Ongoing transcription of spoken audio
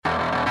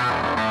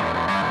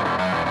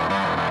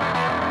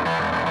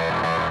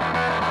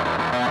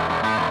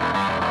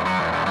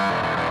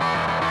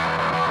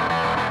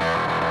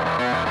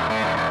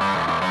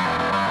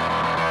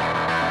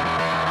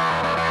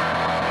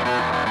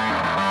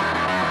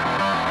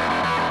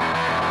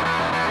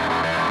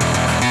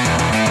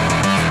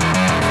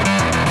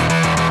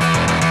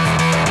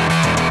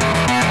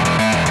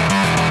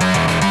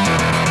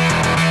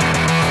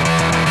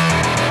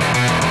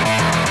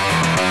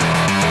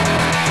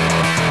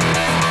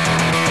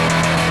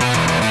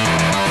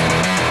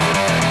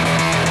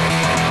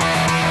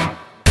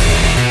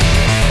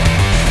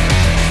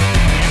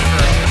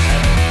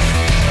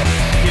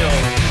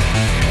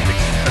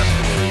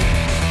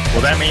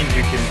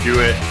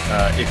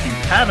if you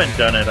haven't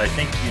done it, I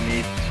think you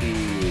need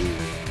to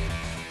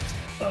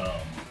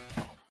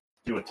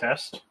do a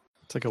test.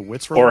 It's like a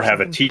wits roll? Or have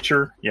a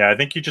teacher. Yeah, I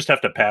think you just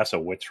have to pass a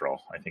wits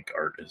roll. I think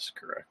Art is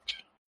correct.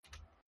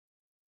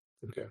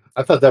 Okay.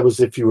 I thought that was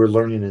if you were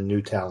learning a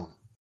new talent.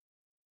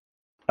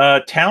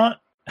 Talent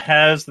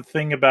has the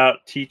thing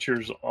about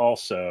teachers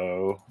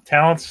also.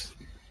 Talents,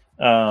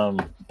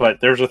 but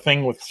there's a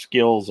thing with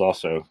skills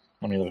also.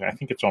 Let me look. I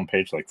think it's on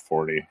page like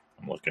 40.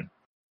 I'm looking.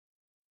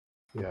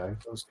 Yeah, I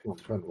was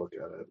trying to look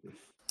at it.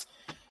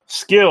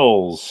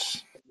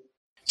 Skills.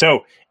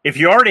 So if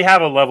you already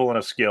have a level in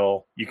a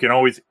skill, you can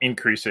always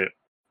increase it.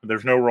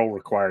 There's no roll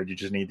required. You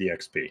just need the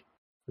XP.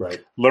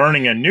 Right.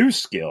 Learning a new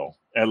skill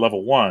at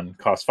level 1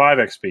 costs 5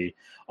 XP.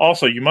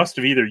 Also, you must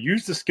have either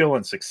used the skill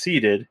and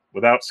succeeded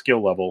without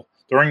skill level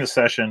during the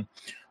session,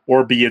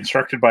 or be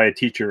instructed by a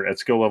teacher at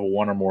skill level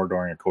 1 or more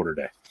during a quarter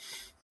day.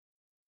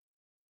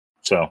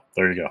 So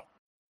there you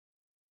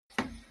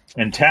go.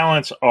 And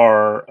talents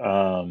are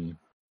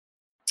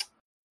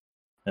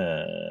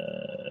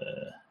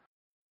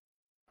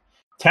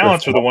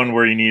talents are the one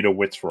where you need a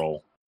wits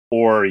roll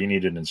or you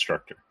need an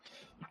instructor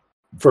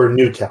for a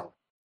new talent.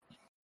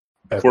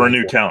 For a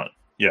new talent,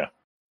 yeah.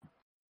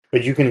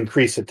 But you can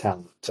increase a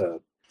talent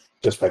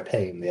just by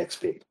paying the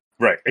XP.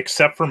 Right,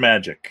 except for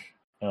magic.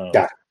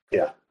 Yeah.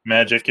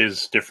 Magic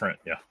is different,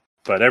 yeah.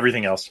 But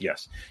everything else,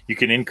 yes. You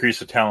can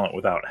increase a talent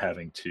without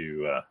having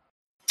to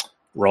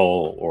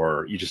roll,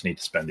 or you just need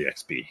to spend the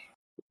XP.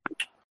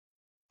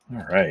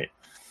 All right.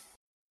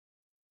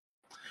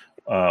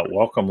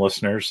 Welcome,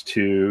 listeners,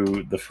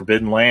 to the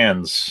Forbidden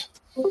Lands.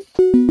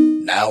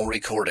 Now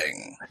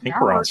recording. I think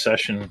we're on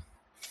session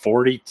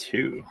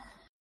 42.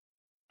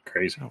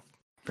 Crazy. Oh,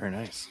 very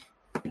nice.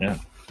 Yeah.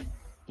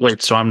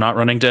 Wait, so I'm not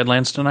running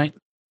Deadlands tonight?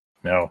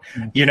 No.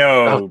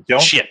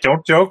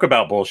 Don't joke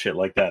about bullshit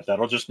like that.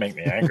 That'll just make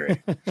me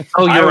angry.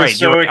 Oh, you're right.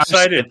 So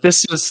excited.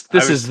 This is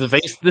the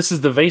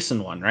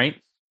Vaesen one, right?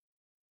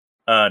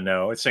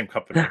 No, it's same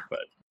company,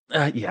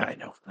 but yeah, I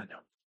know.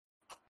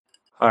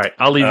 All right,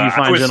 I'll leave you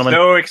fine, gentlemen. I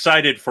was so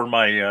excited for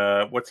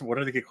my what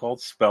do they get called?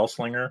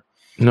 Spellslinger.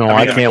 No,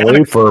 I can't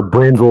wait for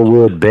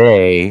Brindlewood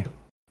Bay.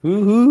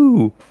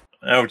 Woohoo!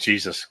 Oh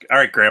Jesus! All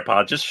right,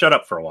 Grandpa, just shut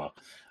up for a while.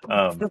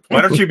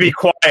 Why don't you be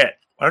quiet?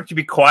 Why don't you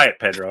be quiet,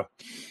 Pedro?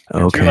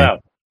 You're okay. Too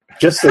loud.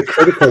 Just the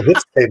critical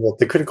hits table.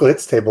 The critical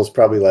hits table is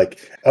probably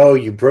like, oh,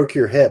 you broke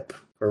your hip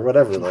or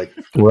whatever. Like,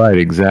 right,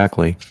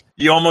 exactly.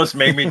 You almost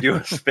made me do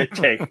a spit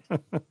take.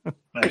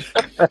 Nice.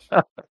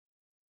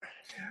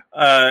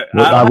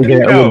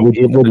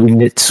 Would we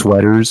knit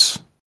sweaters?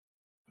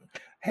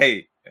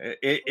 Hey,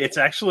 it's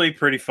actually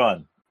pretty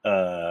fun.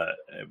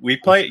 We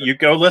play. You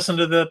go listen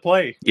to the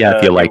play. Yeah,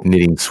 if you like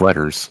knitting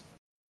sweaters.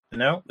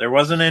 No, there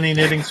wasn't any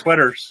knitting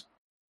sweaters.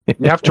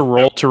 You have to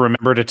roll to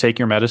remember to take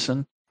your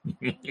medicine.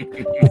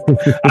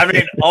 I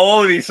mean,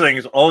 all of these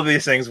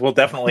things will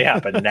definitely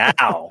happen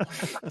now.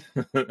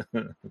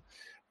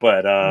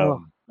 But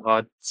oh,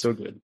 God, so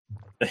good.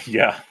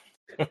 Yeah.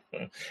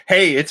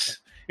 Hey, it's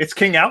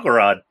King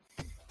Algarod.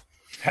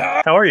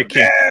 How are you,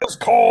 King? Yes,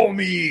 call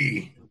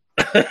me.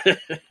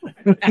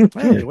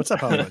 Hey, what's up,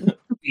 Hollywood?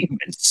 Being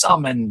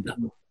summoned.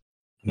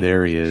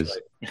 There he is.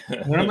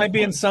 When am I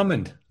being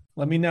summoned?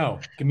 Let me know.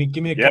 Give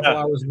me a couple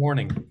hours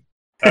warning.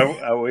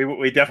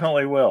 We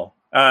definitely will.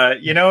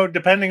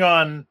 Depending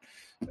on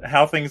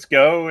how things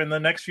go in the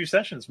next few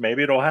sessions,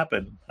 maybe it'll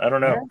happen. I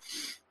don't know.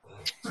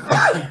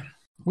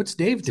 What's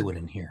Dave doing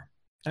in here?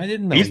 I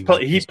didn't know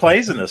he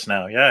plays in this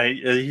now. Yeah,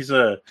 he's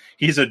a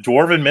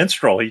Dwarven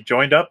Minstrel. He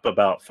joined up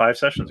about 5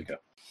 sessions ago.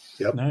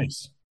 Yep.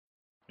 Nice.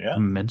 Yeah,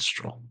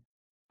 minstrel.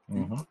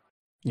 Mm-hmm.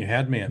 You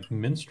had me at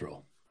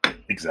minstrel.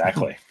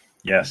 Exactly.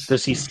 Yes.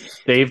 Does he,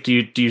 Dave?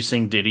 Do you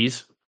sing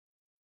ditties?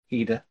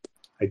 I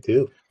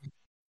do.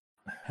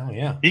 Hell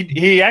yeah.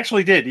 He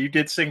actually did. You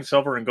did sing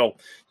Silver and Gold.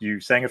 You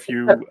sang a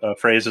few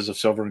phrases of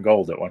Silver and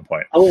Gold at one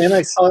point. Oh, and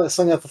I sang a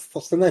song. I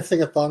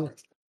sang a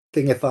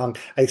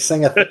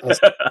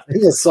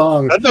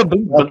song about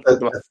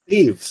the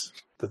thieves.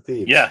 The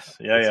thieves. Yes,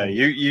 yeah.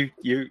 You,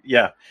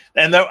 yeah.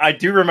 And though I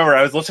do remember,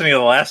 I was listening to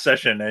the last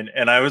session,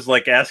 and I was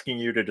like asking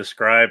you to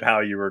describe how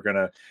you were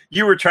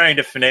trying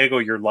to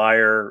finagle your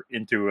lyre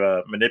into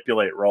a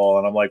manipulate roll,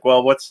 and I'm like,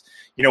 well, what's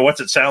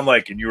it sound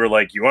like? And you were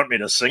like, you want me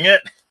to sing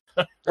it?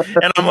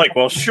 And I'm like,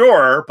 well,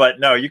 sure, but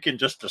no, you can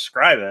just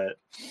describe it.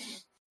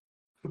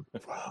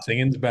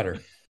 Singing's better.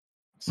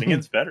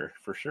 Singing's better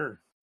for sure.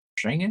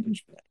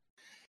 Singing's better.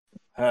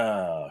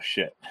 Oh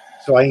shit!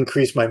 So I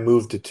increased my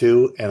move to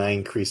 2, and I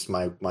increased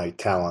my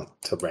talent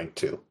to rank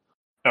 2.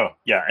 Oh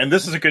yeah, and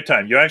this is a good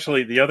time.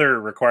 The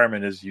other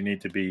requirement is you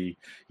need to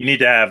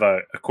have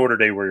a quarter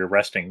day where you're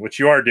resting, which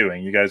you are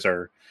doing. You guys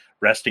are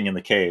resting in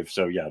the cave,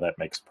 so yeah, that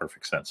makes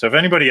perfect sense. So if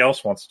anybody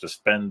else wants to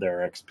spend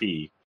their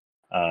XP,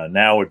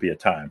 now would be a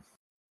time.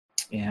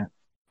 Yeah,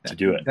 to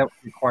do it. That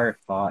would require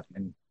thought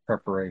and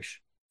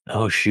preparation.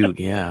 Oh shoot,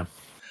 yeah.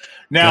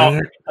 Now.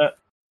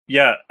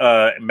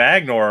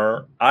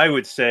 Magnor, I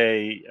would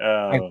say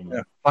I have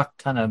a fuck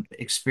ton of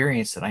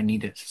experience that I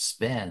need to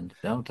spend,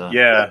 don't I?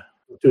 Yeah.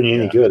 It's doing you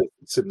any good if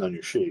it's sitting on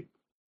your sheet.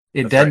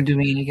 It doesn't do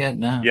me any good.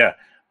 No. Yeah,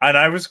 and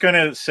I was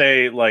gonna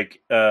say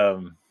like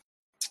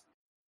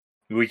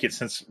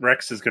since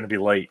Rex is gonna be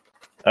late.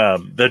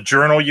 The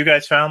journal you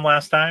guys found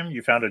last time,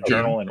 you found a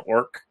journal in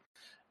Orc.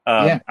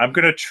 I'm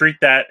gonna treat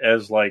that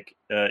as like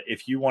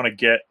if you want to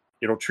get,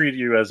 it'll treat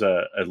you as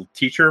a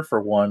teacher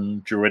for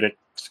one druidic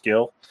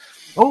skill.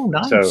 Oh,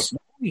 nice. So,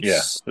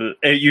 yeah,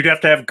 you'd have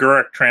to have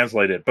Gurrok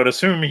translate it, but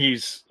assume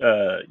he's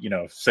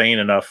sane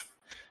enough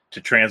to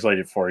translate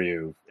it for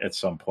you at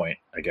some point,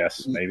 I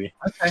guess, maybe.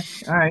 Okay,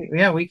 all right,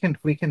 yeah, we can,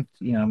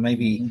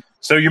 maybe.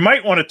 So you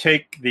might want to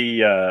take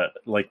the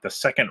the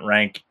second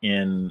rank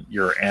in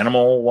your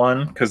animal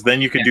one, because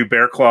then you could do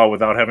Bear Claw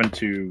without having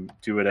to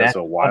do it as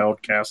a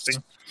wild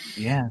casting.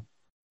 Yeah,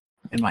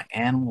 in my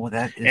animal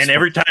that is. And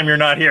every time you're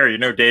not here,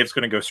 Dave's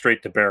going to go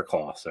straight to Bear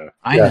Claw. So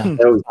I know.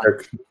 That was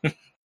work.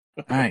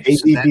 All right,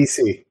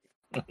 ABBC.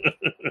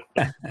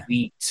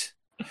 Beat.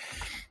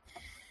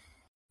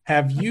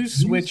 Have you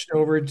switched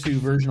over to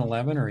version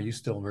 11, or are you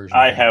still version 10?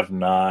 I have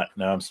not.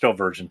 No, I'm still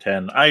version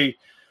 10. I'm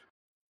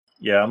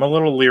a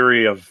little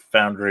leery of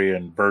Foundry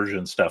and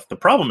version stuff. The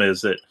problem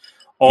is that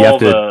all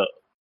the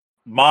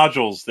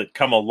modules that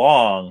come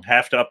along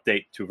have to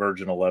update to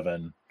version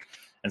 11.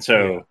 And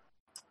so,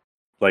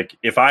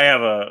 if I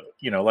have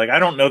I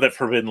don't know that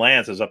Forbidden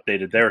Lands has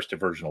updated theirs to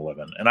version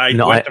 11. And I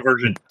went to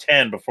version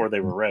 10 before they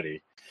were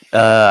ready.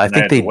 I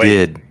think they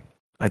did.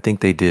 I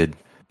think they did.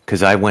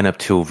 Because I went up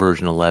to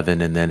version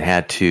 11 and then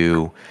had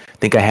to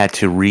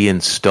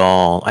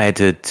reinstall. I had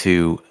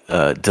to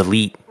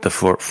delete the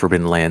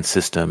Forbidden Land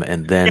system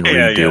and then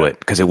redo it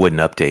because it wouldn't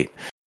update.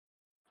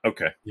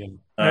 Okay. Yeah.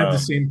 I had the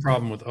same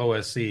problem with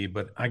OSC,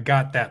 but I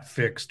got that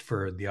fixed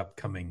for the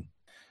upcoming.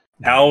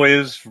 How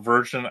is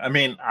version? I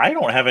mean, I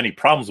don't have any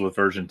problems with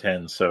version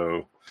 10,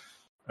 so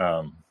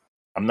I'm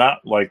not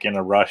in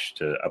a rush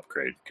to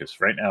upgrade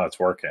because right now it's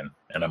working,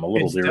 and I'm a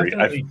little leery.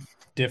 Definitely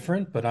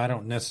different, but I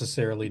don't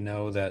necessarily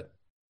know that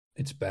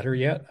it's better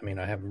yet. I mean,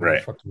 I haven't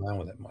really fucked around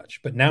with it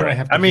much, but now I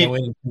have to go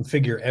in and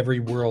configure every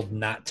world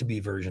not to be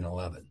version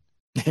 11.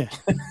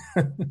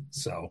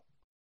 So,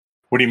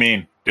 what do you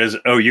mean?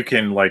 You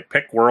can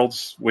pick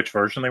worlds which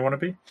version they want to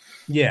be?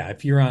 Yeah,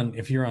 if you're on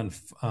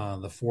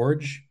the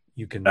Forge,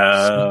 you can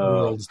set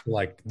worlds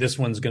this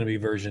one's going to be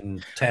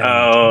version 10.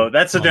 Oh,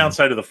 that's the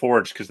downside of the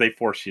Forge because they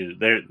force you.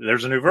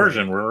 There's a new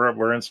version.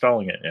 We're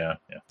installing it.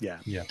 Yeah.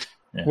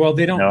 Well,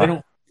 they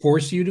don't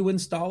force you to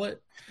install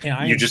it.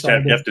 And you just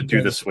have to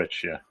do the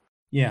switch.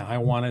 Yeah, I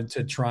wanted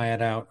to try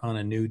it out on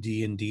a new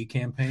D&D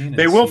campaign.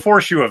 They will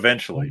force you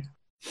eventually.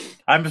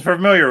 I'm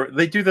familiar.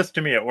 They do this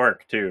to me at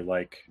work too.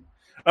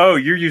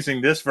 You're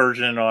using this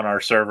version on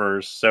our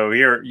servers, so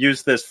here,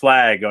 use this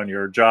flag on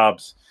your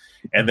jobs.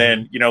 And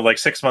then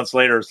 6 months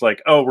later, it's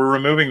we're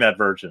removing that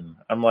version.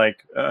 I'm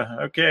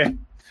okay.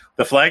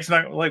 The flag's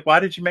not why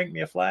did you make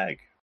me a flag?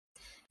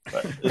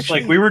 But it's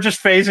we were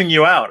just phasing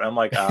you out. I'm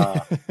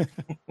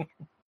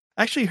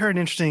I actually heard an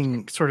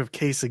interesting sort of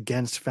case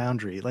against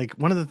Foundry.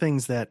 One of the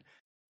things that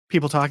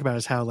people talk about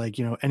is how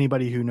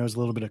anybody who knows a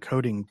little bit of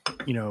coding,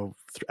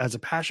 as a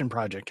passion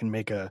project can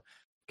make a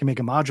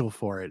module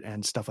for it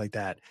and stuff like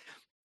that.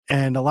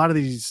 And a lot of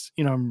these,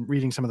 I'm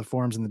reading some of the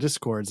forums in the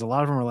Discords. A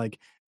lot of them are I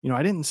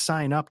didn't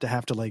sign up to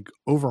have to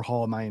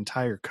overhaul my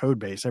entire code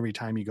base every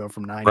time you go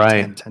from 9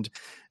 to 10.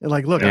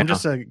 Look, I'm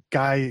just a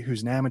guy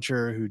who's an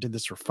amateur who did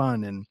this for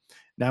fun. And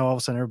now all of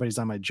a sudden everybody's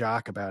on my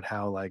jock about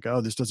how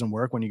this doesn't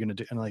work. When are you going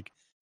to do? And they're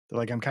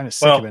I'm kind of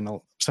sick of it.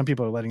 And some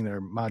people are letting their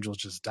modules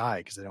just die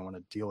because they don't want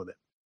to deal with it.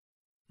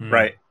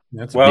 Right.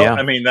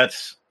 I mean, that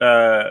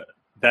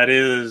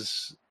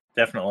is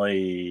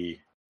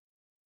definitely,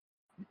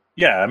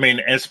 I mean,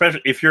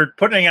 especially if you're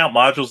putting out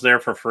modules there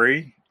for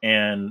free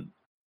and,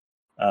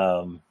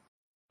 and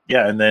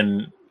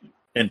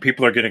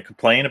people are going to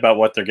complain about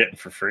what they're getting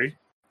for free.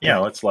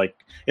 It's like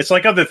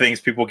other things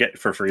people get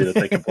for free that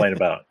they complain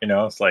about.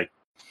 It's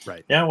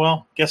right. Yeah,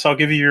 well, guess I'll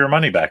give you your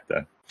money back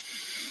then.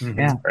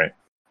 Yeah. Right.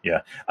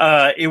 Yeah.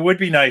 It would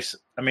be nice.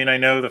 I mean, I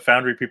know the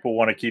Foundry people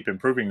want to keep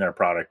improving their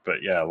product, but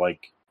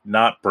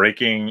not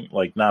breaking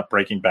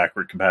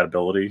backward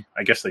compatibility.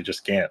 I guess they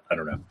just can't. I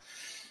don't know.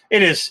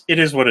 It is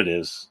what it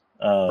is.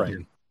 Right.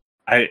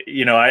 I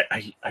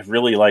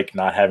really like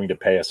not having to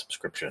pay a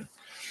subscription.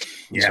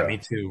 Yeah, so. Me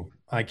too.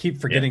 I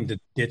keep forgetting to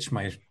ditch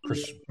my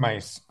subscription.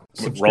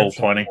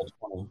 Roll20.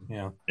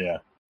 Yeah.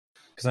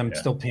 Because I'm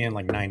still paying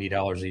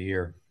 $90 a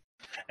year.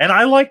 And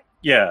I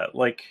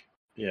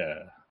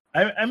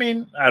I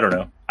mean, I don't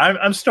know.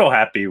 I'm still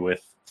happy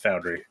with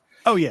Foundry.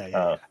 Oh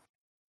yeah.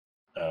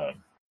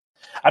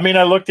 I mean,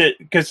 I looked at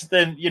because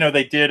then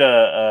they did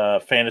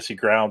a Fantasy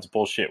Grounds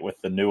bullshit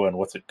with the new one.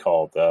 What's it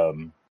called?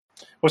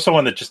 What's the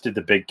one that just did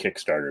the big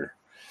Kickstarter?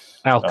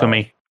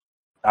 Alchemy.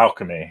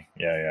 Alchemy.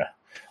 Yeah.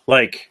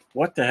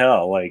 What the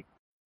hell?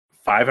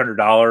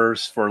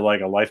 $500 for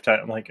a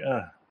lifetime. I'm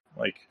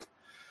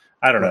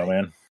I don't know,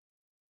 man.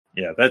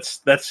 Yeah,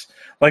 that's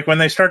when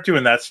they start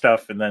doing that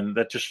stuff, and then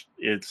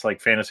it's like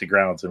Fantasy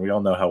Grounds, and we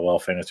all know how well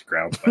Fantasy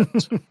Grounds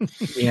went.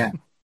 Yeah.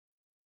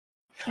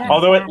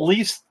 Although at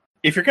least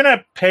if you're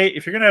gonna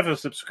have a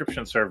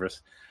subscription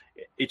service,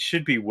 it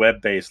should be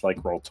web based like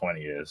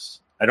Roll20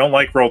 is. I don't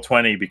like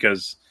Roll20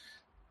 because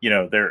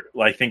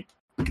I think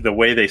the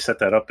way they set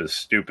that up is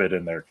stupid,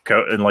 and they're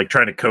and like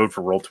trying to code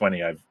for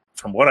Roll20.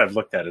 From what I've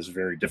looked at, is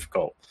very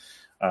difficult.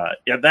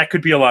 That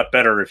could be a lot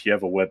better if you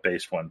have a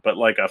web-based one. But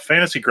like a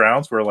Fantasy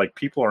Grounds where like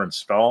people are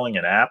installing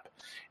an app,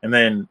 and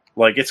then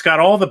like it's got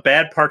all the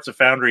bad parts of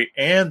Foundry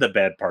and the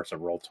bad parts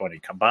of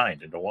Roll20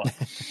 combined into one.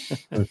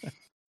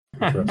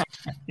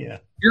 Yeah,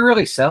 you're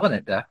really selling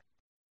it, Duck.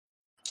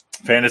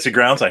 Fantasy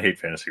Grounds, I hate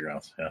Fantasy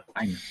Grounds. Yeah,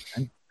 I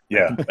know.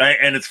 Yeah,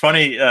 and it's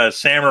funny.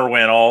 Sammer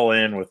went all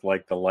in with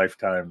like the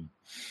lifetime.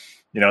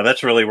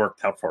 That's really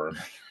worked out for him.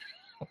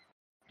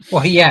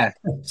 Well, yeah,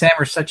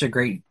 Sammer's such a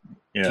great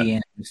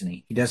GM, isn't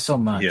he? He does so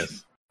much.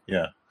 Yes.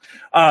 Yeah.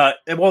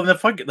 Well,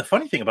 the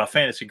funny thing about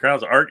Fantasy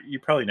Grounds, Art, you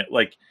probably know,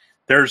 like,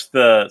 there's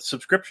the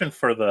subscription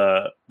for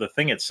the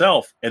thing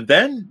itself, and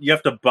then you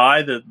have to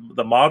buy the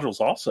modules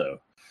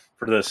also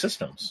for the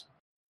systems.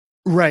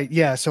 Right.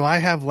 Yeah. So I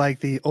have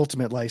like the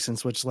Ultimate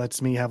license, which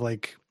lets me have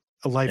like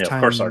a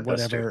lifetime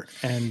whatever.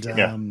 And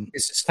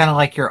is this kind of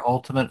like your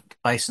Ultimate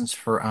license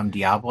for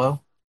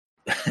Diablo?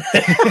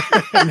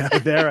 No,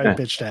 there I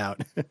bitched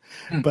out.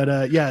 But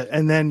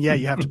and then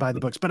you have to buy the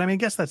books. But I mean, I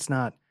guess that's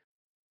not,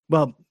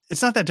 well,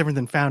 it's not that different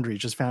than Foundry.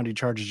 Just Foundry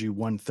charges you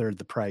 1/3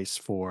 the price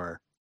for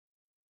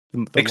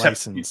the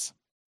license.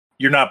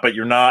 You're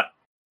not.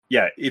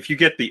 Yeah, if you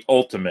get the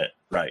Ultimate,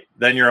 right,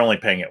 then you're only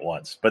paying it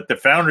once. But the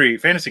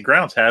Fantasy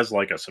Grounds has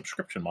like a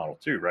subscription model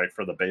too, right,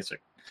 for the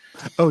basic.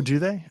 Oh, do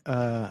they?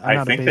 I'm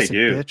not think a basic they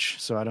do. Bitch,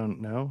 so I don't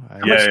know.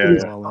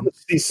 How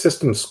much these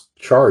systems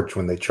charge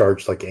when they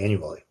charge like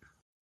annually?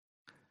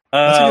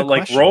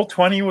 Like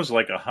Roll20 was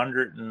like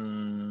 100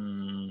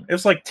 and it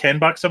was like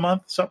 $10 a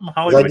month, something.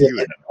 Hollywood,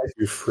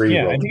 free.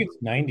 Yeah, I think it's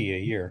 90 a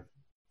year.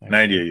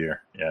 90 a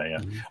year, yeah,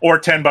 mm-hmm. Or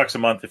 $10 a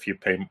month if you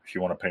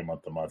want to pay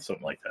month to month,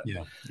 something like that.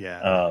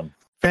 Yeah.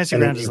 Fantasy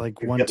Grounds is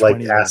like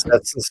 120. Like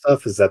assets and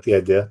stuff. Is that the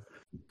idea?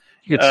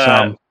 You get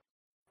some.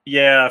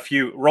 Yeah, if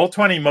you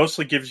Roll20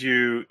 mostly gives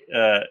you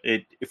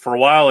it for a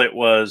while. It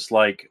was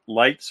like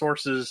light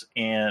sources,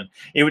 and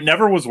it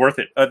never was worth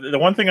it. The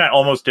one thing I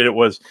almost did it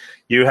was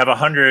you have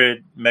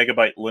 100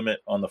 megabyte limit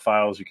on the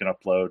files you can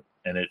upload,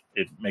 and it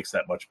makes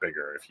that much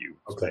bigger if you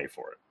pay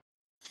for it.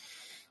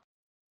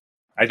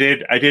 I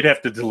did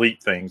have to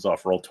delete things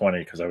off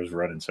Roll20 because I was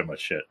running so much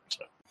shit.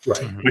 So.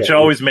 Right, which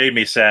always made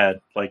me sad.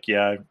 Like,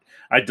 I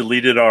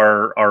deleted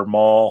our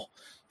mall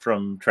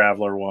from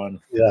Traveler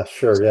 1. Yeah,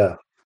 sure, yeah.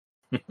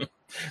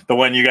 The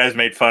one you guys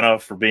made fun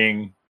of for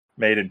being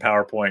made in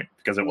PowerPoint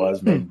because it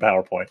was made in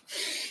PowerPoint.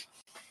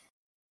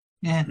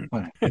 Yeah.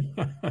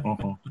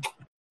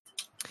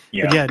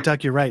 Yeah,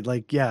 Duck, you're right.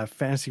 Like,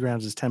 Fantasy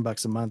Grounds is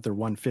 $10 a month or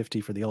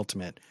 $150 for the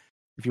Ultimate.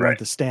 If you want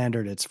the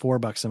standard, it's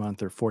 $4 a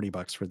month or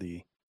 $40 for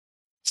the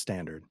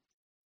standard.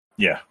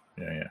 Yeah.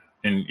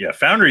 And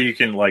Foundry, you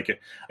can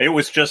it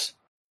was just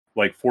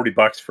like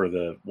 $40 for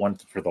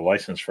the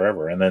license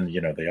forever, and then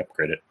they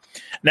upgrade it.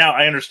 Now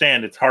I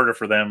understand it's harder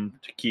for them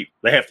to keep.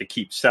 They have to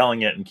keep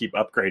selling it and keep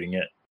upgrading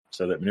it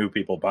so that new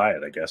people buy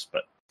it, I guess.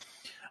 But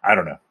I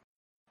don't know.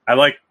 I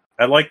like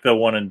the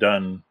one and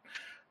done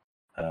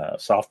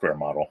software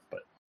model,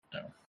 but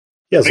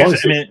as long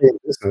as they stay in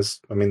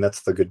business. I mean,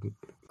 that's the good.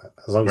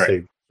 As long as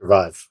they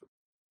survive.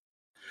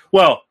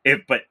 Well,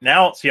 but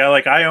now, see,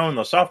 I own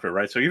the software,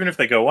 right? So even if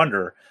they go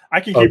under, I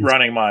can keep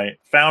running my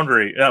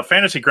Foundry,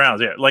 Fantasy Grounds.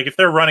 Yeah, like if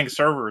they're running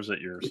servers that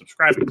you're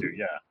subscribing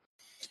to,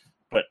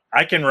 But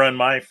I can run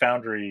my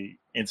Foundry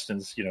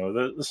instance.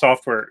 The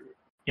software.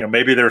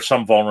 Maybe there's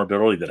some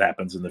vulnerability that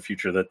happens in the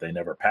future that they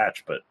never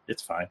patch, but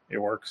it's fine. It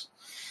works.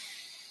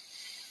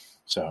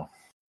 So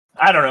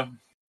I don't know.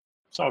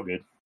 It's all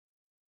good.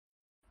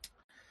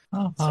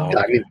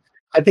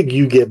 I think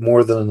you get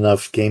more than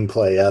enough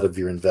gameplay out of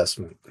your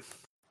investment.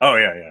 Oh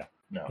yeah.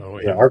 No.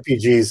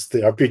 RPGs.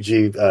 The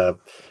RPG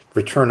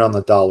return on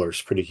the dollar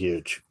is pretty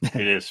huge.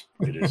 It is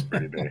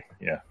pretty big.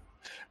 Yeah.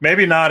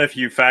 Maybe not if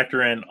you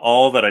factor in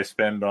all that I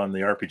spend on the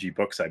RPG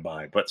books I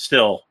buy, but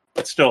still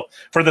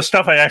for the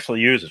stuff I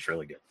actually use, it's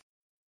really good.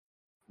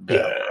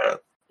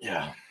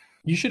 Yeah.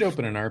 You should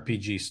open an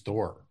RPG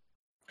store.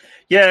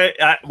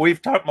 Yeah,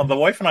 we've talked. The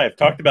wife and I have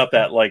talked about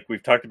that. Like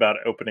we've talked about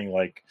opening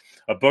like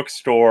a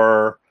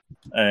bookstore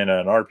and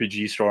an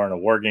RPG store and a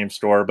war game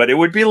store, but it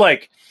would be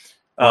like.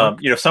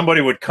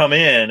 Somebody would come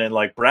in and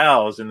like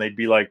browse and they'd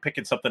be like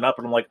picking something up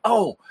and I'm like,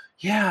 oh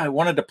yeah, I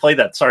wanted to play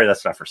that. Sorry,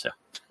 that's not for sale.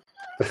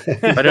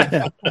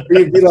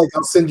 You'd be like,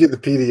 I'll send you the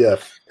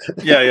PDF.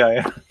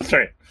 Yeah.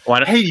 Sorry.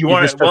 Hey, you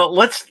want to? Well,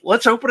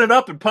 let's open it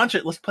up and punch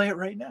it. Let's play it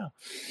right now.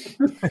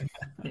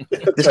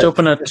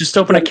 Just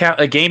open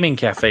a gaming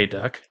cafe,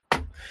 Duck. You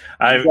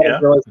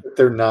realize that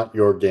they're not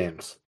your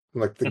games.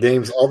 Like the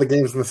games, all the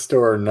games in the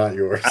store are not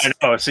yours. I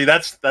know. See,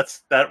 that's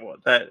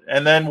that.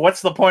 And then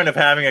what's the point of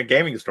having a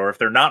gaming store if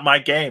they're not my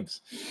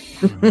games?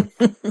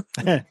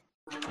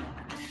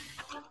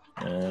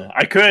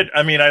 I could.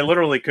 I mean, I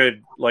literally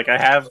could. Like, I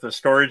have the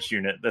storage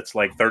unit that's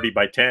like 30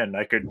 by 10.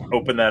 I could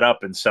open that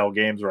up and sell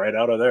games right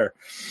out of there.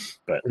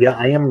 But yeah,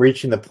 I am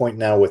reaching the point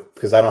now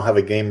because I don't have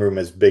a game room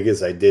as big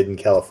as I did in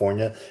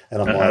California,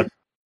 and I'm like,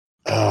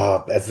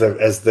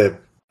 as the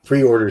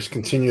pre-orders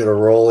continue to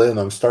roll in,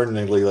 I'm starting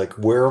to like,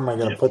 where am I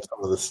going to put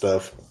some of this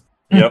stuff?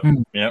 Yep.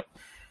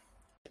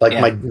 Like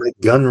my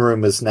gun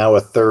room is now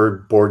a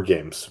third board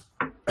games,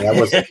 and I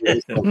wasn't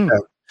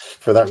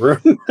for that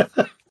room.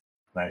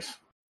 Nice.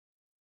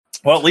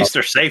 Well, at least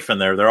they're safe in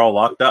there. They're all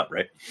locked up,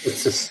 right?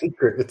 It's a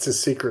secret. It's a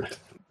secret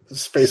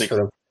space for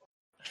them.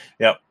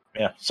 Yep.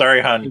 Yeah.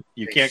 Sorry, hon.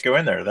 You can't go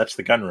in there. That's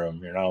the gun room.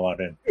 You're not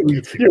allowed in.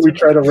 We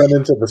try to run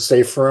into the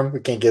safe room. We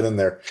can't get in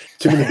there.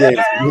 Too many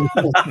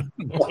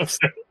games.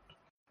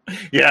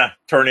 Yeah.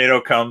 Tornado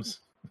comes.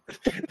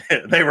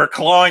 They were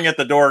clawing at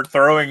the door,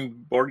 throwing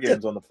board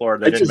games on the floor.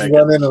 They didn't make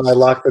run in and I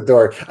lock the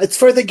door. It's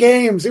for the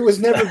games. It was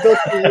never built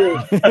for you.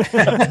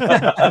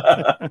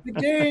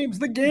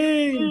 The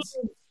games.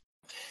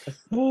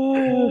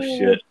 Oh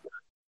shit!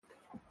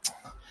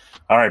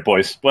 All right,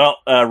 boys. Well,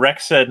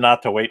 Rex said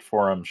not to wait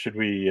for him. Should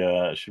we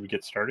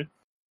get started?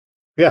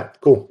 Yeah,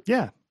 cool.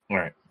 Yeah. All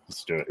right,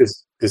 let's do it.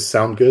 Is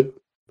sound good?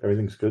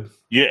 Everything's good.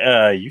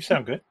 Yeah, you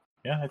sound good.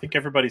 Yeah, I think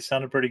everybody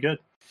sounded pretty good.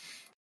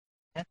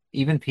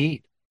 Even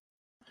Pete.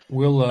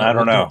 I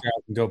don't know.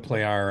 Go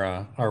play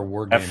our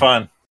war game. Have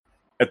fun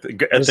at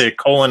the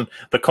Colon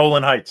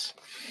Heights.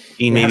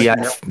 Maybe I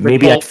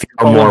feel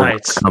more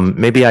welcome.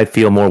 Maybe I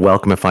feel more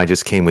welcome if I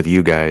just came with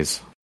you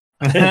guys.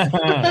 Shit.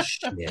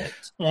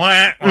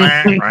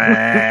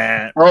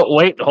 Oh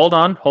wait, hold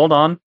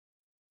on.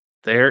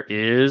 There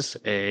is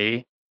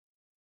a.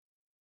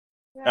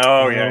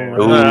 Oh yeah.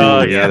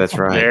 Oh yeah, that's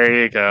right. There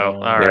you go.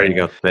 All right. There you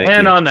go. Thank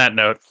and you. On that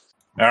note.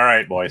 All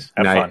right, boys.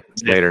 Have fun.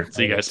 Later.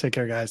 See you guys. Take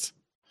care, guys.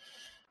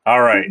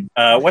 All right.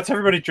 What's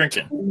everybody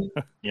drinking?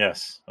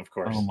 Yes, of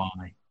course. Oh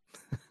my.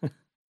 What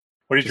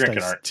are you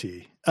drinking, Art?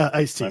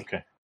 Iced tea.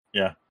 Okay.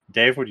 Yeah.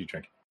 Dave, what are you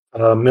drinking?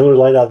 Miller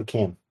Lite out of the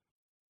can.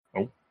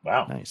 Oh,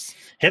 wow. Nice.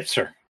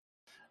 Hipster.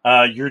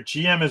 Your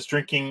GM is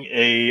drinking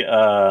a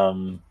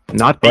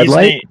not Bud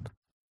Light?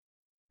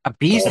 A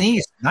bee's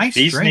knees. Nice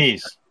bee's drink.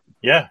 knees.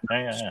 Yeah.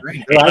 And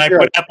Well, I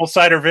put apple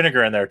cider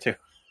vinegar in there too.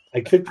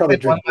 I could probably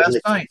drink one last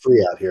it night.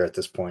 free out here at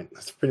this point.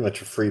 That's pretty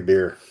much a free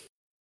beer.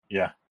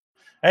 Yeah.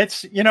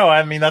 It's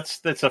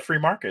that's a free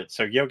market.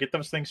 So get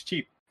those things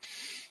cheap.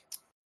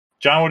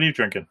 John, what are you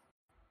drinking?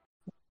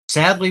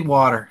 Sadly,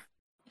 water.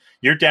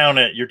 You're down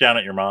at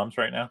your mom's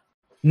right now?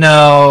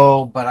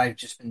 No, but I've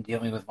just been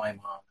dealing with my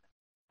mom.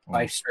 If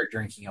I start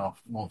drinking, I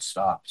won't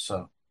stop.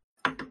 So,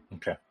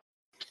 okay.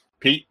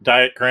 Pete,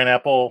 diet green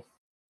apple.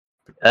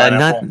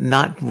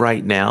 Not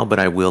right now, but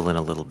I will in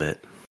a little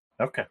bit.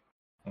 Okay.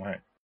 All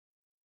right.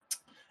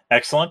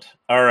 Excellent.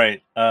 All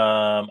right.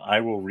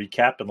 I will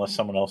recap unless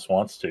someone else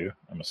wants to.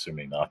 I'm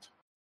assuming not.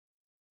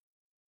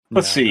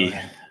 Let's see.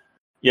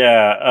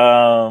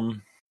 Yeah.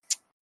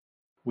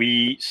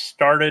 We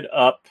started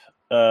up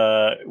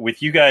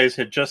with you guys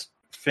had just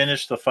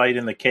finished the fight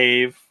in the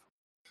cave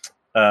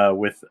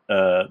with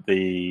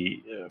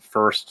the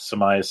first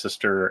Samaya's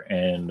sister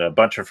and a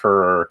bunch of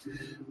her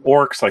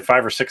orcs, like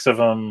 5 or 6 of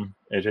them.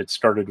 It had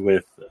started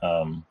with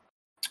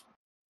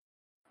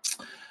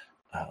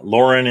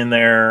Loran in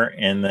there,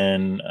 and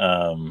then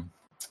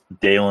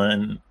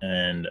Daelen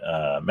and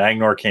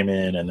Magnor came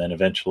in, and then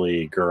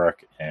eventually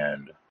Gurrok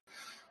and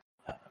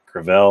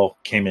Gravelle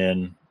came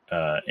in,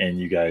 and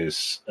you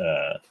guys,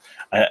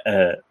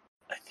 I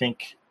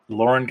think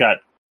Loran got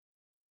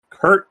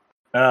hurt,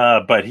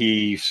 but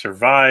he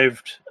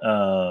survived,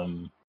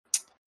 and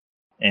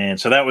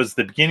so that was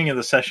the beginning of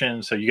the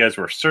session. So you guys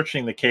were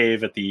searching the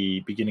cave at the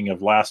beginning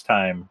of last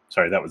time.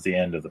 Sorry, that was the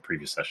end of the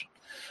previous session.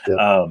 Yep.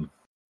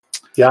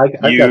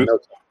 I got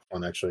notes on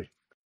one actually.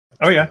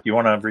 Oh yeah, you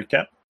want to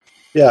recap?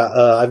 Yeah,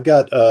 I've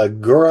got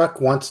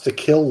Gurrok wants to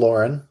kill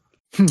Loran.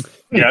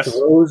 Yes,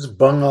 throws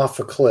Bung off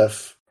a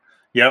cliff.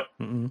 Yep.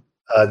 Mm-hmm.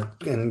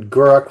 And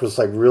Gurrok was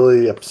like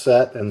really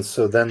upset, and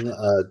so then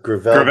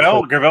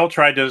Gravelle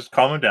tried to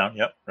calm him down.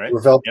 Yep, right.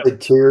 Gravelle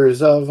played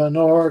 "Tears of an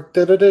Orc."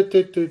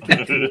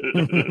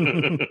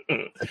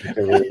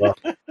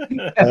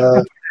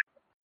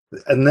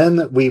 And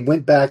then we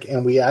went back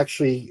and we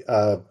actually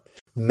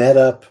met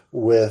up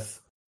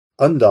with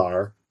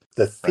Undar,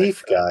 the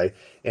thief guy,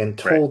 and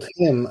told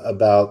him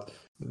about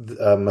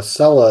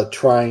Marcella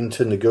trying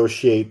to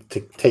negotiate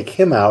to take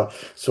him out.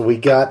 So we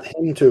got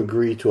him to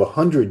agree to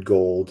 100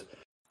 gold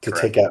to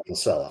take out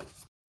Marcella.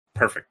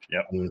 Perfect.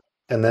 Yep.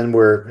 And then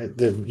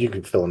you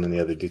can fill in any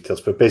other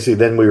details, but basically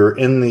then we were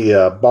in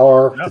the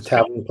bar, the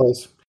tavern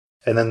place,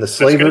 and then the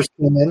slavers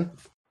came in,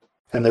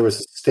 and there was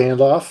a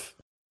standoff,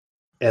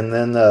 and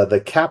then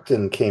the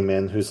captain came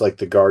in, who's like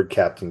the guard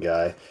captain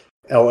guy.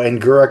 Oh,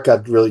 and Gurrok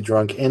got really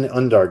drunk, and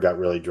Undar got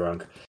really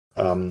drunk.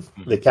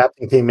 The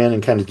captain came in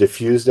and kind of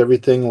diffused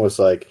everything, and was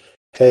like,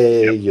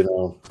 hey,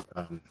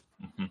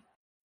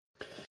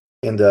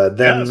 and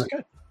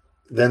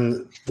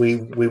then we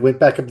went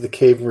back up to the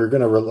cave, and we were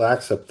going to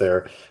relax up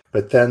there,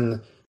 but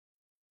then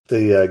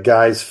the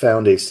guys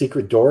found a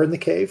secret door in the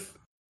cave.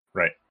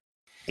 Right.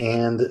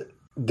 And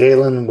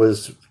Daelen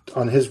was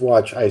on his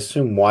watch, I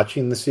assume,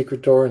 watching the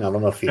secret door, and I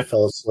don't know if he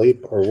fell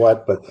asleep or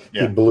what, but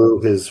he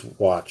blew his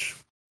watch.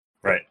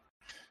 Right.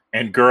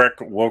 And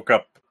Gurrok woke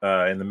up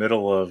in the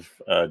middle of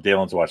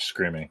Daelen's watch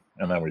screaming,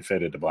 and then we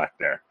faded to black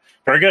there.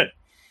 Very good.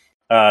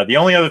 The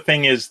only other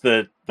thing is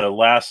that the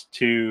last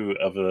two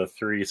of the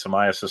three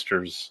Samaya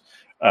sisters,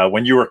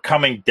 when you were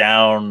coming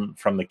down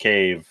from the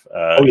cave,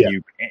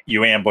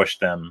 you ambushed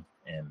them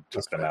and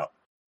took them out.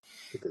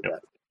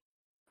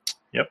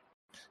 Yep.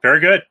 Very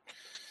good.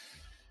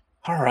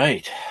 All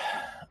right.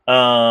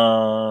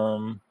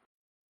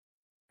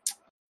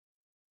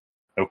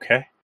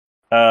 Okay.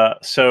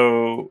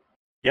 So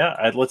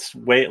let's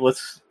wait.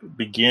 Let's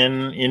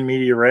begin in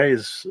media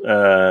res.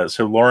 So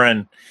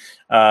Loran,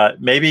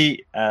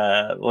 maybe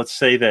let's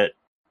say that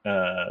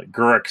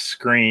Gurrok's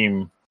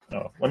scream.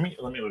 Oh, let me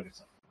look at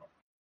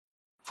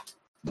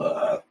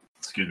something.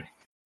 Excuse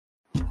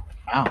me.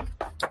 Wow.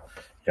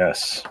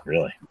 Yes,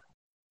 really.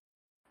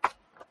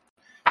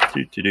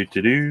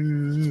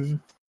 Do.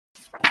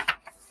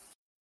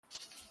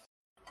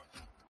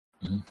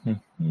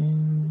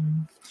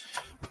 Mm-hmm.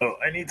 Oh,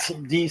 I need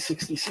some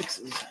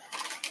D66s.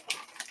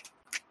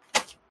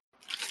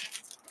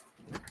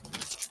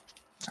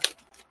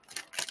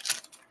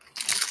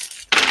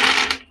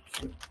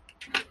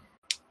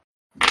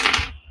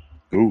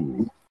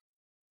 Ooh.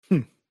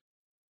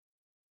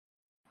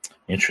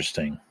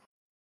 Interesting.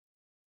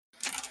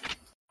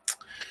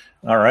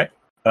 All right.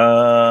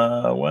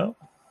 Well,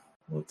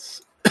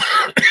 let's.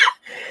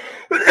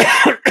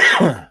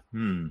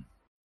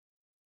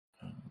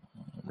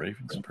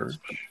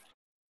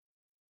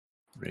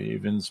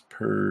 Raven's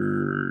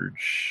Purge.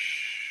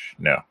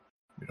 No,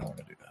 we don't want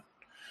to do that.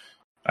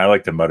 I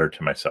like to mutter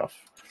to myself.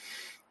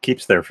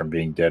 Keeps there from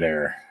being dead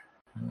air.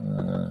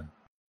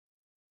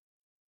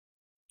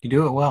 You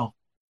do it well.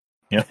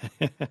 Yep.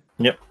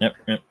 Yep.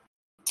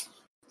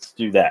 Let's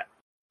do that.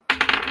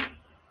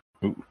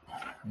 Ooh.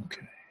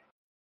 Okay.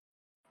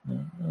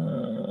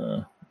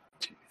 2,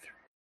 3,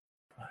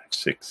 5,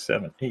 6,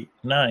 7, 8,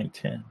 9,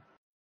 10.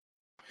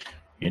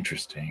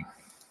 Interesting.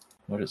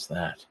 What is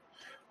that?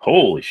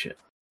 Holy shit.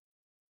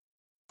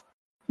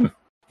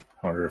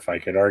 Wonder if I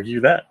could argue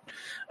that.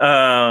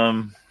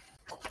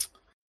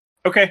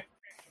 Okay.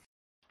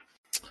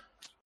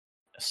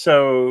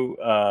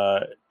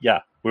 So,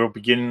 we'll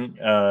begin.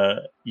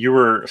 You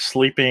were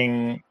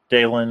sleeping,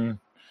 Daelen,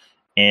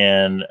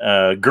 and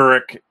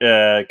Gurrok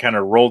kind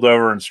of rolled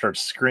over and starts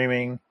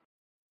screaming,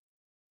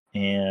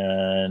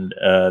 and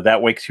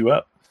that wakes you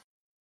up.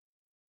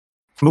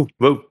 Move.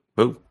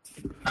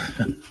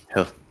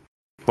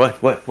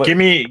 What? Give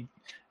me.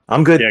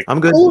 I'm good. Yeah.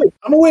 I'm good.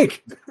 I'm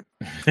awake.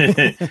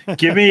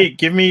 give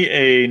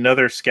me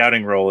another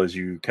scouting roll as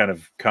you kind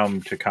of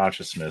come to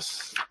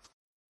consciousness.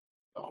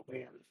 Oh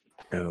man.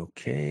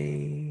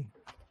 Okay.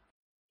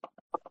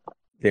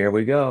 There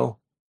we go.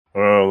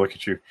 Oh, look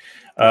at you.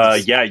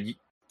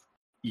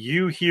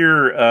 You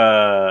hear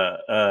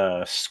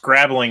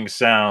scrabbling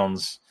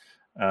sounds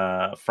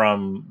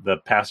from the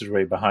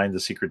passageway behind the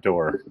secret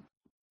door.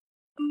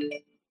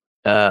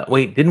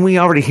 Wait, didn't we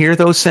already hear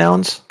those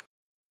sounds?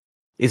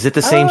 Is it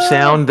the same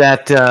sound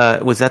that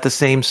was that the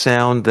same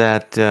sound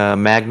that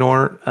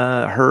Magnor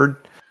heard?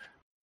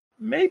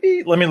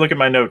 Maybe. Let me look at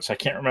my notes. I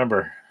can't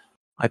remember.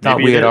 I thought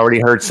we had already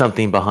heard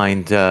something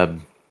behind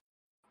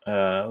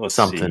let's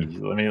something. see.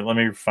 Let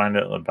me find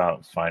out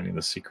about finding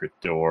the secret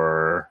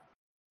door.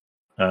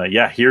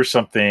 Here's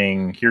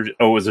something. It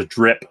was a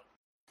drip.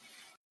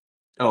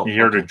 Oh, you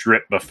heard a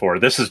drip before.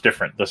 This is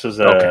different. This is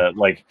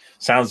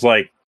sounds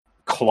like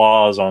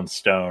claws on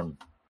stone.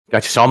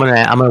 Gotcha. So I'm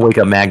gonna wake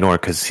up Magnor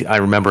because I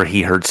remember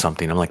he heard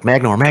something. I'm like,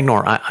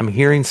 Magnor, I'm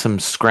hearing some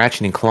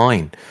scratching and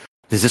clawing.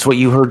 Is this what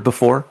you heard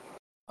before?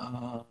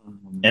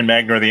 And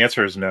Magnor, the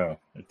answer is no.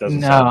 It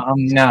doesn't. No.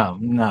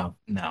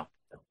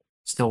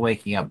 Still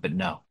waking up, but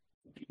no.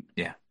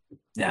 Yeah.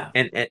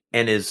 And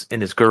is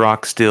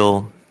Gurrok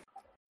still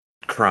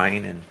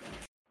crying? And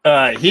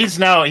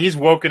he's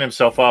woken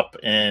himself up,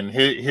 and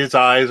his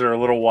eyes are a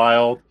little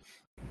wild.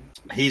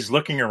 He's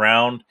looking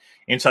around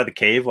inside the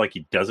cave like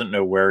he doesn't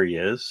know where he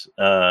is,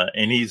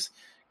 and he's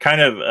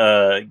kind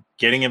of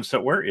getting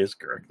himself. Where is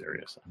Gurrok? There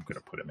he is. I'm going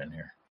to put him in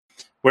here.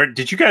 Where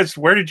did you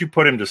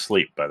put him to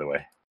sleep? By the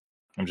way,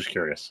 I'm just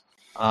curious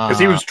because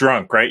he was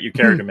drunk, right? You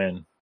carried him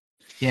in.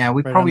 Yeah,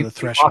 we right probably on the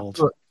threshold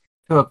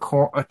to a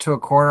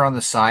corner on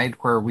the side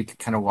where we could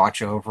kind of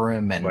watch over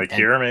him and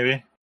here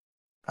maybe.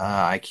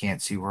 I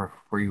can't see where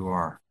you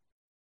are.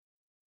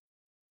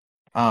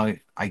 Oh,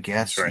 I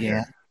guess right yeah.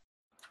 Here.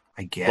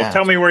 I guess. Well,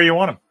 tell me where you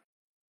want him.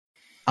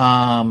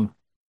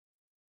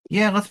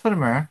 Yeah, let's put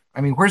him there.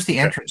 I mean, where's the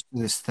entrance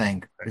to this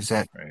thing? Is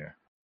that right here?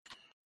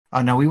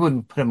 Oh no, we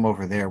wouldn't put him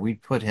over there.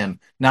 We'd put him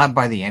not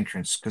by the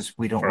entrance because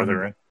we don't.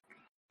 Further in.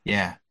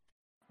 Yeah.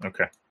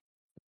 Okay.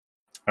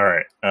 All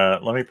right.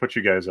 Let me put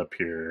you guys up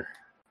here.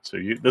 So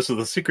this is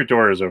the secret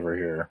door is over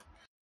here.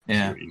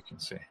 Yeah. See what you can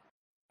see.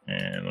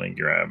 And let me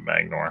grab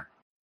Magnor.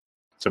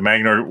 So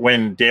Magnor,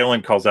 when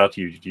Daelen calls out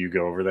to you, do you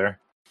go over there?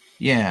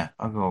 Yeah,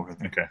 I'll go over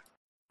there. Okay.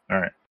 All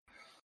right.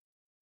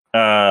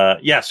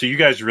 So you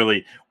guys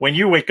really, when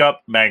you wake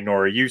up,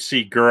 Magnor, you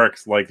see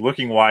Gurrok like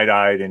looking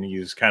wide-eyed, and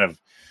he's kind of,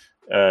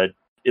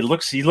 he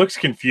looks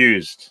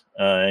confused,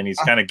 and he's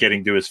kind of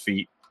getting to his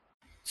feet.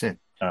 That's it.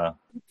 I'll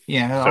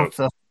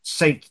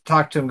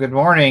talk to him. Good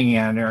morning,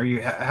 and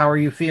how are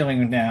you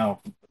feeling now?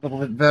 A little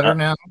bit better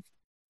now.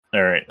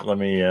 All right, let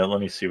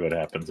me see what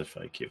happens if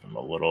I give him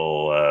a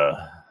little.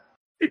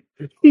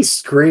 He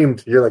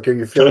screamed. You're like, "Are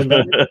you feeling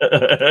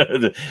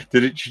better?"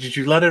 Did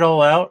you let it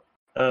all out?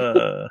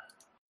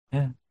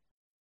 Yeah.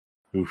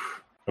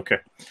 Oof. Okay.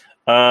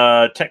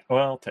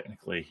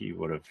 Technically, he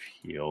would have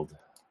healed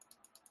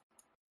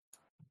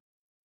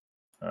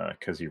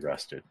because he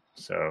rested.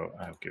 So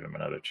I'll give him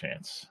another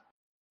chance.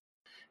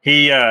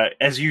 He,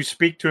 as you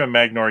speak to him,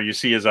 Magnor, you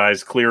see his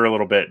eyes clear a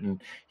little bit,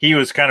 and he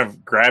was kind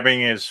of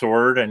grabbing his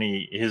sword, and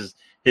his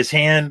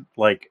hand,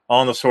 like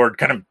on the sword,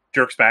 kind of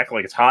jerks back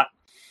like it's hot,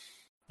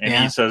 and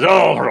he says,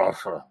 "Oh,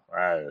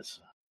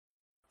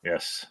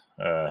 yes,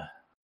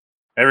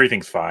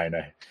 everything's fine.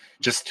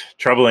 Just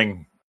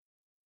troubling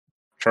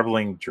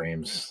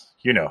dreams,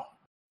 you know."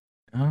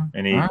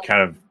 And he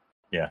kind of,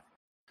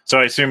 So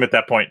I assume at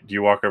that point, do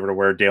you walk over to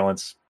where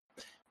Daelen's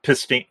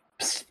pisting?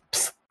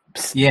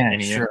 Yeah,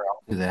 sure.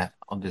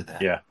 I'll do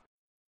that. Yeah.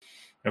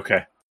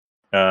 Okay.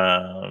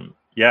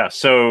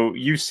 So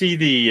you see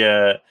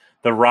the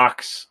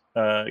rocks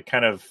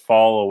kind of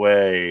fall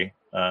away,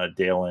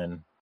 Daelen,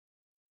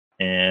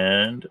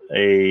 and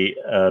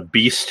a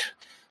beast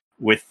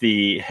with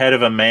the head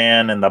of a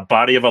man and the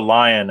body of a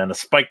lion and a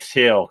spiked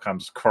tail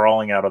comes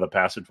crawling out of the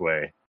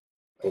passageway.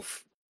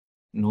 Oof.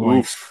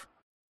 Nice.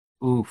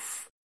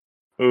 Oof.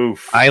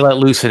 I let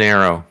loose an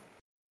arrow.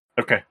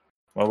 Okay.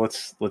 Well,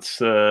 let's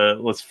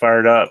fire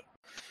it up.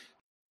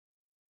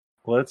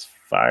 Let's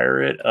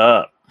fire it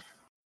up.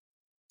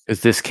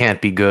 Because this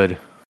can't be good.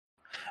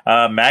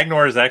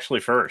 Magnor is actually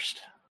first.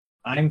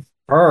 I'm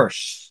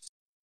first.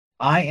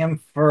 I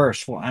am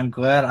first. Well, I'm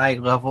glad I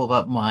leveled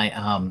up my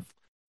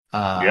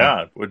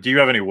Well, do you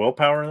have any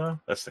willpower though?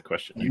 That's the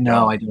question.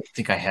 I don't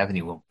think I have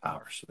any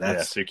willpower.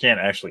 So so you can't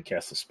actually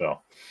cast the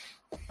spell.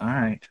 All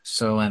right.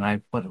 So,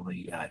 and what do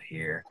we got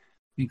here?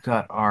 We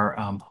got our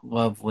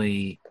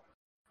lovely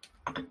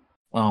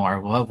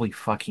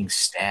fucking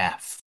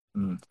staff.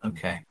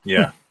 Okay.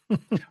 Yeah.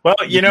 Well,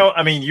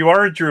 you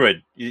are a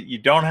druid. You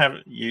don't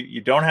have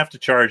to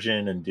charge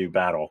in and do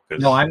battle.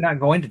 No, I'm not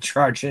going to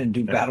charge in and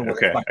do battle.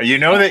 Okay. You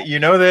know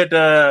that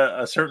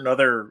a certain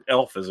other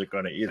elf isn't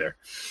going to either.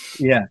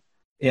 Yeah.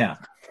 Yeah.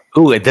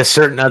 Ooh, the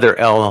certain other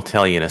elf, I'll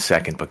tell you in a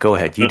second, but go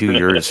ahead. You do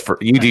yours.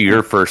 You do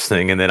your first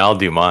thing, and then I'll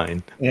do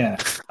mine. Yeah.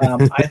 I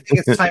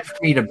think it's time for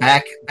me to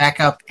back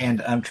up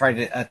and try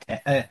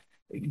to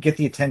get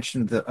the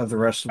attention of the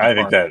rest of the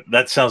party. I think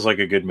that sounds like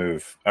a good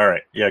move. All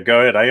right. Yeah,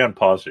 go ahead. I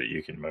unpaused it.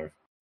 You can move.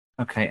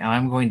 Okay.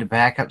 I'm going to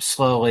back up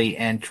slowly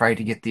and try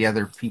to get the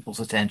other people's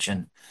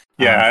attention.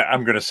 Yeah,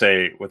 I'm going to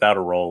say without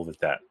a roll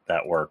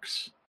that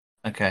works.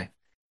 Okay.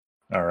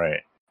 All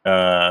right.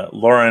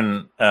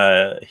 Loran,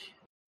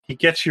 he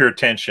gets your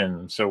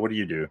attention. So what do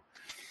you do?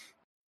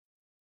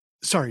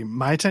 Sorry,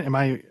 my attention.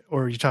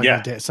 Or are you talking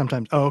about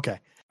sometimes? Oh, okay.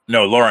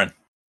 No, Loran.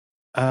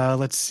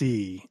 Let's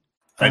see.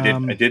 I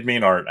did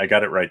mean Art. I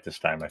got it right this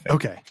time, I think.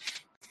 Okay.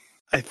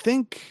 I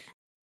think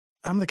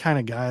I'm the kind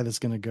of guy that's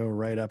going to go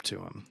right up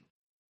to him.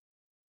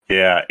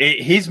 Yeah,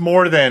 he's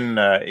more than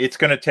it's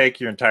going to take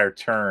your entire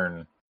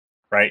turn,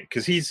 right?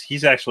 Because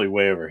he's actually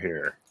way over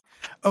here.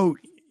 Oh,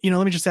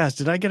 let me just ask: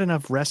 did I get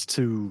enough rest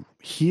to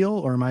heal,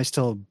 or am I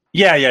still?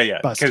 Yeah.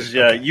 Because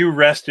you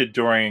rested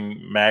during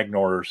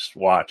Magnor's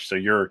watch, so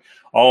you're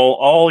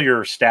all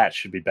your stats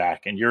should be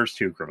back, and yours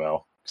too,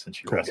 Gravelle,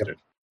 since you rested. Yep.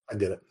 I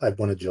did it. I have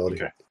 1 agility.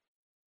 Okay.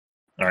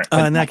 All right.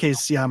 In that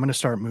case, I'm going to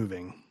start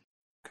moving.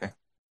 Okay.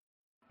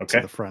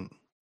 To the front.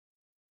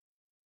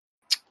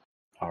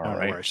 All I don't know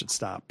right. where I should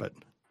stop, but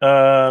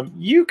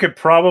you could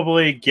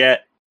probably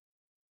get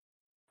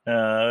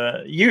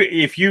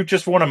if you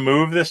just want to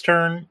move this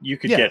turn, you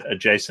could get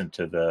adjacent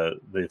to the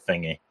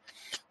thingy,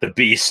 the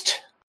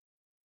beast.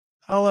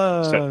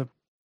 I'll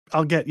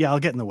get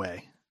in the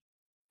way.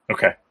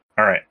 Okay.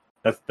 All right.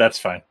 That's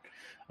fine.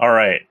 All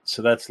right.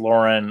 So that's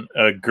Loran.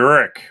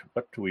 Gurrok.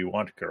 What do we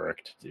want Gurrok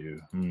to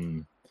do?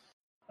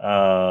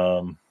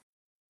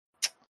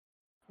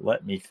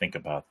 Let me think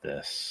about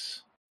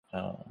this.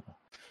 Let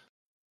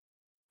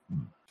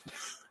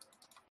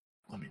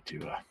me do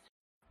let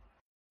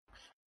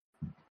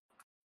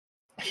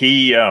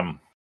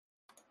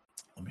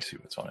me see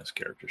what's on his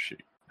character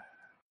sheet.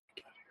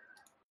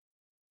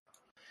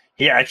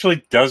 He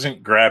actually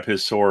doesn't grab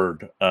his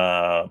sword,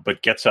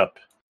 but gets up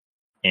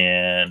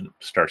and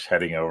starts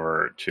heading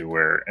over to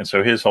where, and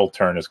so his whole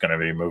turn is going to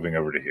be moving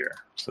over to here.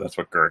 So that's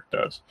what Gurrok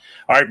does.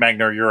 All right,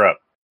 Magnor, you're up.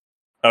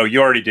 Oh,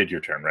 you already did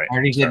your turn, right? I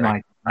already did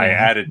mine. I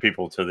added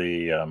people to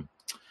the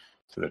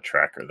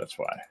tracker. That's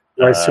why.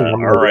 I see one.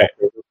 All right.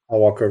 I'll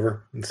walk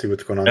over and see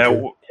what's going on.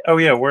 How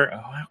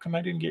come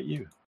I didn't get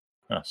you?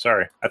 Oh,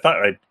 sorry. I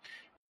thought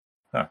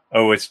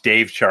it's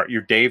Dave Char.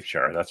 You're Dave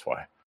Char. That's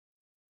why.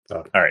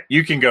 All right.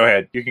 You can go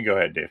ahead.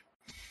 Dave.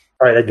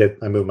 All right, I did.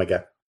 I moved my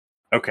guy.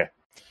 Okay.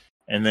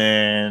 And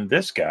then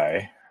this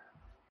guy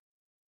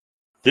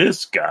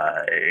is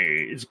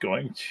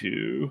going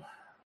to...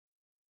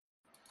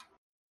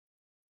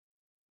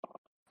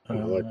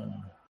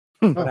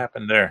 what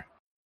happened there?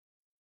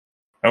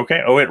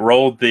 Okay. Oh, it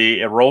rolled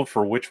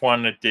for which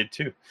one it did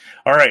too.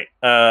 All right.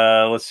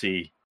 Let's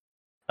see.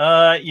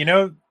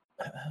 There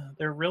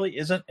really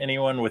isn't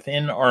anyone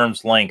within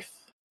arm's length.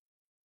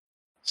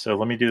 So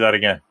let me do that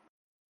again.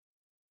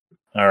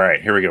 All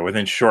right, here we go.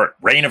 Within short,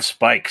 rain of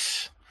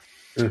spikes.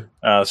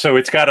 So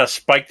it's got a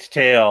spiked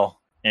tail,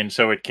 and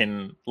so it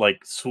can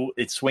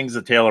it swings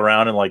the tail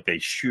around and they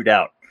shoot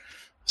out.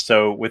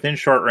 So within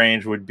short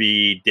range would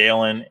be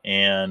Daelen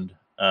and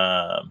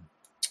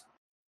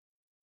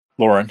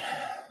Loran.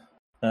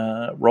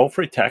 Roll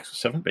for attacks with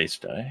 7 base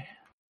die.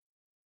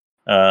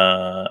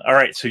 All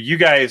right, so you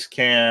guys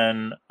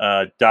can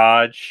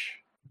dodge,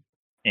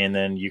 and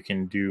then you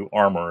can do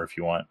armor if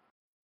you want.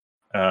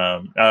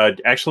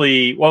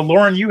 Actually, well,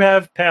 Loran, you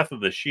have Path of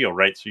the Shield,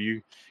 right? So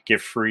you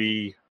get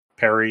free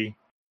parry.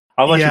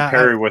 I'll let you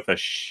parry with a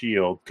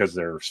shield because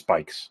they're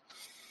spikes.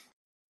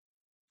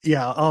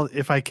 Yeah,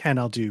 if I can,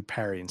 I'll do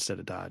parry instead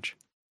of dodge.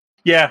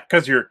 Yeah,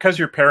 because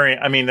you're parrying.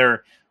 I mean,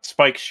 they're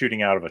spikes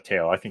shooting out of a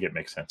tail. I think it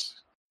makes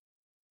sense.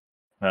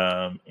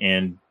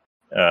 And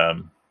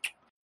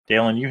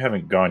Daelen, you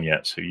haven't gone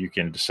yet, so you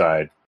can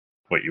decide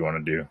what you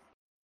want to do.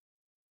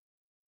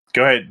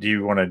 Go ahead. Do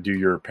you want to do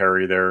your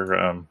parry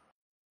there?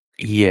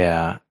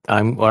 Yeah,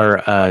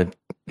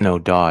 no,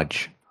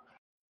 dodge.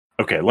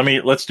 Okay,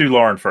 let's do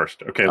Loran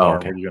first. Okay, Loran,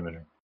 what are you gonna do?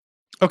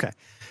 Okay,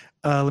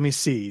 let me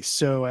see.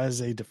 So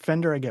as a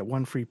defender, I get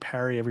 1 free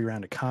parry every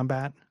round of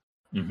combat.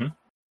 Mm-hmm.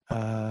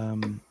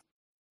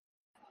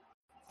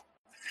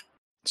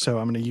 So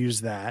I'm going to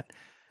use that.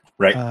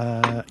 Right.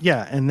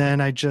 Yeah, and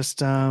then I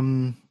just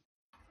I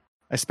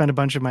spent a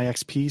bunch of my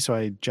XP, so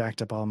I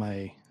jacked up all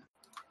my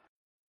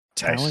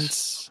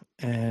talents,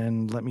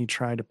 and let me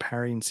try to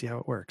parry and see how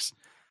it works.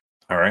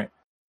 All right.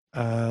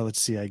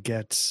 Let's see. I'm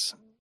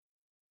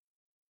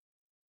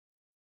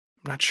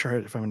not sure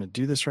if I'm going to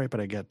do this right,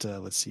 but I get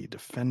let's see,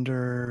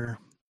 defender.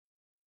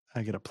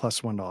 I get a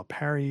 +1 to all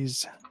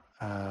parries.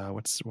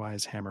 Why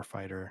is hammer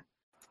fighter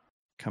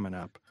coming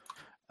up?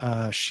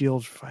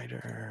 Shield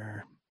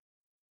fighter.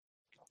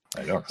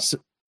 I don't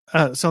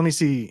know. So let me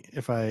see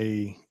if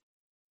I.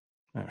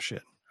 Oh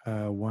shit!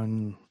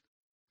 1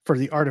 for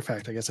the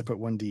artifact. I guess I put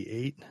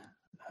 1d8.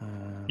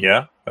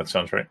 Yeah, that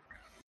sounds right.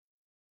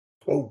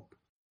 Oh.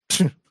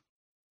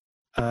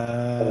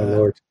 Oh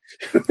Lord.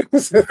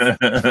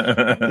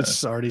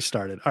 It's already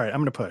started. All right,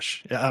 I'm gonna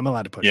push. Yeah, I'm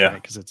allowed to push, right?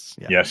 Because it's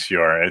Yes, you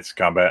are. It's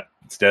combat.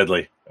 It's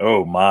deadly.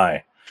 Oh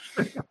my.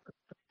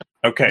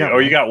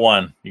 Okay. You got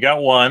 1. You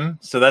got 1.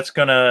 So that's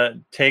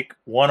gonna take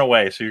 1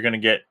 away. So you're gonna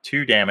get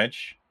 2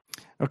 damage.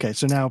 Okay.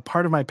 So now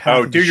part of my path.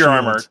 Oh, do your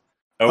armor.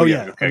 Oh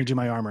yeah. Okay. Let me do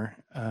my armor.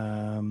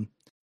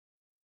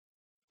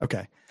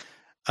 Okay.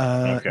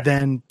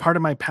 Then part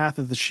of my path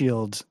of the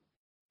shield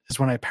is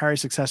when I parry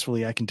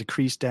successfully, I can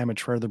decrease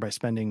damage further by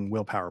spending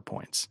willpower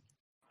points.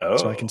 Oh.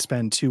 So I can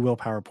spend 2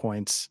 willpower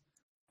points.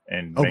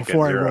 And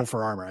before I roll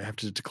for armor, I have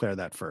to declare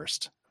that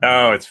first.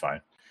 Oh, it's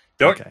fine.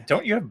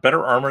 Don't you have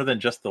better armor than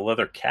just the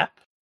leather cap?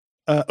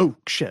 Oh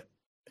shit,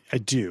 I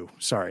do.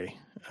 Sorry.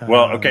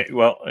 Well, okay.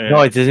 Well,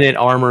 no, isn't it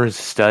armor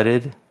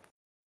studded?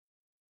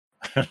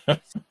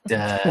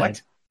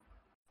 What?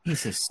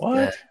 He's a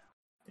what?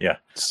 Yeah.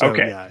 So,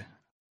 okay. Yeah.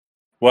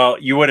 Well,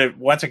 you would have,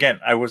 once again,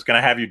 I was going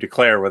to have you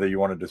declare whether you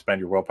wanted to spend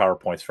your willpower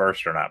points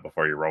first or not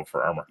before you roll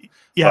for armor.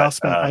 Yeah, I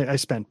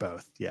spent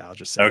both. Yeah, I'll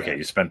just say okay,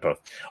 you spent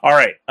both. All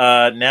right.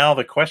 Now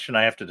the question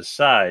I have to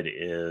decide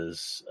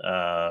is,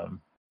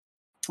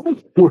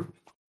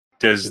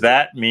 does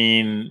that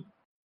mean,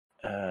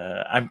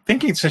 I'm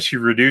thinking since you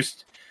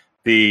reduced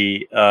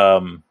it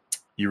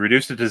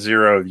to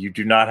 0, you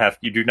do not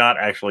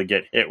actually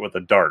get hit with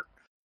a dart.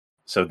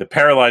 So the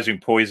paralyzing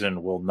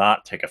poison will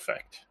not take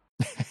effect.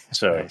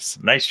 So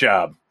nice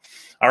job.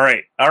 All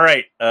right,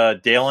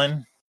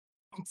 Daelen.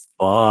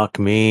 Fuck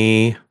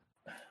me.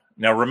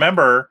 Now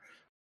remember,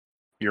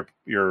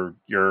 you're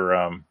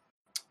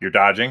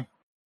dodging.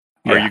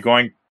 Yeah. Are you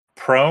going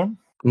prone?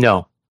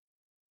 No.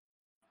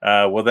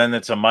 Well, then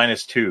it's a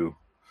 -2.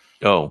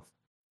 Oh.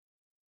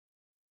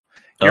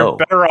 You're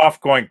better off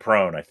going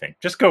prone, I think.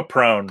 Just go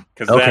prone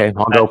because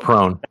I'll go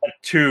prone.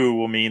 That 2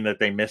 will mean that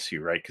they miss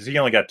you, right? Because he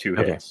only got 2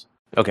 hits.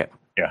 Okay.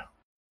 Yeah.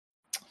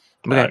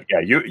 Okay.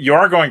 You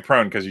are going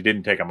prone because you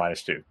didn't take a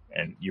 -2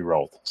 and you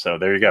rolled. So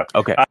there you go.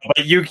 Okay.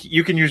 But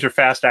you can use your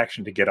fast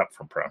action to get up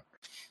from prone.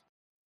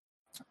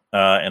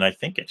 And I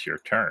think it's your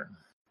turn.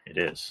 It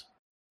is.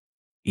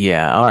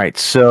 Yeah. All right.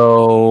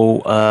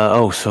 So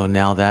so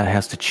now that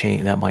has to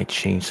change. That might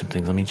change some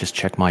things. Let me just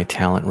check my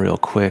talent real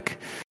quick.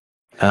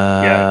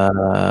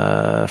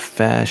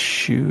 Fast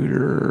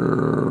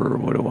shooter.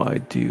 What do I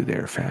do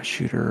there? Fast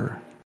shooter.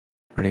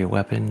 Ready a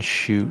weapon,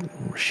 shoot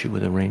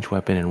with a ranged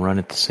weapon, and run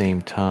at the same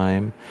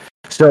time.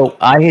 So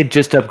I had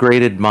just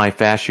upgraded my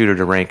fast shooter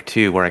to rank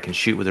 2, where I can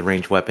shoot with a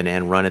ranged weapon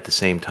and run at the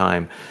same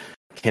time.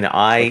 Can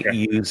I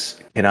use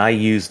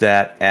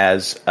that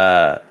as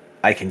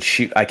I can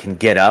shoot? I can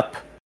get up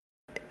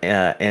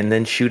and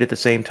then shoot at the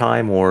same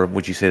time, or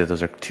would you say that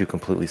those are two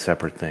completely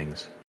separate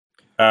things?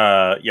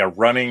 Yeah,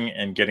 running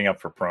and getting up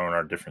for prone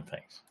are different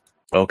things.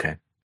 Okay.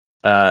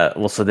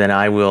 Well, so then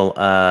I will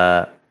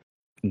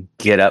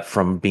get up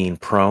from being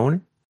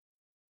prone,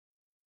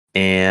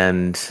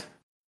 and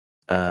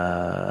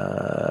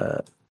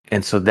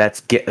so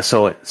that's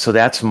so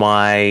that's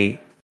my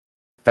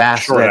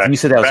fast. You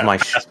said that was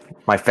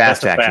my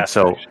fast action.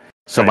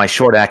 So my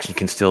short action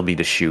can still be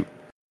to shoot.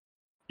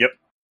 Yep.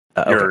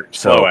 Your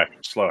slow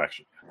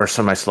action. Or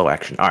so my slow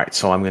action. All right.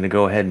 So I'm going to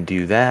go ahead and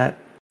do that.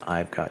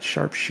 I've got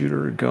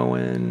sharpshooter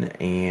going,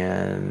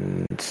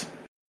 and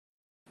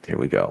here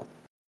we go.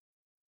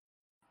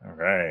 All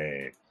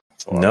right.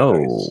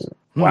 No.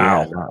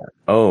 Wow. Yeah,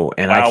 oh,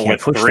 and I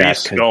can't push 3 that.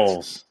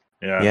 Skulls.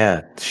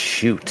 Yeah.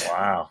 Shoot.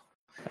 Wow.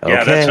 Okay.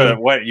 Yeah, that's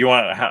what you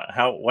want.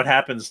 What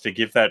happens to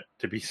give that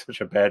to be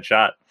such a bad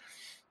shot?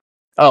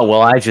 Oh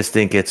well, I just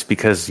think it's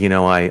because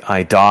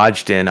I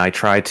dodged and I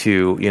tried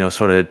to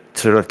sort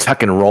of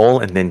tuck and roll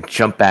and then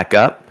jump back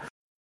up,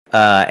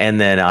 and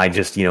then I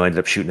just ended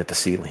up shooting at the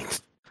ceiling.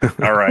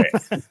 All right.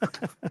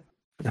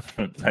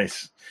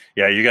 Nice.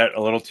 Yeah, you got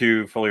a little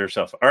too full of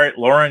yourself. All right,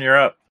 Loran, you're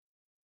up.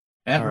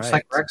 And looks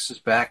like Rex is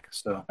back.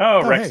 So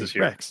Rex is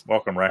here. Rex.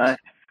 Welcome, Rex.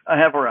 I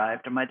have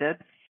arrived. Am I dead?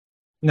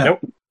 No.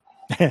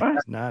 Nope.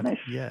 Not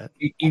yet.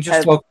 You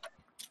just woke.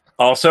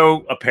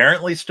 Also,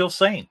 apparently still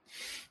sane.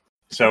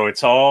 So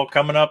it's all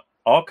coming up.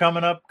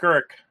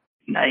 Gurrok.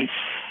 Nice.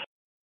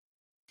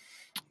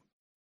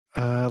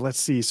 Let's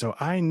see. So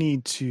I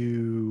need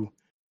to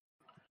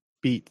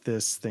beat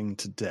this thing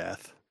to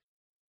death.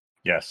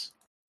 Yes.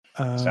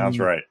 Sounds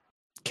right.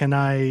 Can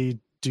I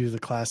do the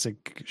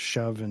classic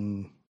shove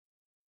and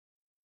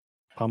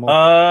pummel?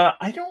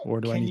 I don't.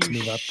 Or do I need to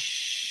move up?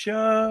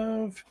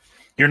 Shove.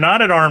 You're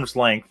not at arm's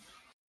length.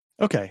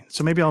 Okay,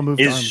 so maybe I'll move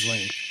to arm's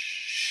length.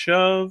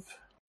 Shove.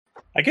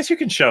 I guess you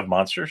can shove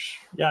monsters.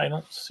 Yeah, I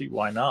don't see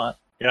why not.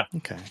 Yeah.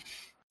 Okay.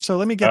 So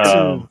let me get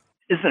to.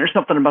 Is there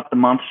something about the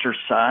monster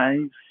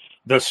size?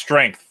 The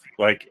strength,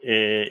 like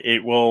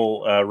it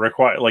will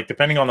require, like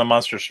depending on the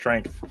monster's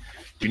strength,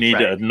 you need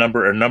a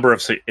number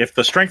of. If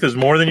the strength is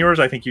more than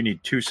yours, I think you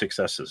need 2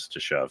 successes to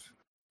shove.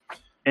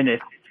 And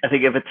I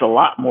think if it's a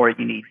lot more,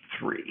 you need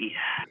 3.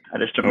 I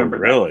just remember. Oh,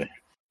 really?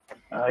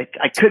 That.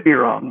 I could be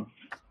wrong.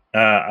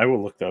 I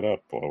will look that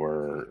up while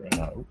we're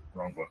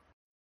wrong book.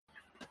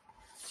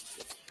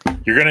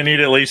 You're going to need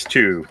at least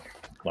 2,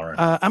 Lauren.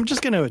 I'm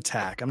just going to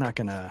attack. I'm not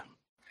going to.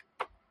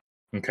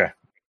 Okay.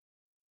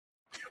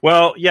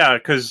 Well, yeah,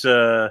 because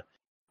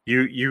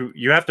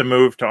you have to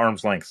move to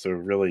arm's length, so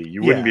really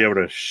you wouldn't be able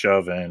to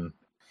shove in.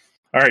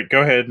 All right,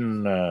 go ahead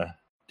and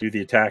do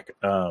the attack.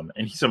 And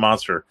he's a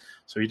monster,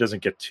 so he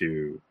doesn't get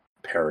to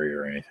parry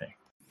or anything.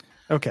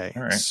 Okay.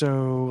 All right.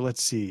 So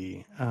let's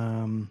see.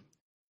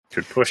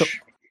 Could push. So,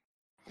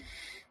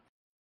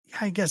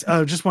 I guess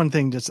just one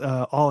thing. Just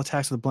all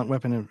attacks with a blunt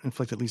weapon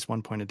inflict at least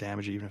 1 point of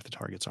damage, even if the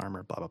target's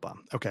armor. Blah blah blah.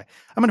 Okay,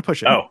 I'm gonna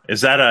push it. Oh,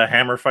 is that a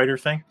hammer fighter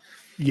thing?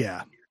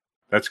 Yeah,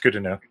 that's good to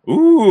know.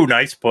 Ooh,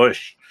 nice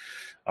push.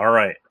 All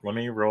right, let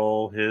me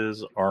roll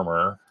his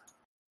armor.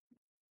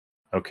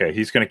 Okay,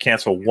 he's going to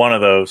cancel one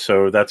of those,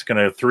 so that's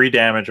going to 3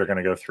 damage are going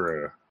to go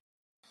through.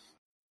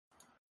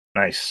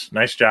 Nice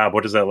job.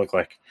 What does that look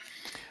like?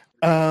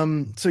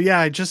 So yeah,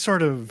 I just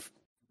sort of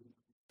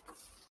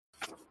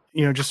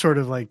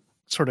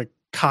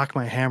cock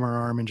my hammer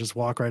arm and just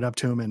walk right up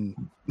to him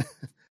and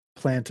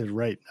plant it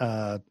right.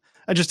 I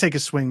just take a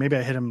swing. Maybe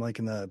I hit him like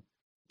in the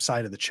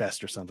side of the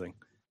chest or something.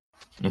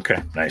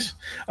 Okay, nice.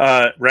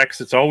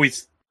 Rex,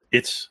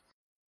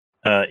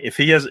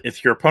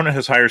 if your opponent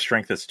has higher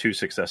strength, it's 2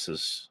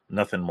 successes.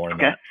 Nothing more than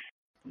that.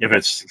 If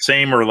it's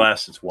same or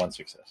less, it's 1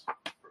 success.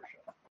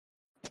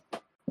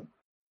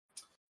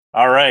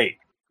 All right.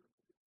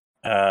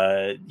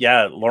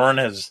 Lauren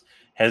has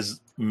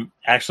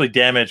actually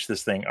damaged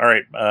this thing. All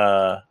right.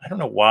 I don't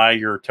know why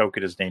your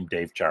token is named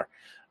Dave Jar.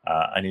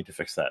 I need to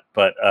fix that.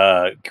 But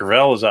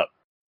Gravelle is up.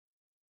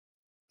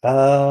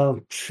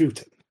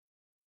 Shoot.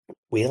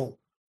 Well,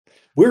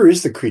 where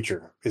is the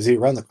creature? Is he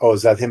around the? Oh,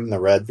 is that him in the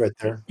red right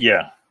there?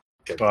 Yeah.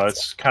 Well,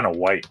 it's kind of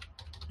white.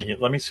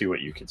 Let me see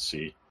what you can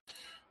see.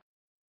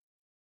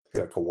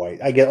 Like a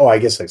white. I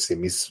guess I see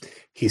him.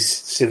 He's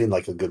sitting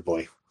like a good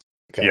boy.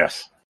 Okay.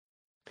 Yes.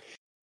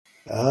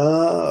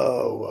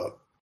 Oh.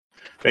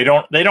 They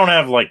don't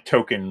have like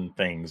token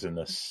things in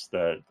this.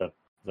 The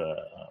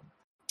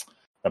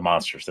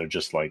monsters. They're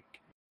just like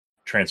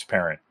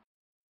transparent.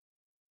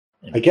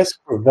 I guess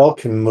Gravelle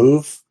can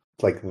move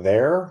like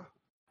there.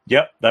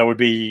 Yep, that would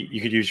be.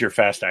 You could use your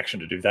fast action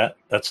to do that.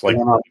 That's like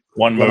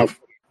one move.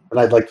 And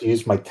I'd like to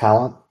use my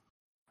talent.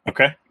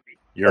 Okay,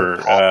 you're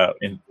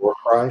in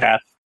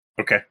path.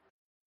 Okay,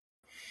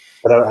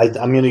 but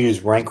I'm going to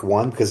use rank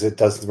 1 because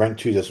rank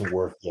 2 doesn't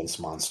work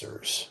against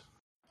monsters.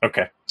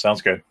 Okay,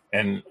 sounds good.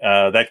 And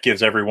that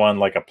gives everyone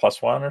like a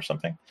 +1 or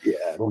something.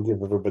 Yeah, it'll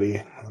give everybody.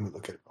 Let me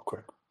look at it real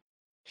quick.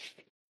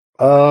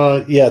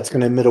 Yeah, it's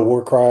going to emit a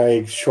war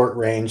cry, short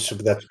range, so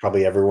that's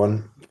probably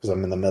everyone because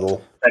I'm in the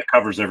middle. That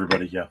covers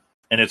everybody, yeah.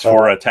 And it's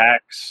for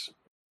attacks.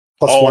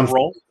 Plus all one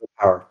rolls.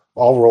 Power.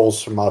 All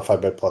rolls are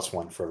modified by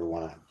 +1 for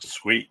everyone.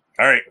 Sweet.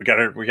 All right,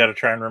 we gotta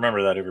try and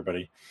remember that,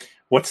 everybody.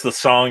 What's the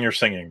song you're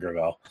singing,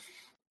 Gravelle?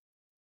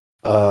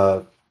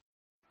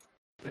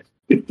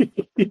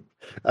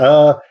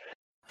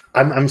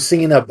 I'm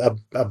singing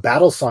a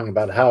battle song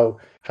about how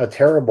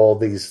terrible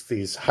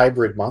these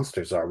hybrid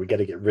monsters are. We got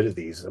to get rid of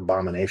these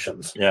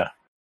abominations. Yeah.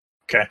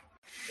 Okay.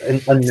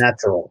 And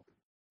unnatural.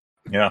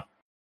 Yeah.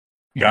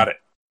 Got it.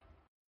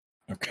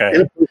 Okay.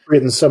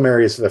 Inappropriate in some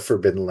areas of the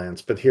Forbidden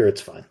Lands, but here it's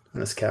fine. In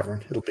this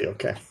cavern, it'll be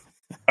okay.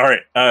 All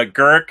right,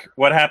 Gurrok,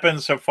 what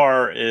happened so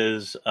far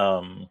is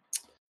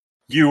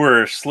you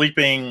were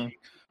sleeping.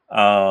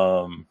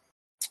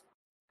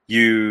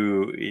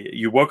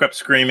 You woke up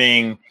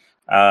screaming.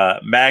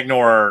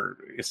 Magnor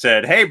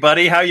said, "Hey,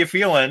 buddy, how you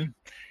feeling?"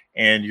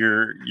 And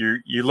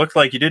you looked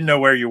like you didn't know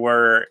where you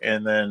were.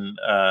 And then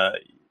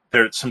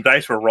some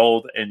dice were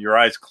rolled, and your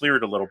eyes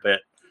cleared a little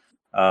bit.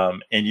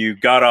 And you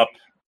got up,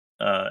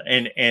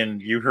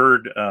 and you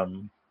heard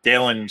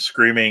Daelen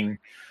screaming,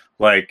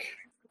 like,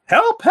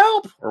 "Help,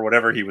 help," or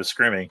whatever he was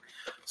screaming.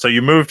 So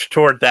you moved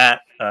toward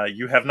that.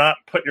 You have not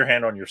put your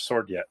hand on your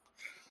sword yet.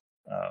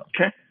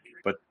 Okay.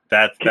 But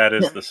that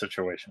is the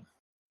situation.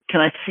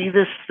 Can I see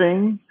this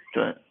thing?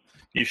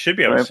 You should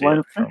be able to see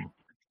it from...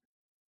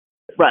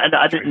 Right,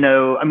 I didn't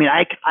know. I mean,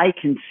 I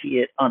can see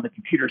it on the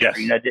computer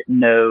screen. I didn't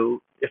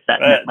know if that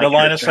meant the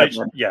line of sight.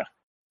 Yeah,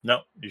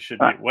 no, you should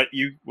be. What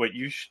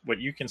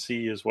you can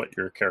see is what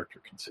your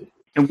character can see.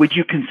 And would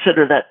you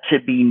consider that to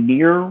be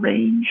near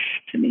range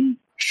to me?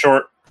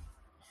 Short.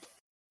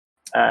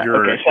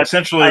 You're so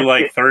essentially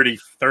like 30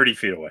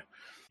 feet away.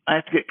 I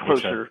have to get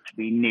closer to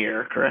be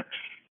near, correct?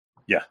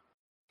 Yeah.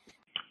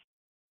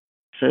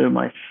 So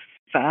my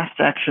fast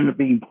action would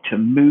be to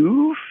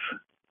move.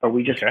 Are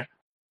we just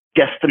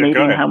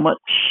guesstimating how much?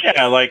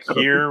 Yeah, like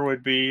here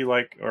would be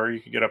like, or you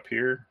could get up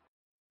here.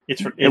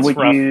 It's would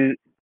rough.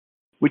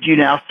 Would you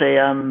now say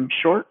I'm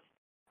short?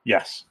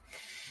 Yes.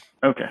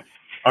 Okay.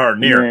 Or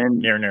near.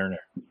 Near.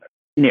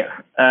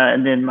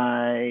 And then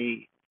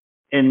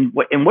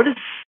what does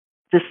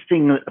this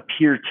thing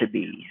appear to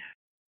be?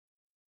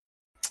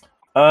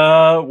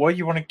 Well,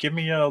 you want to give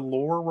me a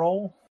lore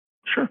roll?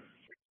 Sure.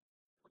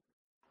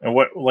 And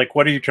what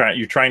are you trying?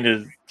 You trying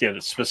to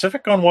get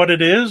specific on what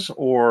it is,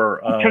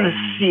 or I'm trying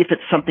to see if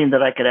it's something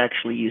that I could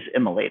actually use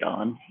Immolate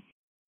on.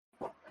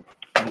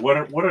 What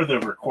are the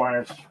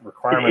requirements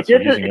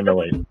of using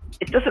Immolate?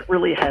 It doesn't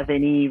really have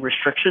any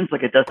restrictions.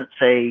 Like, it doesn't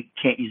say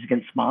can't use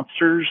against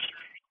monsters.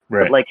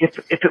 Right. But like if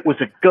it was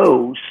a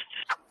ghost,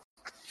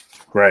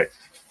 right?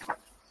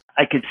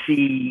 I could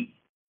see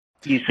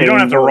you saying, you don't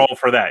have to roll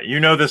for that.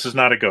 You know this is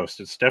not a ghost.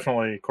 It's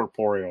definitely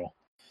corporeal.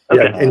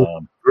 Okay. Yeah, and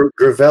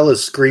Gravelle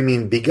is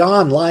screaming,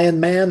 "Begone,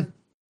 lion man!"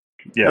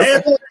 Yeah.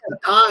 A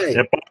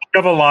bulk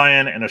of a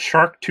lion and a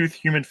shark-toothed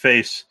human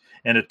face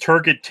and a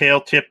turgid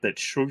tail tip that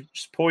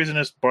shoots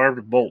poisonous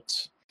barbed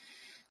bolts.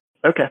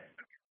 Okay.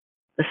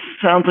 This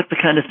sounds like the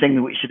kind of thing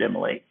that we should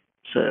immolate.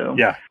 So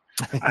yeah.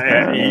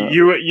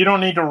 You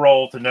don't need to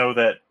roll to know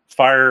that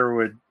fire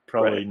would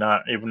probably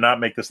not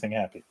make this thing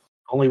happy.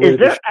 Is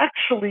there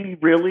actually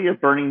really a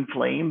burning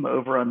flame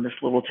over on this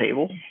little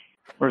table?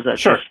 Or is that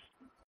just...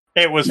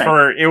 It was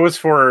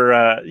for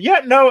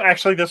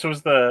actually this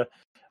was the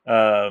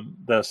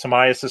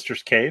Samaya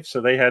Sisters cave, so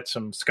they had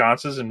some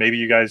sconces and maybe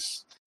you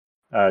guys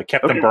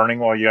kept them burning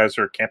while you guys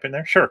were camping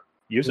there. Sure.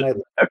 Use it.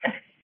 Okay.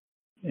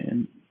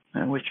 And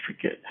I always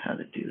forget how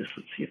to do this.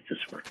 Let's see if this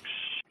works.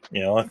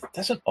 It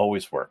doesn't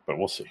always work, but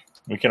we'll see.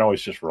 We can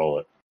always just roll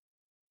it.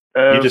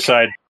 Okay. You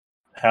decide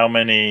how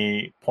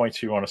many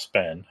points you want to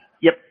spend.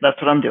 Yep, that's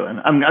what I'm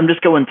doing. I'm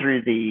just going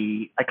through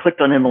I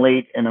clicked on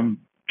Immolate and I'm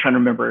trying to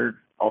remember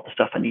all the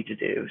stuff I need to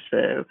do.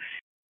 So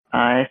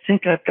I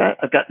think I've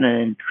gotten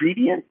an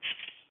ingredient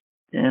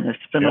and I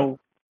spent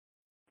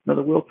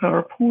another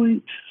willpower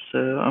point.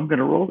 So I'm going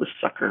to roll this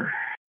sucker.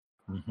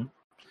 Mm-hmm.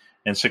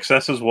 And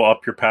successes will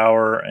up your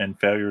power and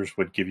failures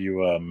would give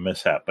you a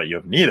mishap, but you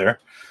have neither.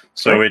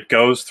 So it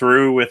goes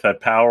through with a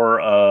power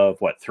of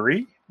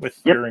 3 with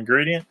your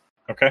ingredient?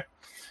 Okay.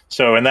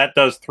 So, and that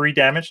does 3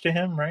 damage to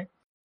him, right?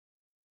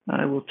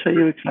 I will tell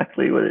you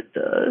exactly what it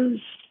does.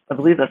 I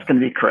believe that's going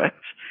to be correct.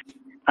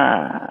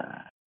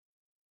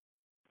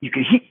 You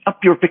can heat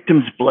up your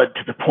victim's blood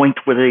to the point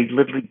where they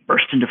literally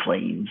burst into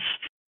flames.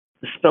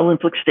 The spell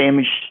inflicts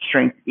damage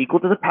strength equal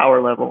to the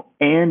power level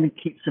and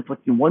keeps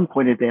inflicting 1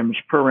 point of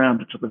damage per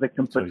round until the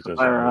victim puts the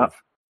fire out.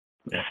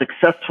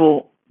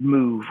 Successful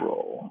move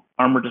roll.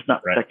 Armor does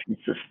not protect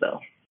against this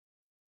spell.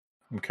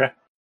 Okay.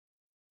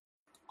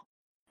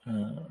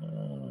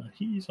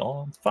 He's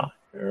on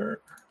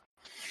fire.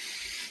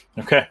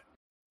 Okay.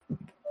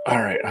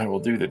 All right. I will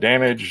do the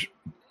damage.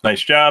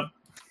 Nice job.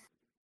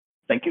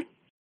 Thank you.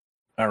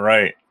 All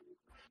right.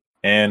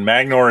 And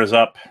Magnor is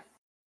up.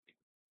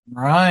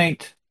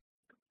 Right.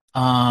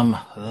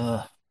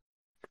 You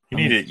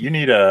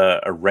need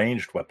a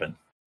ranged weapon.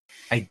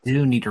 I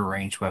do need a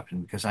ranged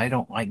weapon because I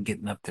don't like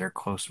getting up there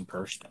close and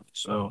personal.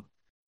 So,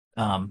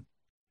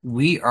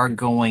 we are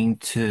going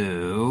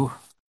to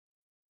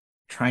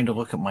trying to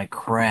look at my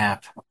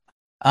crap.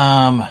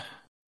 I'm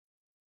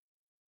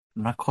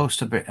not close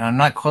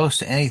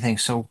to anything.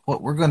 So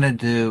what we're going to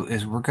do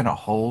is we're going to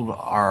hold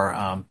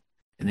our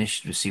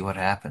initiative to see what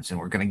happens, and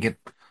we're going to get.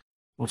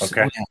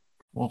 Okay.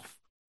 We'll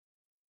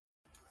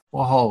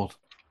hold.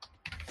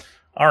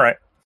 All right.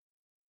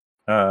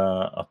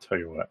 I'll tell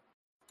you what.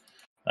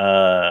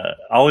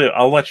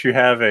 I'll let you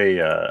have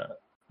a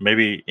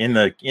maybe in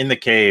the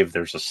cave.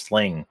 There's a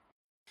sling.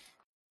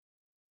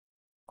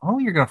 Oh,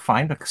 you're going to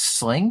find a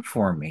sling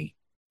for me.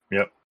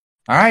 Yep.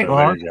 All right. So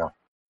there you go.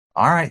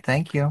 All right.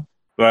 Thank you.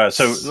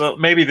 So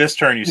maybe this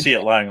turn you see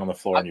it lying on the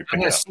floor and you pick it up.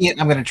 I'm going to see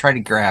it. I'm going to try to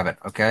grab it.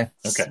 Okay.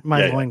 Okay.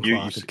 My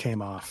loincloth, it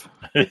came off.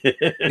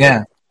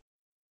 Yeah.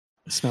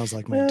 It smells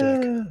like my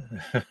dick.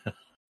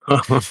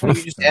 You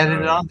just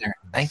added it on there.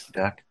 Thank you,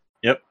 Duck.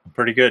 Yep.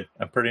 Pretty good.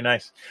 Pretty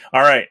nice.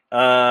 All right.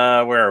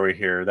 Where are we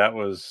here? That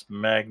was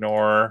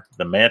Magnor,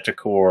 the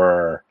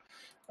Manticore.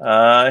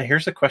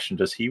 Here's a question.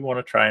 Does he want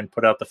to try and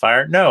put out the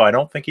fire? No, I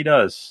don't think he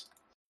does.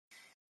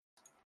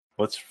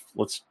 Let's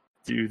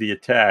do the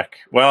attack.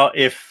 Well,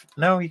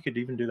 he could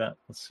even do that.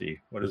 Let's see.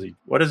 What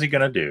is he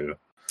gonna do?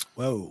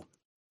 Whoa.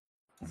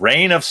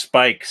 Rain of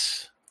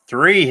Spikes.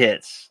 3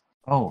 hits.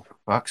 Oh, for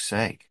fuck's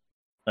sake.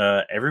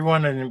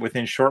 Everyone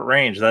within short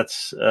range.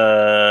 That's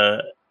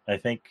I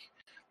think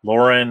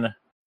Loran,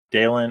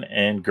 Daelen,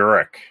 and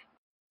Gurrok.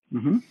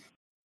 Mm-hmm.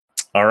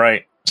 All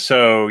right.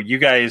 So you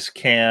guys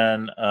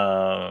can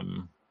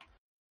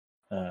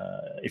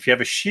if you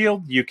have a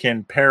shield, you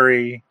can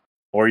parry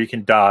or you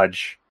can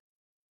dodge.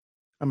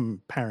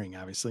 I'm parrying,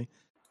 obviously.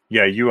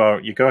 Yeah, you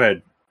go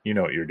ahead. You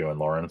know what you're doing,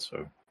 Loran,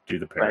 so do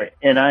the parry. Right.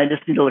 And I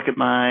just need to look at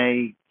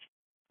my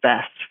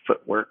fast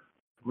footwork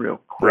real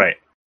quick. Right.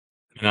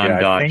 And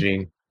I'm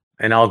dodging.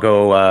 And I'll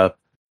go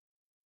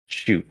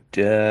shoot.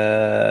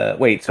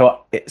 Wait,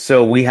 so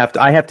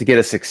I have to get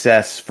a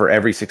success for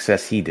every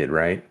success he did,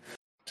 right?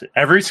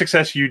 Every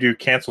success you do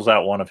cancels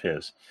out one of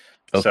his.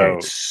 Okay.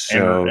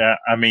 So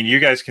I mean, you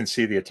guys can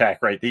see the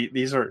attack, right?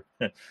 These are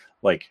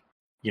like,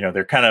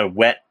 they're kind of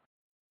wet,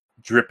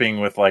 dripping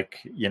with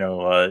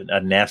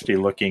a nasty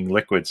looking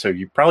liquid. So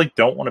you probably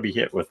don't want to be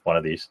hit with one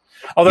of these.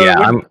 Although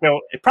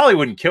it probably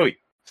wouldn't kill you.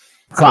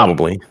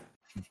 Probably.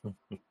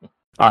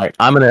 All right,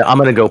 I'm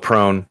gonna go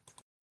prone.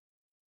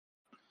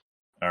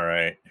 All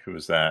right, who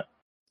was that?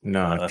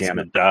 No, that's damn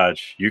a it.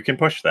 dodge. You can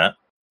push that.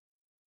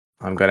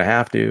 I'm gonna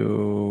have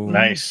to.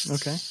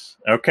 Nice.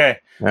 Okay.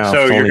 Now,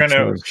 So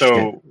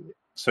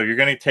you're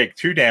gonna take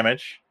 2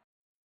 damage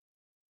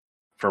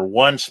for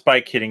 1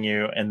 spike hitting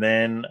you, and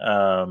then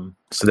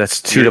so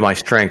that's 2 to my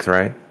strength,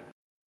 right?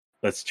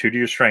 That's 2 to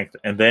your strength,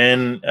 and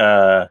then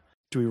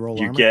do we roll?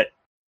 You armor? get.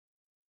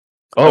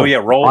 Oh yeah,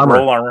 roll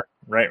armor.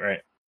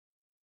 Right.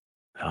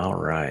 All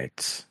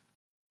right.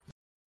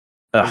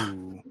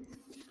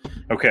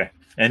 Okay,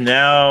 and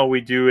now we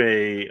do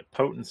a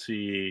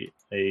potency,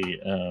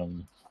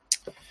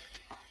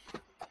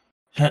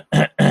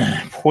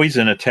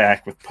 poison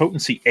attack with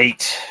potency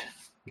 8,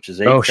 which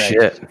is 8. Oh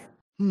shit!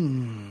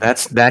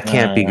 That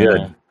can't be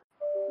good.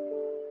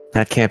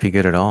 That can't be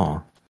good at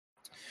all.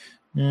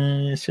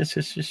 You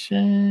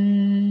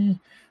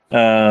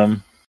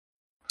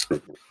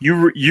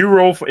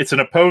roll. It's an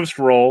opposed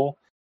roll.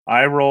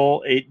 I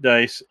roll 8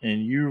 dice,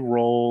 and you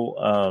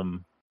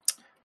roll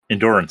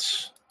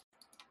endurance.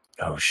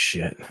 Oh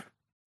shit!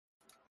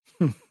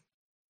 Well,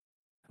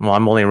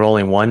 I'm only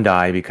rolling 1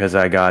 die because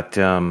I got.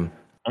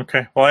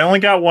 Okay. Well, I only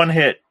got 1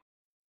 hit.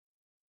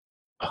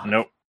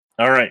 Nope.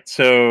 All right.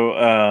 So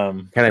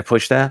can I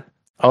push that?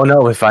 Oh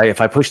no! If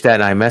I push that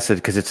and I mess it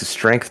because it's a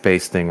strength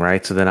based thing,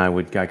 right? So then I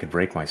could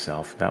break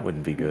myself. That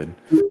wouldn't be good.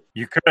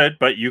 You could,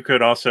 but you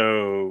could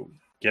also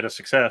get a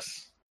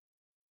success.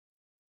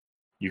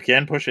 You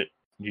can push it.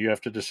 You have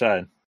to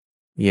decide.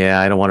 Yeah,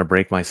 I don't want to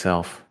break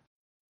myself.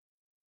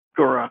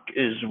 Gurrok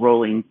is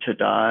rolling to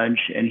dodge,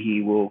 and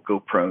he will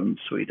go prone,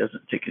 so he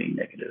doesn't take any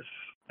negative.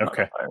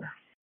 Okay.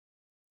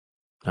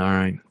 All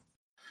right.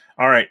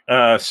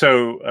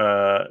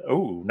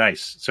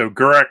 Nice. So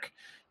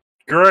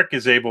Gurrok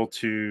is able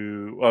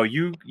to. Well,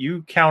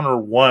 you counter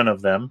 1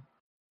 of them.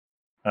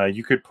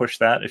 You could push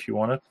that if you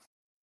wanted.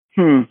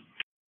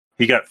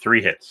 He got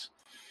 3 hits.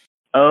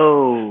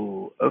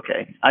 Oh,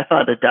 okay. I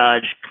thought a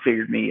dodge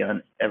cleared me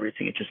on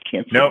everything. It just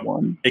canceled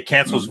 1. It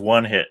cancels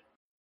 1 hit.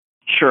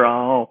 Sure,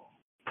 I'll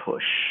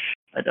push.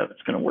 I doubt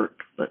it's going to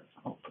work, but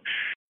I'll push.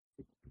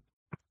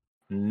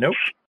 Nope.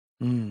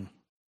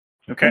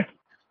 Okay.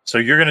 So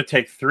you're going to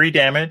take 3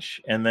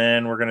 damage, and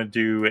then we're going to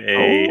do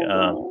a.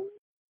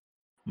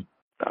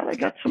 God, I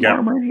got some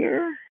armor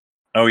here.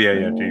 Oh yeah.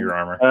 Do your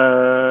armor.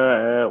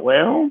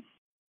 Well,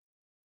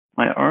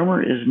 my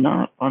armor is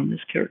not on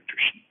this character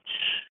sheet.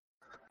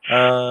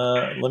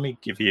 Let me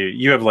give you.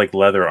 You have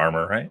leather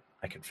armor, right?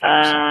 I can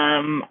find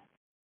some.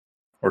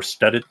 Or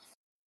studded.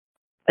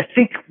 I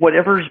think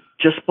whatever's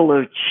just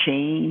below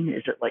chain,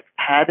 is it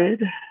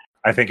padded?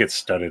 I think it's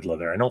studded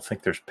leather. I don't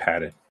think there's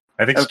padded.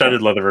 I think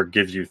studded leather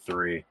gives you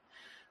 3.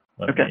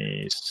 Let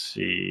me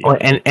see. Oh,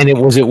 and it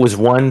was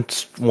one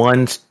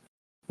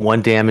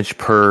damage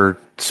per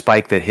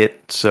spike that hit.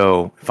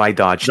 So if I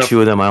dodge 2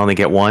 of them, I only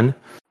get 1.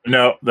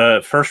 No,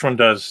 the first one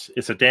does.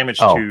 It's a damage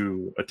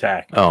to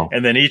attack. Oh,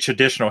 and then each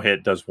additional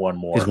hit does 1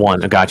 more. Is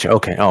 1? Gotcha.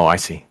 Okay. Oh, I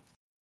see.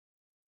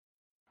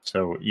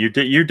 So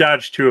you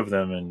dodged 2 of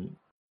them, and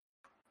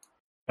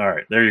all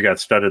right, there you got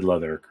studded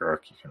leather, Gurrok.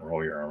 You can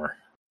roll your armor.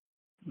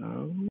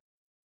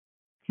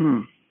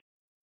 Is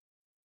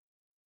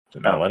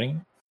it not letting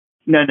you?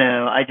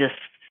 No. I just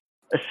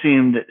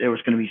assumed that there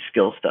was going to be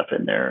skill stuff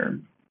in there,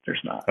 and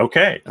there's not.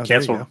 Okay,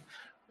 cancel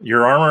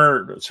your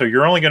armor. So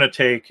you're only going to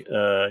take.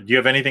 Do you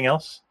have anything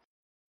else?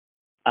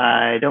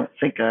 I don't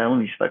think. Let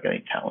me see if I've got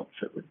any talents.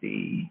 It would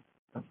be.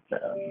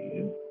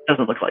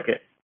 Doesn't look like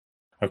it.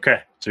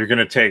 Okay, so you're going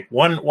to take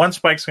one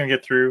spike's going to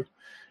get through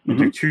and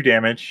do 2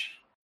 damage,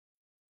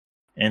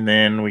 and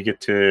then we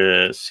get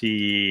to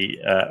see.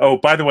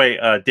 By the way,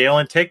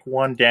 Daelen, take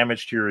 1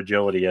 damage to your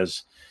agility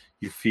as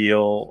you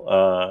feel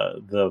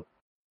the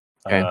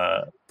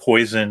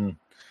poison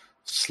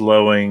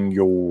slowing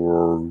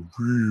your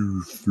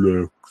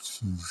reflexes.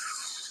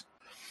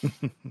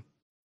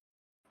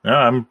 No,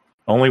 I'm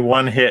only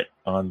 1 hit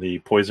on the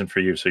poison for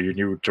you, so you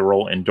need to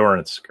roll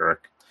endurance, Gurrok.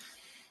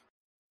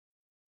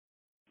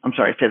 I'm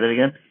sorry, say that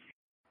again.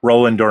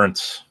 Roll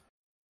endurance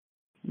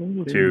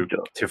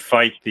to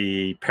fight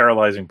the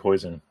paralyzing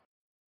poison.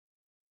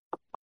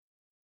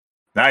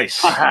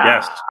 Nice.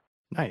 Yes.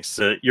 Nice.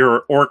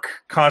 Your orc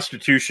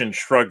constitution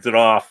shrugged it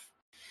off.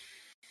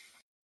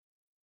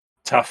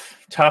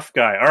 Tough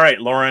guy. All right,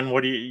 Loran,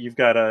 what do you've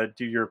got to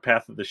do your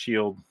Path of the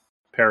Shield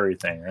parry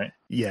thing, right?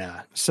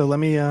 Yeah. So let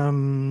me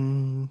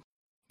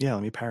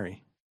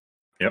parry.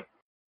 Yep. Here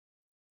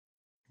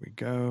we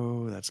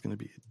go. That's going to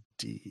be a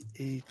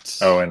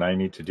D8. Oh, and I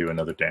need to do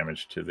another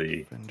damage to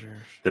the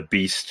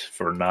beast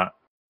for not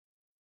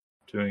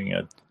doing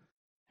a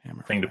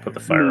thing to put the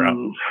fire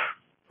out.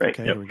 Right.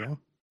 Okay, here we go.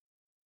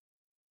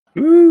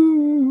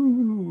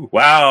 Ooh!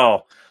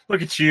 Wow!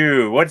 Look at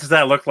you. What does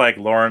that look like,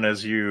 Loran,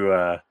 as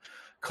you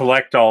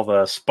collect all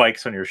the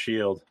spikes on your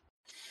shield?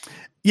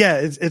 Yeah,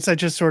 it's I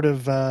just sort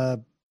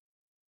of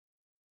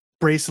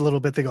brace a little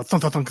bit. They go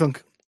thunk, thunk, thunk,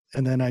 thunk,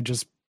 and then I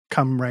just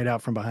come right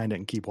out from behind it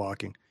and keep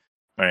walking.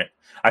 Right.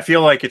 I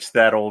feel like it's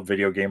that old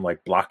video game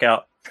like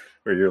Blockout,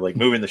 where you're like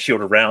moving the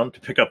shield around to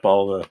pick up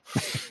all the.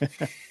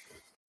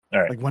 All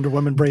right. Like Wonder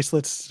Woman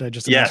bracelets. Did I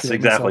just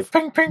exactly.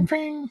 Ping, ping,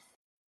 ping.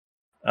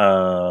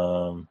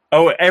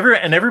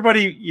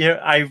 Everybody.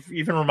 I've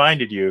even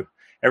reminded you.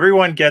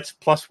 Everyone gets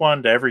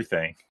 +1 to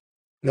everything.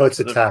 No, it's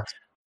attacks.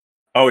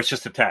 Oh, it's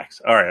just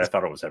attacks. All right, I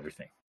thought it was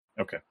everything.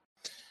 Okay.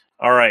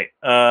 All right,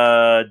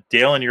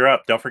 Daelen, you're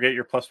up. Don't forget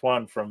your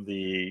 +1 from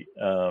the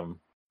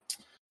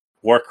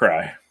war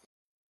cry.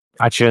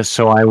 Gotcha.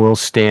 So I will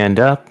stand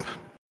up,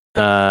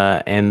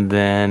 and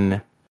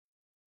then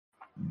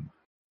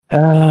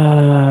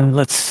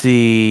let's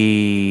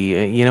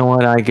see. You know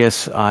what? I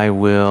guess I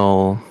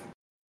will.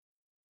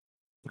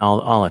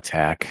 I'll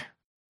attack.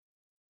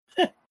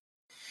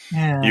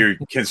 Yeah. You're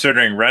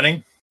considering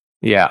running?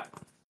 Yeah.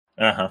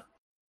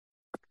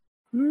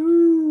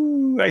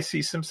 Ooh, I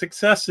see some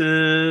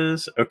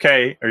successes.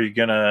 Okay, are you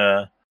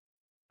gonna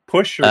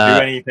push or do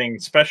anything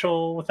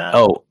special with that?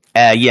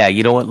 Yeah.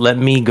 You know what? Let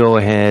me go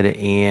ahead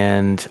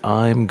and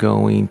I'm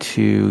going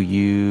to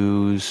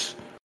use.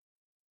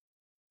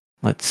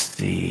 Let's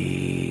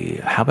see.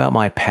 How about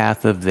my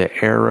Path of the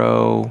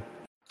Arrow?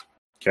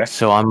 Okay.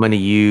 So I'm going to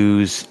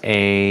use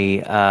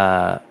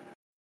a.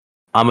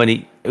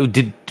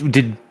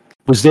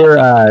 Was there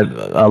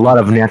a lot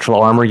of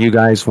natural armor, you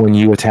guys, when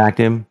you attacked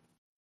him?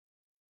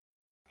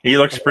 He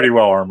looks pretty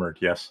well armored,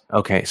 yes.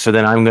 Okay, so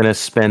then I'm going to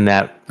spend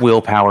that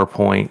willpower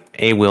point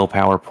to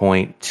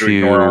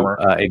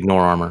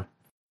ignore armor.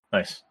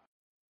 Nice.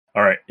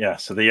 All right, yeah.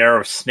 So the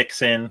arrow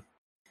snicks in.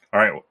 All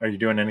right, are you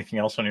doing anything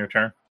else on your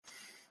turn?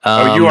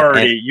 You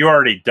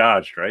already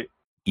dodged, right?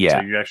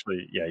 Yeah. So you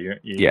actually, you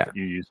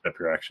used up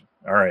your action.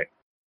 All right,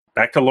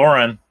 back to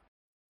Loran.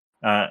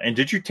 And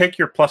did you take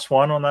your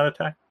 +1 on that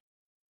attack?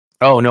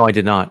 Oh no, I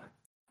did not.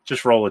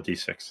 Just roll a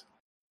d6.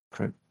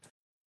 Okay.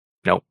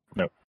 Nope.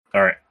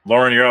 All right,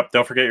 Loran, you're up.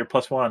 Don't forget your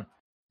 +1.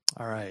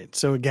 All right.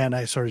 So again,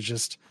 I sort of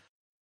just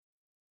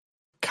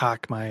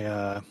cock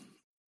my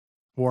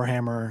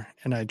warhammer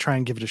and I try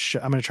and give it a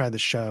shove. I'm going to try the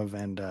shove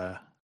and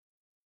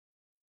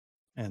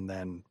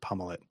then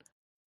pummel it.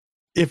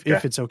 If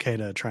it's okay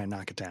to try and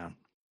knock it down.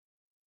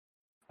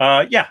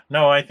 Yeah.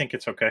 No, I think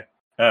it's okay.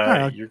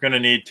 Right. You're going to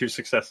need 2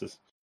 successes.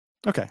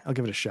 Okay, I'll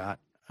give it a shot.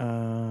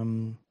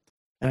 Do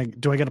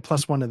I get a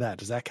 +1 to that?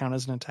 Does that count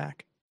as an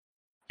attack?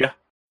 Yeah.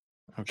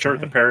 Okay. Sure.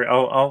 The parry.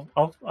 I'll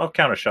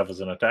count a shove as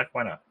an attack.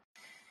 Why not?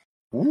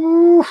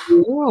 Ooh,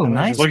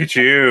 nice. Look at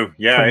you.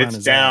 Yeah, it's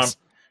down. Ass.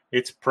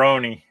 It's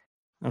prony.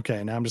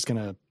 Okay, now I'm just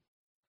gonna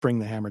bring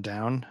the hammer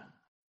down.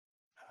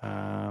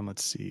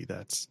 Let's see.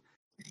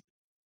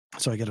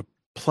 So I get a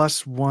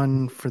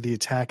 +1 for the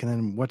attack, and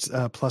then what's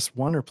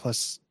 +1 or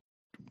plus?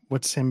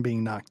 What's him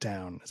being knocked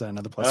down? Is that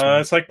another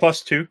 +1? It's like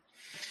 +2.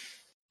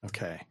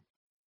 Okay.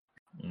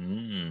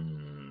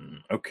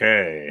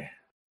 Okay.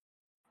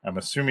 I'm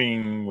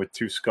assuming with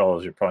 2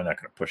 skulls, you're probably not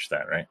going to push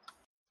that, right?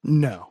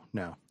 No.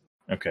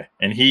 Okay.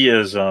 And he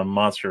is a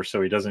monster,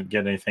 so he doesn't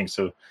get anything.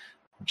 So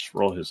let's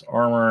roll his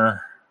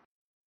armor.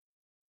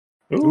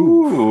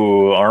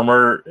 Ooh,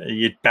 armor.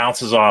 It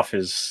bounces off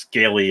his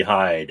scaly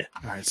hide.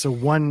 All right. So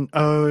one.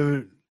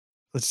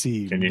 Let's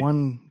see.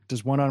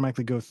 Does one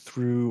automatically go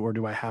through, or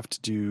do I have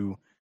to do?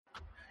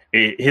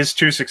 His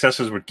 2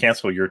 successes would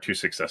cancel your 2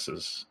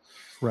 successes.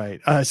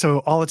 Right. So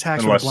all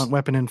attacks with a blunt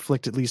weapon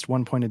inflict at least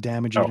 1 point of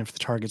damage, even if the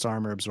target's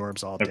armor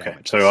absorbs all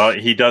damage. So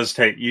he does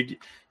take you.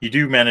 You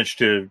do manage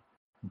to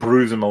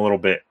bruise him a little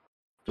bit,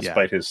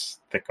 despite his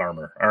thick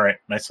armor. All right,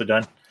 nicely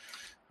done.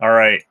 All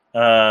right,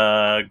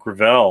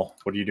 Gravelle,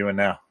 what are you doing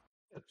now?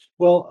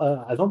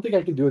 Well, I don't think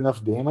I can do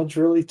enough damage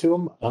really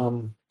to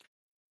him.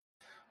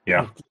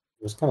 Yeah, I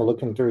was kind of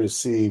looking through to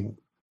see.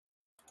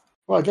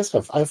 Well, I guess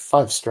I have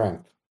 5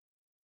 strength.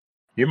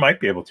 You might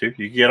be able to.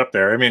 You can get up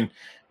there. I mean,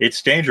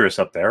 it's dangerous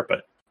up there,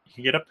 but you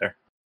can get up there.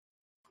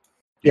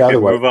 You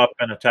can move up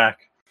and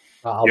attack.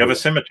 You have a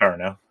scimitar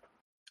now.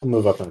 I'll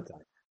move up and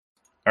attack.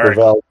 All right.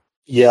 Gravelle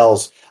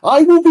yells,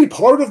 "I will be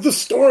part of the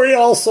story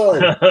also."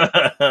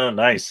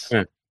 Nice.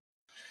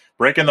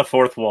 Breaking the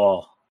 4th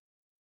wall.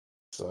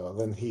 So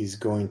then he's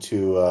going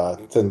to,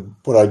 then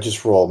would I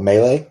just roll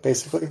melee,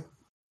 basically?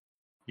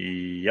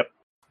 Yep.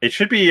 It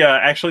should be,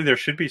 actually, there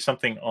should be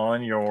something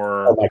on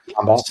your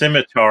combat?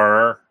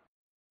 Scimitar.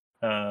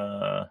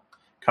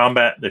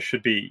 Combat, there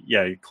should be,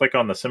 you click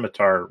on the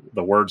scimitar,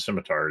 the word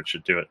scimitar, it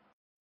should do it.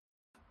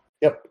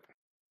 Yep.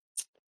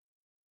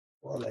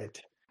 Roll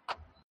it.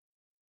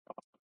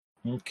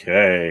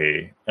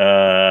 Okay.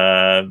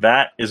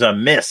 That is a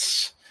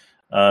miss.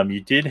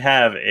 You did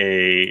have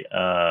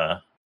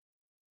a,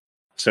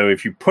 so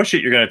if you push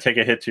it, you're going to take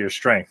a hit to your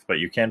strength, but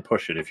you can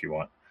push it if you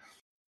want.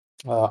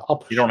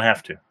 You don't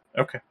have to.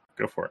 Okay,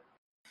 go for it.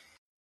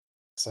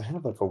 So I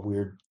have like a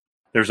weird.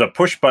 There's a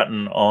push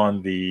button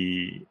on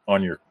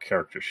your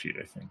character sheet,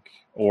 I think,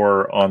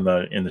 or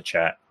in the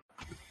chat.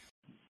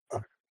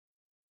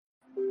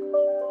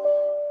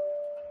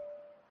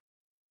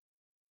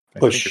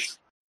 Push.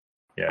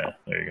 Yeah,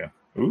 there you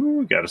go.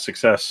 Ooh, got a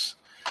success.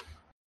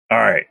 All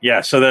right,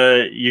 yeah.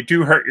 So you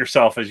do hurt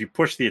yourself as you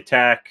push the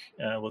attack.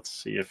 Let's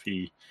see if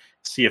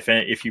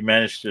you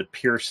manage to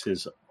pierce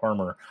his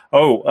armor.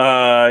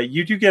 Oh,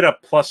 you do get a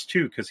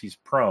 +2 because he's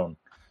prone.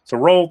 So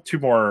roll 2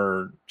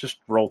 more. Just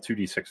roll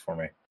 2d6 for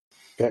me.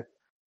 Okay.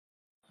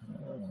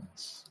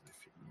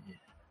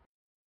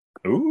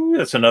 Ooh,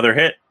 that's another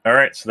hit. All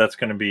right, so that's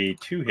going to be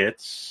 2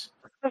 hits.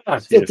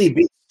 50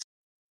 beats.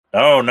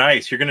 Oh,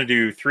 nice. You're going to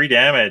do 3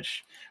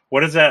 damage.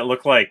 What does that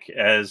look like?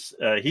 As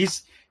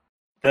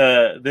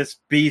this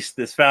beast,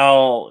 this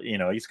fowl,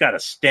 he's got a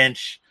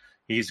stench.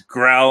 He's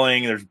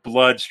growling. There's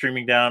blood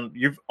streaming down.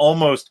 You've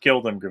almost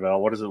killed him, Gravelle.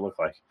 What does it look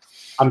like?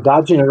 I'm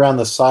dodging around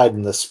the side,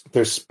 and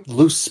there's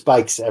loose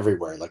spikes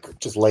everywhere, like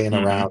just laying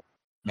around.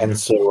 And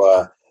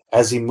so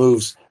as he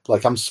moves,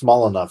 like I'm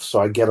small enough,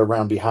 so I get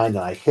around behind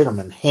and I hit him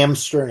and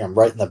hamstring him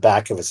right in the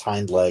back of his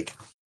hind leg.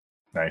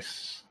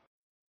 Nice.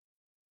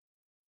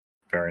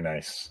 Very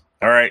nice.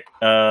 All right.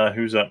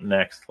 Who's up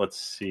next? Let's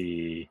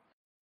see.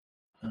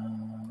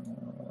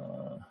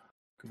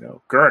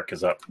 Gurrok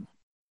is up.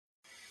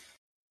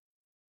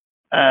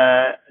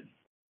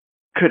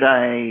 Could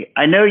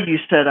I know you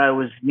said I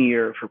was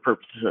near for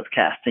purposes of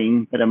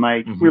casting, but am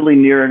I really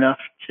near enough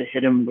to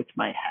hit him with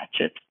my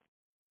hatchet?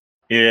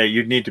 Yeah,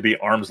 you'd need to be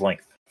arm's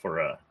length for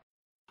a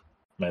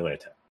melee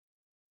attack.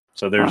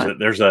 So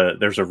there's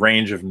a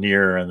range of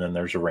near, and then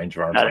there's a range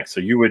of arm's length.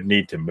 So you would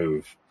need to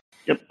move.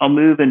 Yep, I'll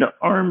move into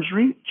arm's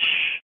reach,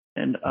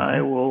 and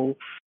I will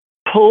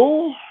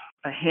pull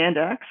a hand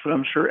axe that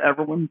I'm sure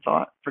everyone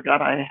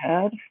forgot I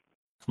had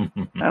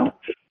out.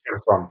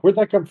 Where'd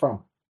that come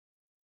from?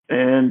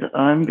 And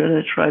I'm going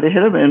to try to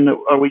hit him. And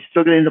are we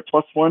still getting the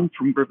 +1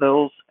 from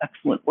Gravelle's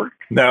excellent work?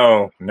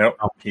 No.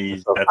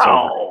 That's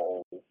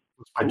over.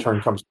 My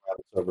turn comes back.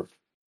 It's over.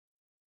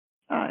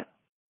 All right.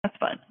 That's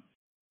fine.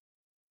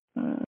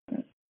 All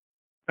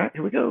right,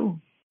 here we go.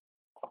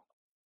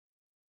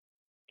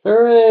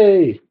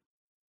 Hooray!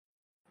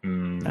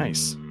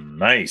 Nice.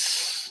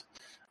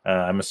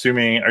 I'm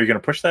assuming, are you going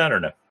to push that or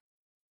no?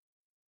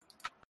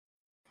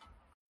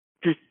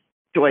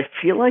 Do I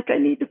feel like I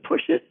need to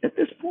push it at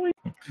this point?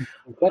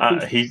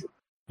 I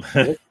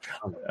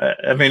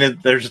mean,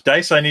 there's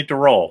dice I need to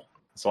roll.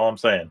 That's all I'm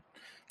saying.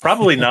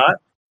 Probably not.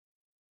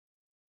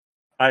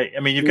 I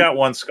mean, you've got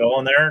 1 skull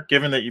in there.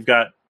 Given that you've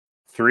got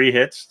 3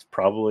 hits, it's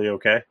probably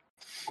okay.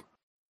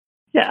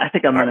 Yeah, I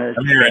think I'm going to.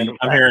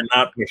 I'm hearing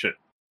not push it.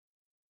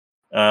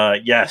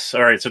 Yes.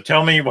 All right. So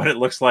tell me what it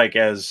looks like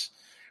as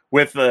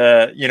with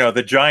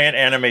the giant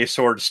anime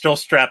sword still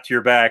strapped to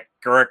your back.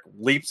 Gurrok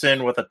leaps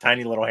in with a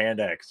tiny little hand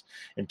axe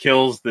and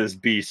kills this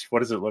beast. What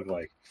does it look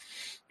like?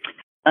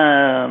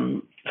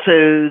 So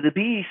the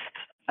beast,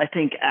 I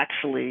think,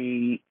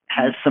 actually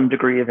has some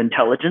degree of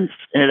intelligence,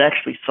 and it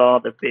actually saw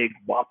the big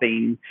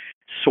whopping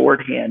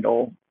sword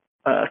handle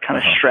kind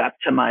of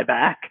strapped to my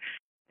back.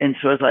 And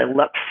so as I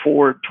leapt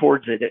forward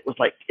towards it, it was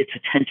like its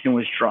attention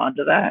was drawn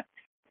to that.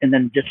 And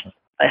then just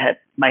I had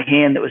my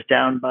hand that was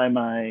down by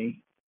my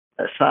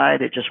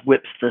side. It just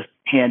whips the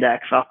hand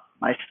axe off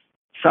my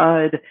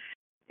side.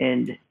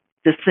 And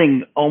this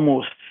thing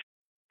almost,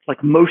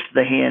 like most of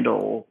the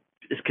handle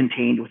is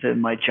contained within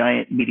my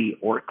giant meaty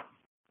orc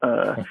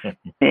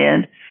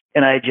hand.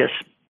 And I just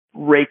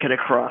rake it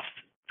across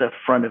the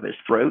front of his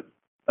throat.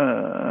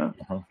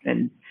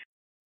 And,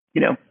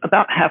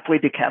 about halfway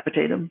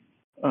decapitate him.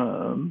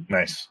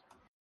 Nice.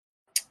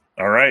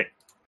 All right.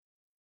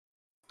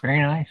 Very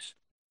nice.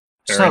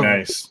 Very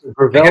nice.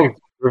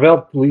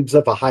 Gravelle leaves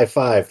up a high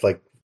five,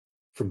 like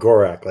for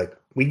Gurrok, like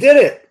we did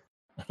it.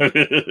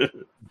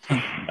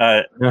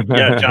 Yeah,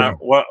 John.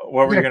 What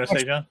were you going to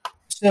say, John?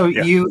 So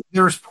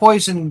there's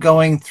poison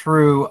going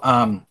through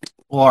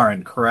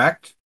Loran,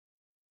 correct?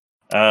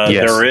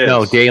 Yes. There is.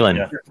 No, Daelen.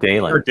 Yeah.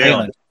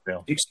 Daelen.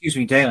 Excuse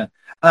me, Daelen.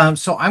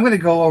 So I'm going to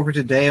go over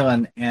to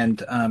Daelen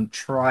and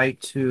try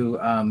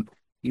to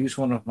use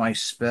one of my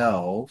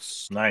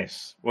spells.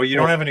 Nice. Well, you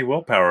don't have any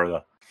willpower,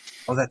 though.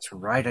 Oh, that's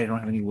right. I don't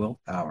have any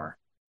willpower.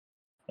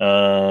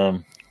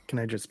 Can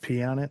I just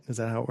pee on it? Is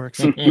that how it works?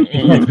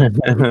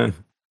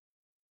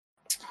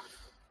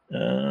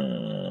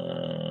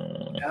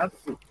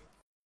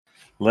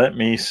 Let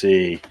me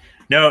see.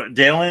 No,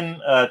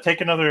 Daelen,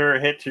 take another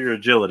hit to your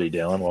agility,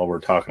 Daelen, while we're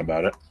talking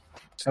about it.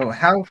 So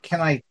how can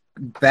I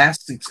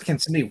best? Can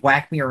somebody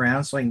whack me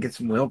around so I can get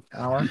some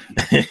willpower?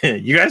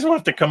 You guys will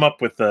have to come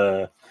up with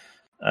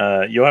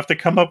you'll have to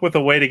come up with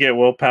a way to get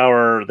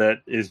willpower that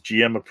is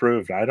GM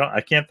approved.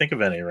 I can't think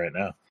of any right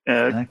now.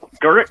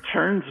 Gurrok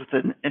turns with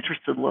an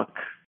interested look.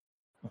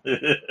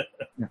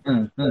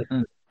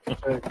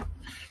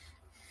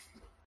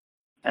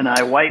 And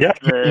I wipe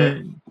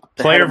the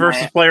player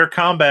versus player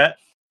combat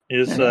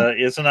is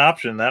an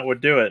option. That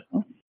would do it.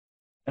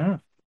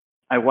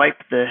 I wipe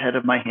the head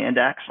of my hand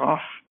axe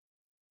off.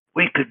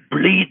 We could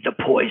bleed the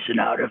poison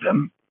out of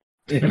him.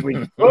 We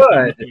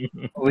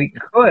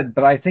could,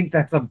 but I think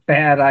that's a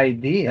bad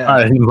idea.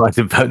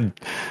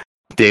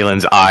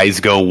 Daelen's eyes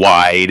go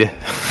wide.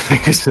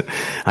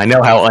 I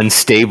know how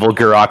unstable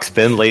Gurrok's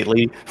been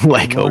lately.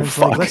 Like, oh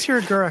fuck! Let's hear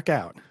Gurrok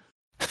out.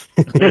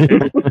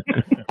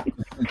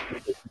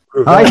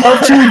 I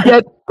have to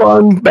get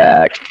Bung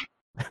back.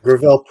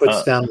 Gravelle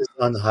puts down his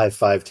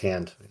unhigh-fived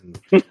hand.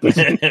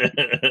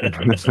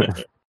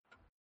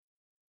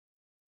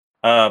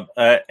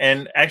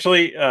 And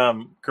actually,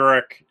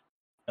 Gurrok,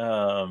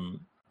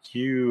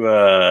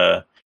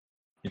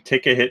 you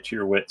take a hit to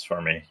your wits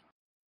for me.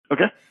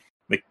 Okay.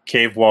 The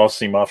cave walls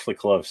seem awfully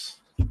close.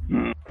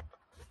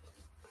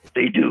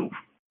 They do.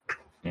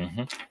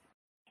 Mm-hmm.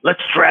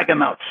 Let's drag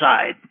him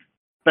outside.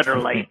 Better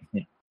light.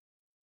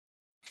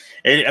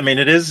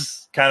 It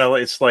is kind of,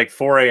 it's like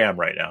 4 a.m.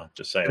 right now.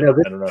 Just saying. I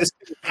don't know.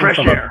 Fresh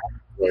air.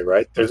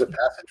 Right? There's a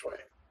passageway.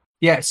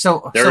 Yeah,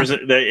 so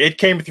it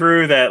came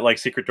through that like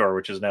secret door,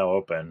 which is now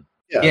open.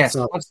 Yeah,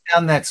 so what's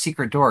down that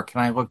secret door?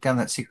 Can I look down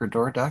that secret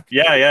door, Duck?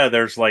 Yeah.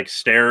 There's like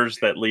stairs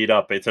that lead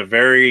up. It's a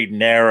very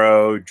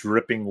narrow,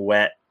 dripping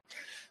wet,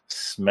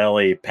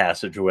 smelly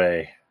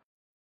passageway.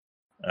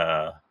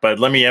 But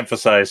let me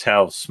emphasize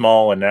how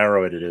small and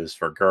narrow it is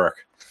for Gurrok.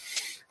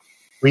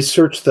 We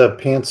searched the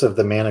pants of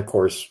the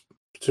Manicore.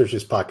 Search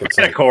his pockets.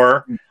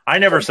 Manicore? I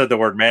never said the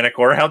word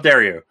Manicore. How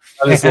dare you?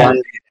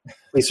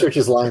 We search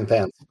his lion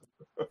pants.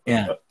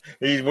 Yeah.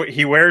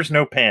 He wears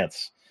no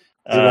pants.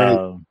 Is he wearing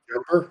a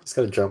jumper? He's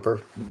got a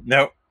jumper.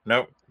 No.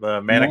 The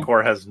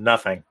Manicore has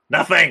nothing.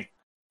 Nothing.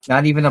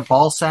 Not even a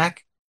ball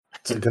sack?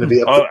 It's going to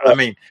be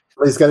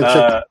he's got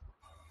a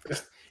chip.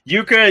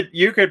 You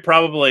could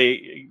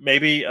probably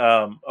maybe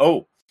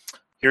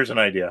here's an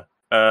idea.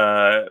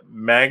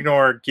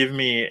 Magnor, give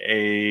me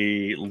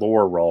a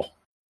lore roll.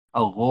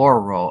 A lore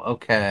roll,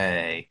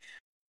 okay.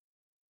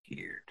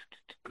 Here.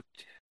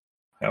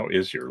 How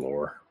is your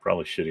lore?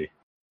 Probably shitty.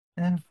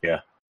 Yeah.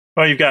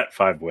 Well, you've got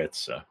 5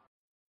 wits.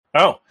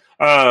 So.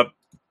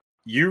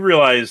 You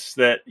realize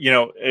that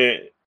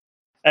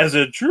as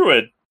a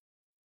druid,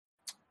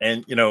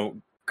 and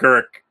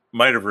Gurrok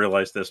might have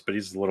realized this, but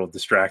he's a little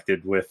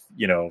distracted with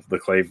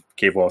the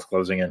cave walls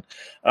closing in.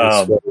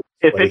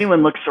 If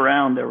anyone looks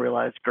around, they'll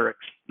realize Gurrok's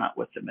not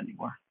with them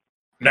anymore.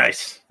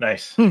 Nice.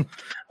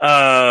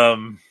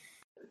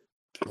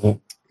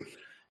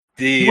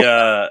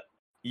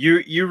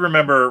 You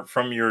remember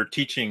from your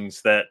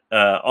teachings that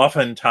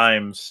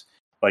oftentimes,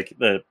 like,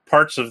 the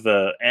parts of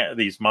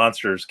these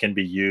monsters can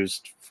be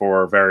used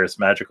for various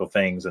magical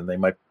things, and they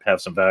might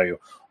have some value.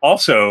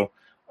 Also,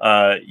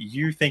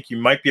 you think you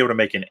might be able to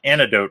make an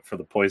antidote for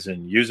the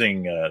poison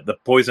using the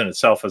poison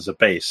itself as a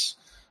base.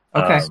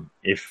 Okay.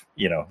 If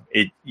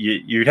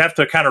you'd have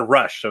to kind of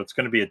rush, so it's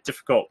going to be a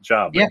difficult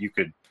job. But you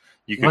could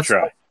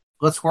try.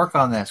 Let's work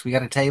on this. We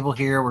got a table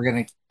here. We're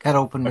going to cut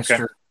open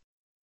Mr.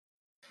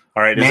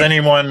 All right. Is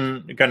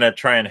anyone going to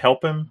try and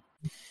help him?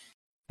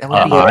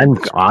 I'm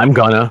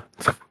gonna.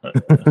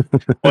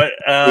 But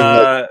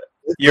or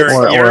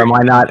am I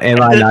not?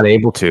 Am I not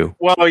able to?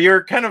 Well,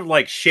 you're kind of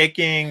like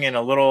shaking and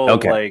a little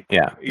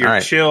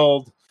you're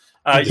chilled.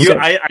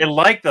 I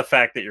like the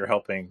fact that you're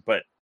helping,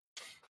 but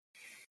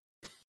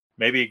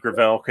maybe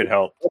Gravelle could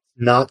help.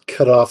 Not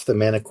cut off the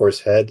Manicore's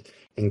head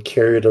and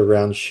carry it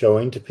around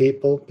showing to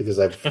people, because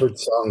I've heard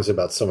songs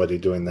about somebody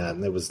doing that,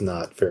 and it was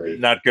not very...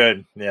 Not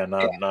good. Yeah,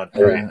 not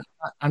very...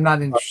 I'm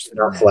not interested.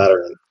 Not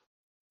flattering.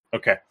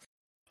 Okay.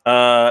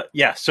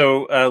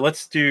 So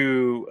let's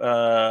do...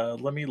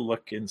 let me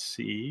look and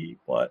see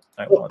what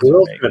I want to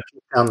make. Going to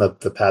peek down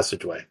the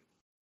passageway.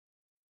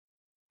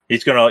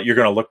 You're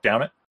gonna look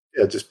down it?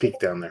 Yeah, just peek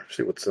down there,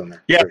 see what's in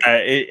there. Yeah,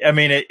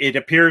 it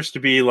appears to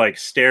be like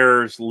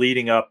stairs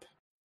leading up,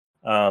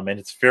 and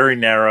it's very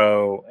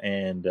narrow,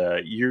 and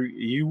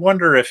you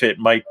wonder if it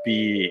might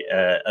be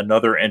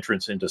another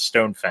entrance into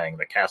Stonefang,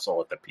 the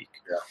castle at the peak.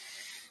 Yeah,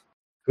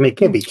 I mean, it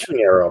can't be too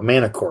narrow.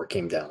 Manicore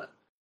came down it.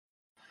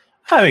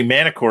 I mean,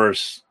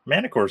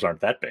 Manicores aren't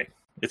that big.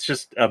 It's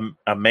just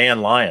a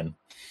man lion.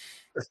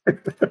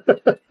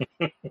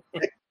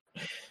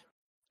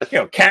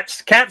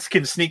 Cats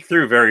can sneak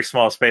through very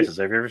small spaces.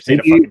 Have you ever seen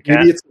a fucking cat?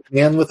 Maybe it's a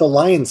man with a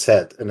lion's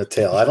head and a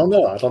tail. I don't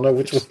know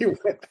which way you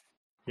went.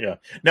 Yeah.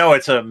 No,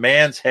 it's a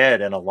man's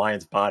head and a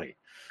lion's body.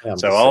 Yeah,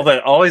 so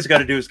all he's got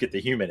to do is get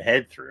the human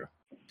head through.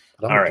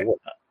 All right.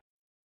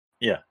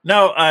 Yeah.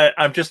 No,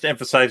 I'm just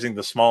emphasizing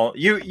the small.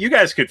 You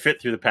guys could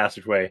fit through the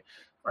passageway,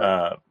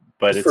 but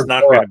it's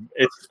not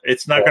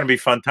going to be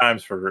fun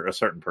times for a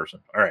certain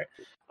person. All right.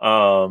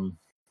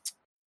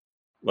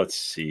 Let's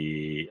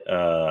see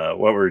what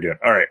were we doing.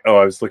 All right. I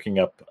was looking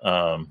up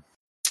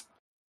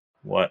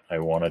what I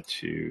wanted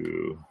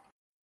to.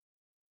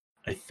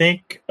 I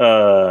think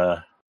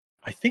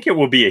it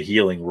will be a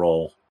healing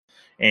roll.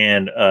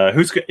 And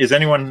is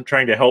anyone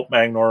trying to help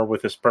Magnor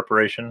with this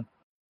preparation?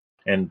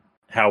 And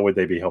how would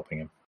they be helping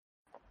him?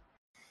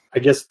 I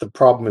guess the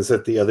problem is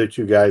that the other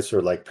two guys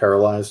are like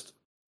paralyzed.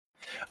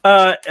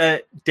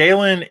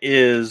 Daelen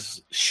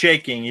is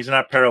shaking. He's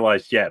not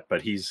paralyzed yet,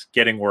 but he's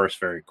getting worse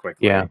very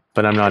quickly. Yeah,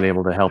 but I'm not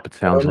able to help. It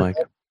sounds like.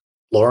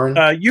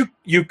 Loran,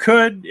 you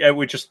could.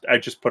 I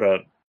just put a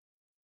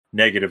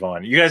negative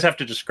on. You guys have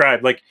to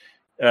describe, like,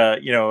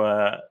 I'm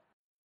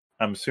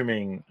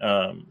assuming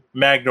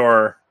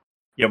Magnor.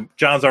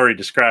 John's already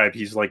described.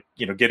 He's like,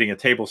 getting a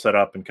table set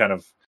up and kind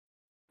of.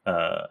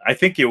 I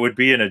think it would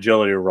be an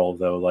agility roll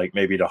though, like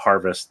maybe to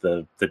harvest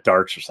the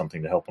darts or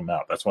something to help him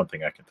out. That's one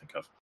thing I can think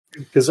of.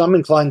 Because I'm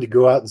inclined to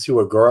go out and see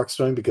what Gurrok's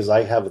doing, because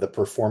I have the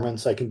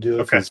performance I can do.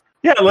 Okay.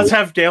 Yeah, let's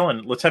have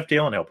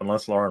Daelen help,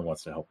 unless Loran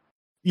wants to help.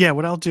 Yeah,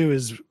 what I'll do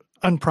is,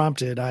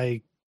 unprompted,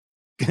 I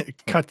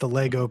cut the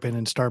leg open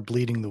and start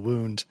bleeding the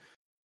wound.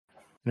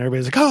 And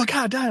everybody's like, oh,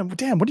 God,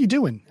 damn, what are you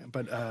doing?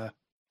 But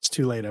it's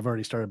too late. I've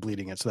already started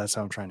bleeding it, so that's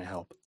how I'm trying to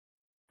help.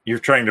 You're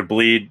trying to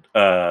bleed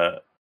Daelen?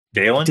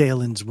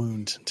 Daelen's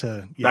wound.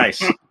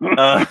 Nice.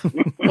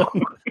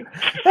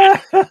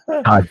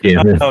 God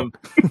damn it.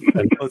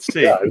 Let's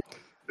see. Yeah,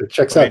 it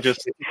checks out.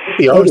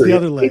 The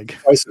other leg.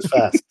 Twice as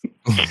fast.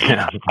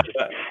 Yeah.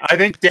 I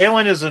think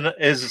Daelen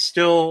is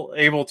still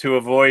able to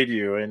avoid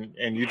you, and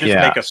you just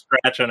make a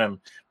scratch on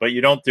him, but you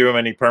don't do him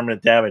any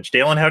permanent damage.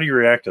 Daelen, how do you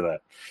react to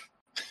that?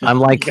 I'm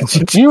like,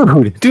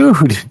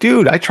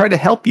 dude, I tried to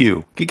help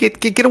you.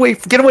 Get away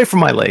from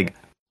my leg.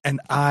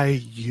 And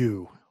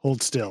you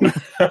hold still.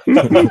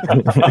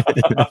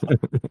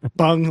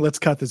 Bung, let's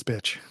cut this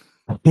bitch.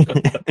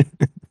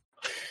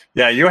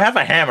 Yeah, you have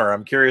a hammer.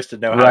 I'm curious to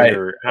know how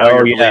you're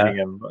bleeding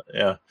him.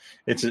 Yeah,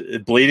 it's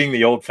bleeding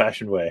the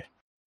old-fashioned way.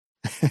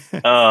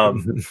 All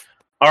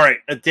right,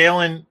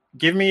 Daelen,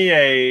 give me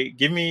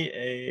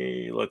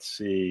a let's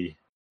see.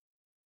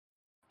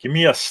 Give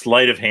me a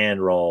sleight of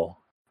hand roll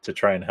to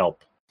try and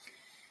help.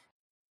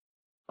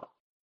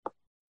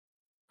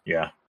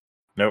 Yeah.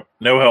 Nope,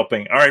 no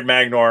helping. All right,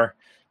 Magnor,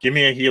 give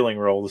me a healing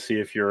roll to see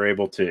if you're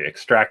able to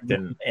extract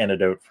an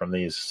antidote from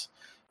these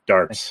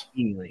darts. A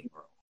healing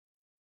roll.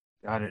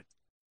 Got it.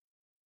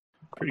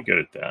 Pretty good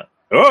at that.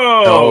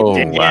 Oh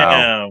damn.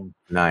 Wow.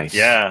 Nice.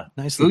 Yeah.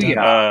 Nicely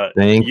done.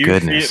 Thank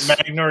goodness.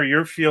 Magnor,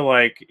 you feel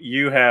like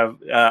you have...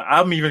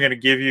 I'm even going to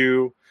give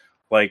you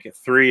like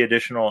 3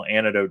 additional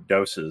antidote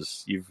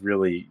doses. You've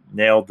really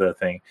nailed the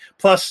thing.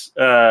 Plus,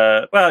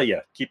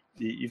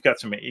 you've got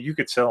some... You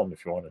could sell them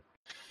if you wanted.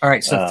 All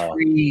right, so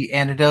 3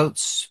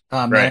 antidotes.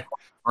 Right.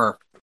 Or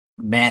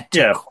Matt.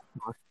 Yeah.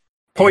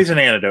 Poison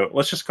antidote.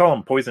 Let's just call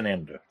them poison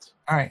antidotes.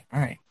 All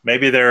right.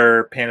 Maybe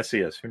they're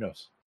panaceas. Who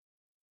knows?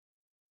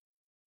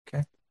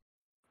 Okay.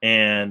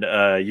 And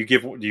do you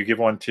give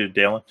one to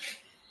Daelen?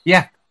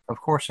 Yeah, of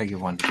course I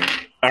give one to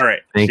Daelen. All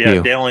right. Thank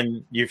you.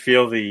 Daelen, you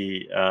feel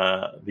the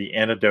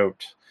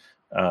antidote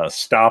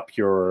stop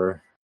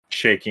your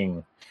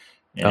shaking,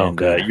 and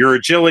your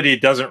agility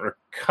doesn't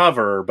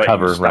recover,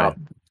 but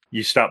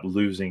you stop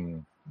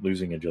losing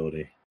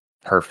agility.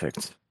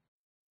 Perfect.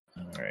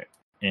 All right.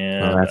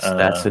 And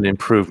that's an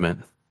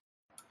improvement.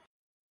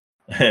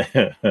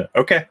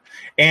 Okay.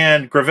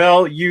 And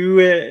Gravelle,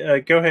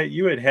 you go ahead.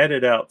 You had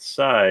headed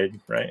outside,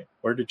 right?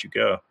 Where did you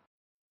go?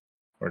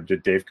 Or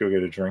did Dave go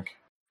get a drink?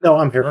 No,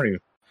 I'm here.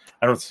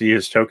 I don't see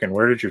his token.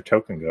 Where did your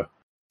token go?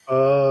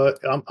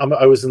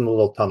 I was in the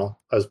little tunnel.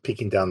 I was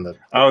peeking down the.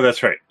 Oh,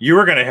 that's right. You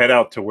were going to head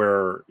out to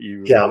where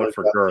you look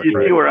for Gurrok. You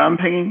see where I'm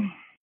pinging?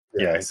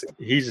 Yeah,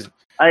 he's.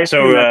 I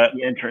assume that's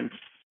the entrance.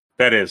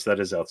 That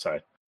is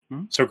outside.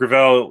 Hmm? So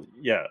Gravelle,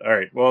 yeah, all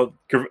right. Well,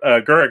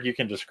 Gurrok, you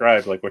can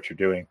describe like what you're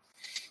doing.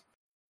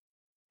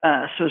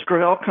 So as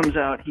Gravelle comes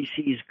out, he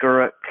sees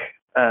Gurrok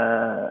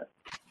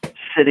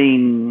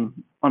sitting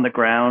on the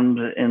ground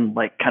in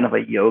like kind of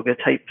a yoga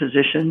type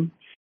position,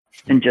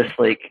 and just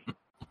like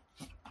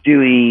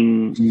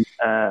doing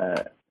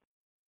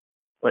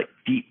like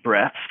deep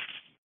breaths,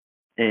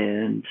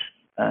 and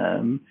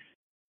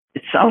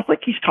it sounds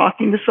like he's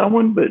talking to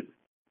someone, but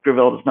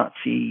Gravelle does not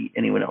see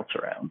anyone else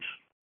around.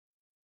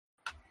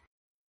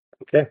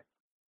 Okay.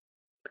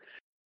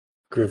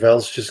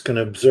 Gravelle's just going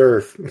to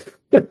observe.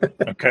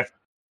 Okay.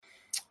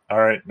 All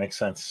right, makes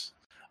sense.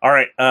 All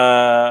right.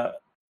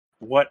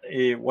 What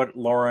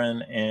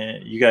Loran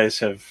and you guys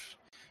have?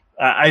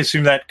 I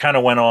assume that kind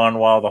of went on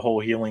while the whole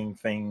healing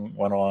thing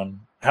went on.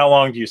 How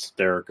long do you sit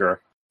there, Gurrok?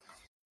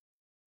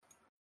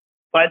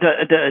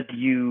 Do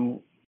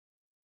you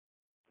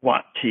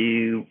want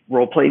to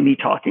roleplay me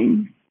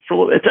talking for a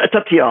little bit? It's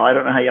up to y'all. I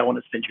don't know how y'all want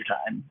to spend your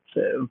time.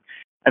 So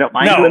I don't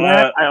mind doing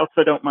that. I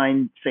also don't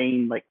mind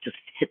saying like just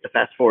hit the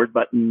fast forward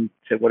button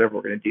to whatever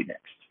we're going to do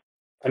next.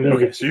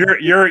 Okay, so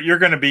you're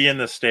going to be in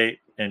the state,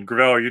 and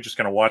Gravelle, are you just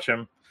going to watch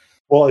him?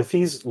 Well, if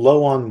he's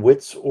low on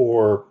wits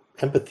or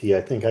empathy,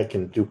 I think I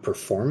can do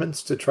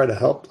performance to try to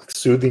help, like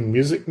soothing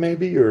music,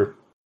 maybe. Or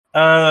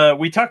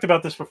we talked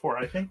about this before.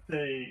 I think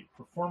the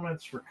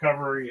performance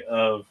recovery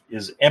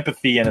is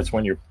empathy, and it's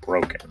when you're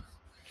broken.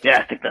 Yeah,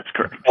 I think that's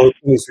correct. Oh,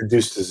 he's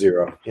reduced to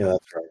 0. Yeah,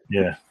 that's right.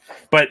 Yeah,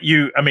 but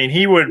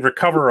he would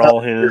recover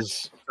all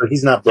his.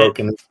 He's not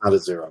broken. It's not a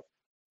 0.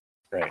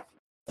 Right.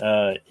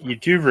 You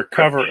do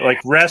recover, like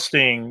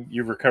resting,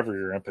 you recover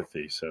your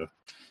empathy. So,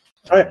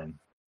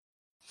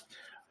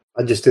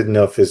 I just didn't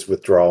know if his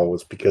withdrawal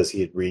was because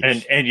he had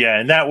reached.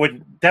 And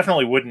that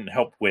definitely wouldn't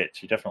help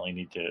wits. You definitely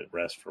need to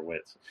rest for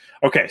wits.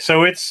 Okay,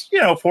 so it's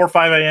 4 or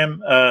 5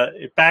 a.m.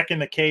 Back in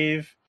the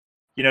cave.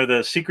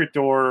 The secret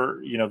door.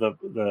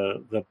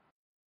 The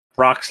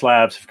rock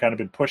slabs have kind of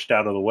been pushed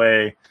out of the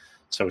way,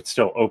 so it's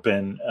still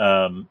open.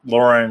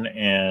 Loran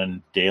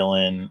and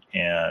Daelen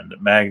and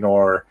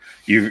Magnor,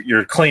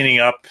 you're cleaning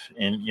up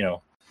and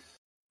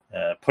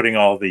putting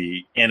all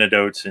the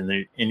antidotes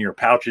in your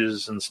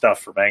pouches and stuff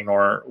for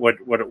Magnor. What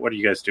are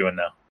you guys doing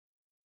now?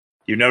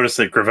 You notice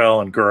that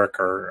Gravelle and Gurrok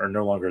are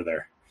no longer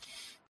there.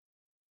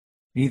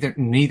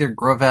 Neither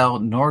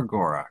Gravelle nor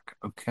Gurrok.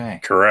 Okay.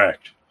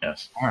 Correct.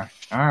 Yes. All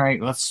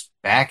right. Let's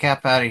back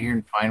up out of here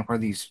and find where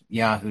these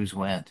yahoos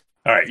went.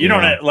 All right. You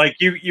don't like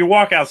you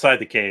walk outside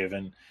the cave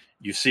and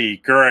you see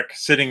Gurrok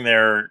sitting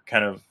there,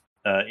 kind of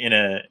in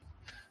a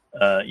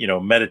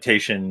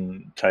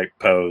meditation type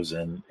pose,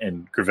 and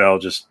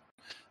Gravelle just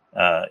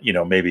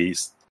maybe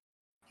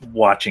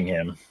watching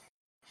him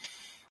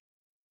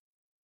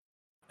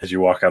as you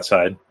walk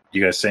outside. Do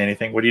you guys say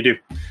anything? What do you do?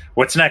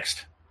 What's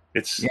next?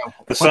 The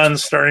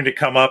sun's starting to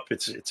come up.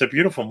 It's a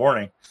beautiful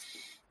morning.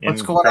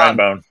 What's going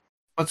on?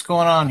 What's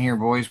going on here,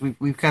 boys?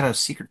 We've got a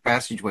secret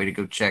passageway to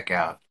go check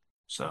out.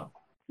 So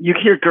you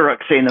hear Gurrok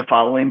saying the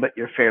following, but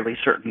you're fairly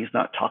certain he's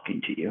not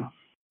talking to you.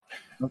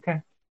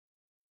 Okay.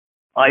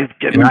 I've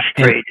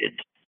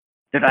demonstrated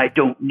that I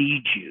don't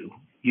need you.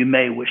 You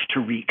may wish to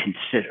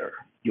reconsider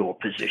your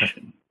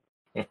position.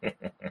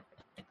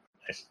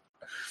 Nice.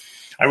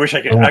 I wish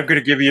I could. I'm going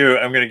to give you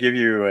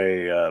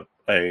a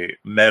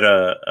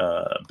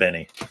meta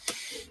Benny.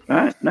 All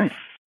right, nice.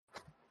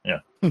 Yeah.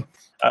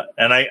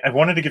 And I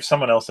wanted to give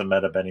someone else a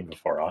meta Benny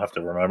before. I'll have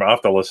to remember. I'll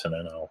have to listen,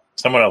 and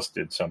someone else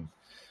did some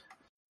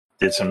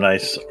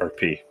nice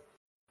RP.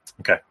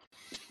 Okay.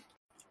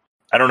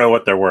 I don't know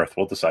what they're worth.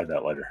 We'll decide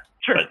that later.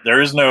 Sure. But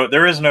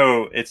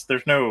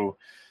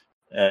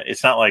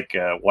it's not like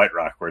White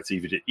Rock where it's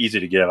easy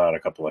to give out a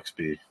couple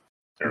XP.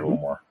 They're a little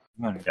more.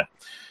 Yeah.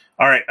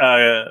 All right.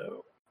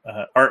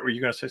 Art, were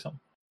you going to say something?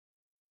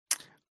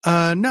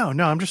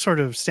 No. I'm just sort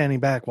of standing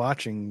back,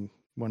 watching,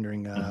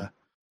 wondering.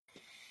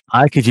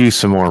 I could use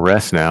some more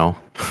rest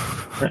now.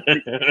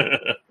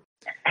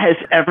 Has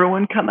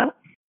everyone come out?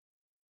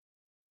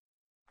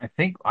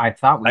 I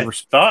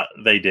thought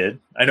they did.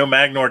 I know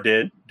Magnor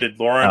did. Did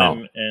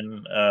Loran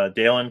and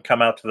Daelen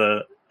come out to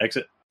the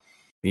exit?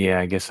 Yeah,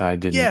 I guess I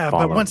didn't. Yeah,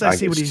 but once I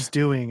see what he's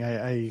doing,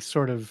 I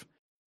sort of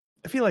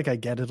feel like I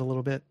get it a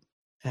little bit.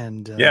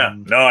 And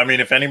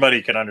if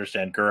anybody can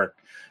understand Gurrok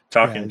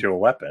talking to a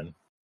weapon,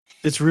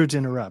 it's rude to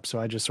interrupt, so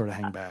I just sort of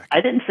hang back.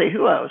 I didn't say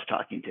who I was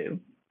talking to.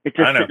 It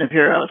just didn't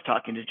appear I was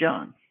talking to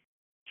John.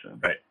 So.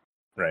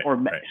 Right.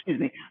 Or excuse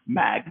me,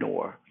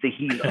 Magnor, the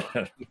healer.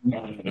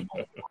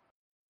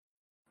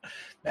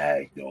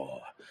 Magnor.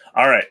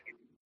 All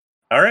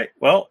right.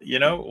 Well,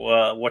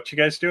 what you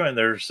guys doing?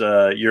 There's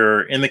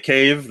you're in the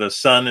cave. The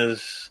sun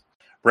is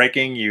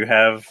breaking. You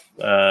have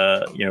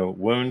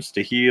wounds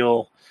to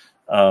heal.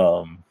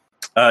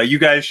 You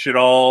guys should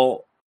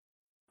all.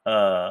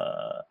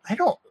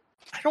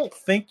 I don't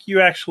think you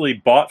actually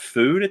bought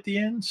food at the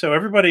end. So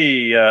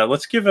everybody,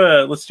 let's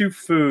do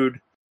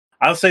food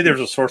I'll say there's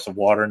a source of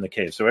water in the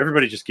cave. So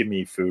everybody just give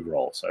me food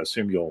rolls. I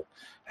assume you'll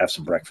have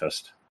some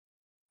breakfast.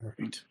 All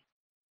right.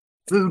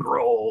 Food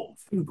roll.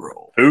 Food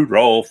roll. Food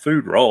roll.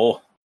 Food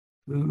roll.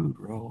 Food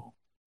roll.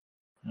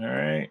 All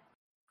right.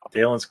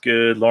 Daelen's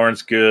good.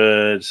 Loran's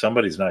good.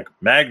 Somebody's not.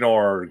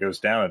 Magnor goes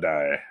down a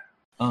die.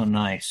 Oh,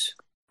 nice.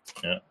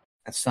 Yeah.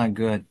 That's not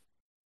good.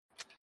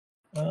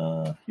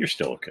 You're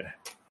still okay.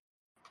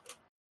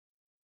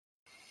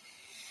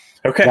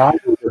 Okay. Now I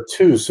rolled a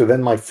 2, so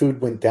then my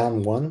food went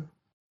down 1.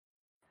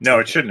 No,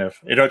 it shouldn't have.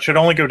 It should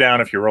only go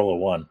down if you roll a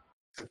 1.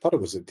 I thought it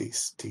was a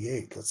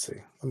D8. Let's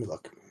see. Let me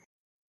look.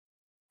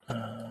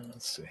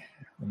 Let's see.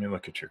 Let me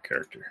look at your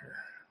character here.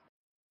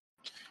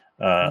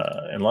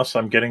 Unless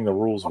I'm getting the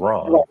rules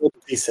wrong. I rolled a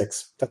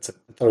D6. That's it.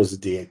 I thought it was a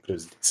D8, but it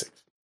was a D6.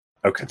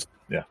 Okay.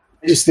 Yeah.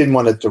 I just didn't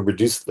want it to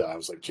reduce the. I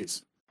was like,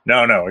 geez.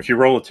 No. If you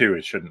roll a 2,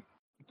 it shouldn't.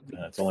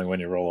 It's only when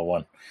you roll a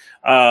 1.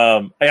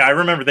 Yeah, I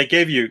remember they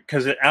gave you,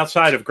 because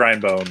outside of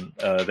Grindbone,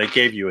 they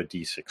gave you a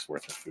D6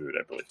 worth of food,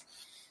 I believe.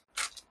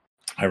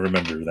 I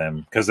remember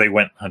them because they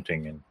went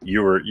hunting and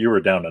you were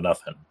down to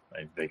nothing.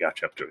 They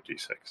got you up to a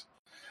D6.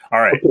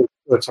 All right. Okay,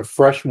 so it's a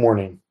fresh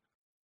morning.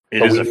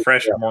 It is a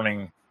fresh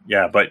morning.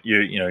 Yeah, but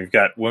you've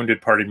got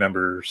wounded party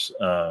members.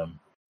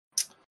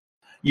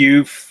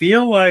 You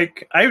feel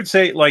like, I would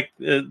say, like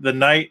the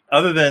night,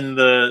 other than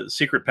the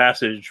secret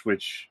passage,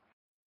 which,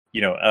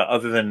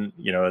 other than,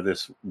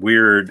 this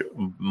weird,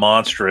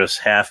 monstrous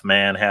half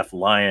man, half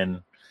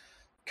lion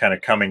kind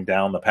of coming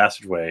down the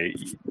passageway,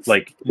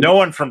 like no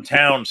one from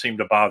town seemed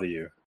to bother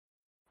you.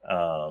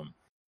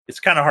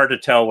 It's kind of hard to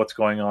tell what's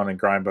going on in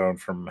Grindbone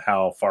from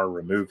how far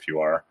removed you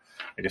are.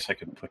 I guess I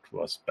could put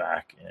us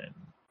back in.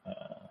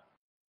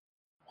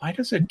 Why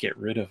does it get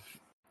rid of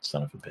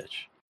son of a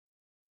bitch?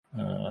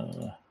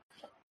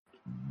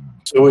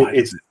 So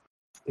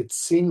it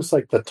seems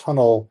like the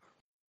tunnel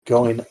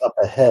going up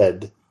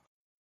ahead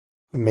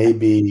may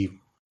be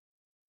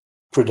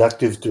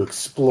productive to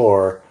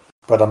explore,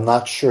 but I'm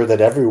not sure that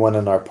everyone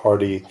in our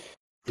party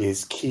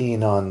is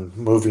keen on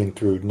moving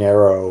through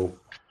narrow,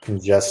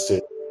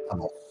 congested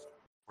tunnels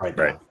right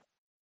now.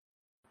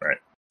 Right.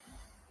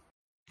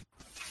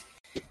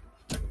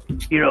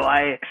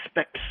 I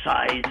expect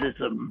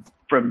sizeism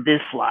from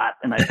this lot,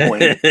 and I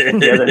point to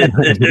the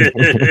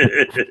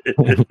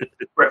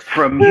other.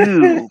 From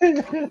you,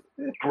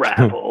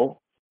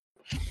 Gravel,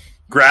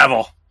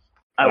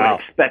 I would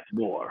expect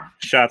more.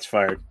 Shots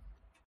fired.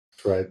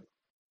 Right.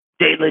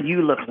 Daelen,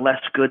 you look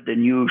less good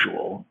than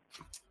usual.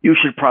 You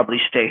should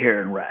probably stay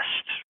here and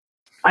rest.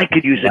 I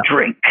could use a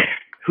drink.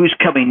 Who's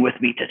coming with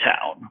me to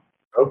town?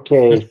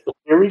 Okay,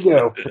 here we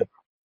go.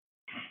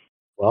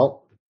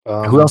 Well,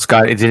 who else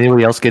did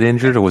anybody else get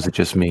injured, or was it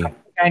just me?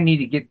 I need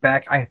to get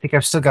back. I think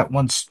I've still got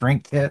 1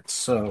 strength hit,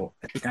 so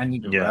I think I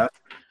need to rest.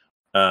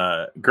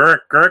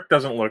 Gurrok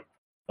doesn't look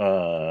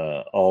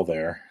all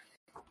there.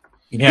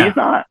 Yeah. He's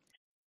not.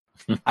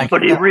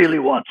 But he really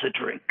wants a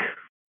drink.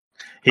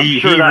 He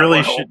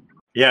really should.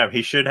 Yeah,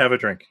 he should have a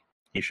drink.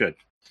 He should.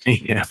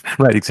 Yeah,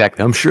 right,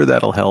 exactly. I'm sure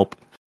that'll help.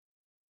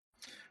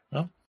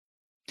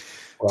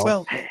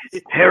 Well,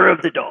 hair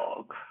of the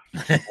dog.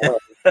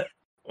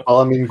 Well,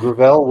 I mean,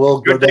 Gravelle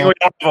will go Good thing down. we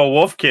don't have a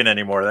wolfkin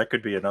anymore. That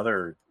could be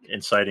another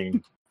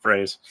inciting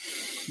phrase.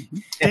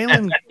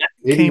 Daelen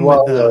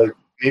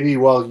Maybe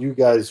while you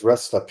guys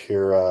rest up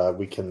here,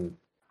 we can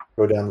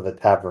go down to the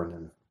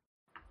tavern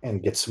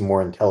and get some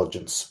more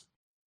intelligence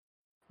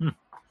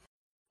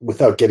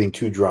without getting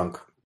too drunk.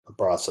 The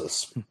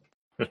process.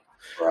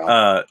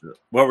 What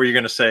were you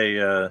going to say,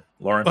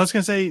 Loran? I was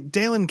going to say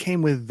Daelen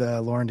came with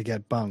Loran to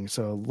get bung,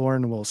 so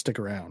Loran will stick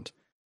around.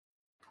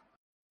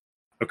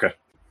 Okay.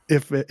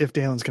 If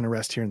Dalen's going to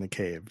rest here in the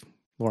cave,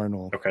 Loran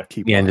will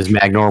keep. Yeah, and does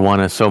Magnor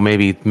want to? So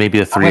maybe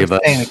the 3 of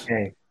us.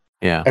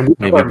 Yeah,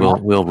 maybe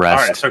we'll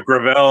rest. All right, so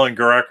Gravelle and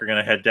Gurrok are going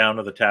to head down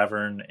to the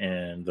tavern,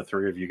 and the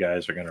 3 of you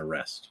guys are going to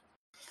rest.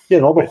 Yeah,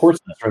 and all the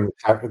horses are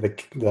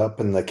up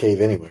in the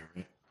cave anyway.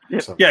 Right?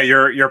 So. Yeah,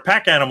 your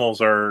pack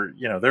animals are.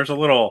 There's a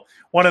little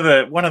one of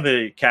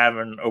the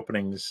cavern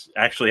openings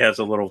actually has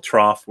a little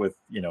trough with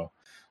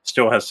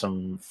still has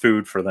some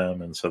food for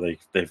them, and so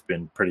they've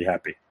been pretty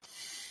happy.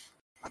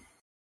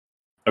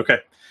 Okay,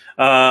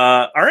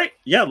 all right,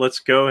 yeah, let's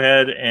go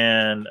ahead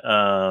and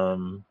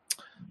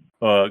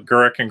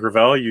Gurrok and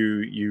Gravelle,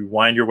 you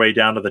wind your way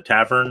down to the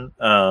tavern.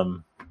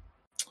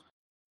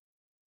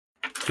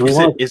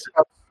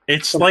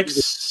 It's like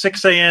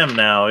 6 a.m.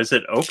 now. Is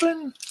it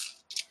open?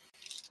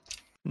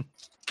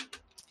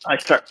 I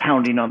start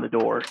pounding on the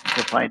door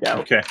to find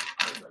out. Okay.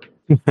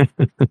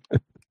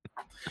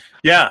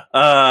 Yeah,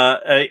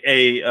 a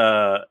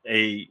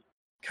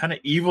kind of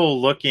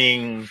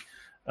evil-looking,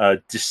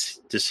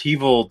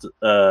 disheveled,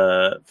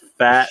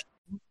 fat,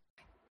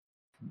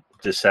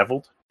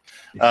 disheveled.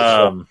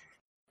 At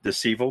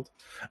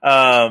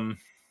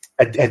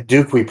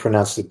Duke, we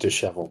pronounced it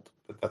disheveled.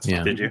 But that's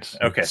Did you?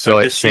 Okay. So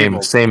it's same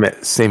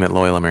at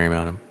Loyola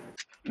Marymount.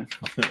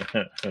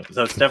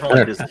 So it's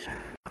definitely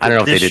I don't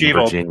know if they did in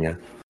Virginia.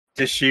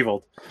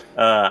 Disheveled.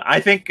 I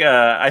think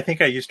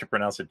I used to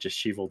pronounce it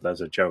disheveled as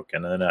a joke,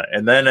 and then I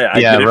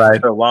did it for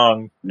so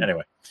long.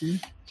 Anyway,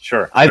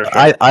 sure. I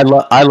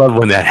love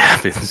when that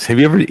happens. Have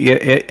you ever?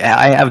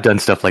 I have done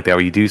stuff like that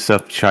where you do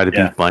stuff to try to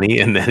be funny,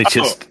 and then it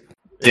just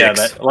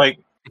like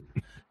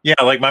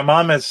my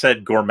mom has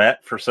said gourmet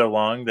for so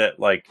long that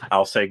like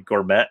I'll say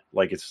gourmet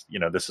like it's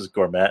this is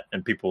gourmet,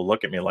 and people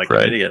look at me like an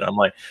idiot. I'm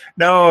like,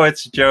 no,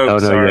 it's a joke. Oh, no,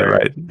 sorry. yeah,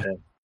 right. Yeah.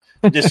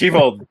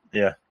 Disheveled,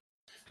 yeah.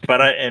 But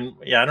I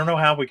don't know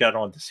how we got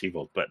on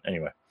Disheveled, but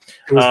anyway.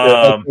 It was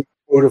the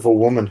quote of a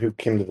woman who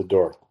came to the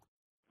door.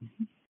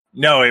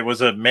 No, it was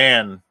a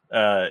man,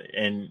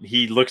 and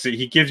he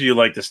gives you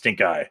like the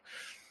stink eye.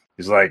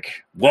 He's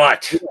like,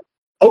 "What?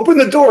 Open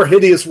the door,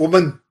 hideous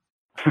woman."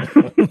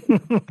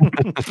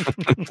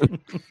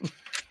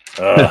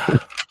 We're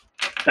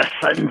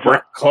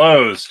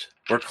closed.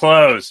 We're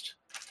closed.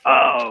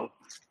 Oh,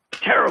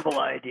 terrible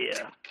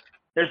idea.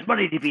 There's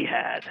money to be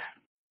had.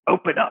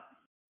 Open up.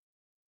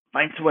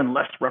 Find someone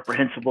less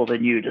reprehensible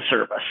than you to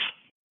serve us.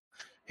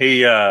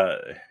 He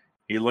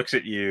looks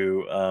at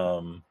you.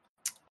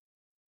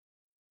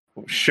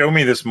 Show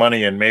me this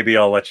money, and maybe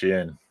I'll let you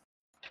in.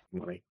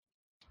 Money.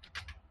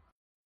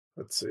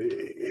 Let's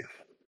see.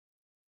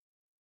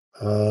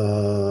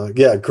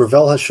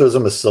 Gravelle shows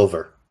him a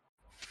silver.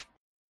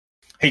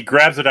 He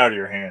grabs it out of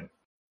your hand,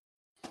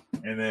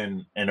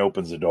 and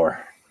opens the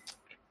door.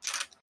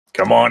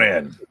 Come on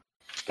in.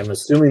 I'm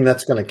assuming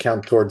that's going to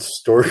count towards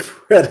store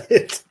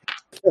credit.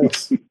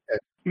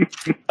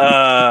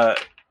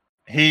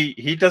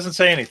 He doesn't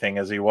say anything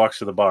as he walks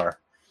to the bar,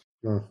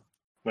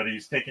 but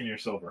he's taking your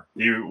silver.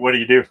 What do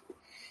you do?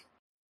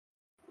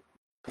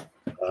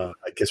 I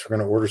guess we're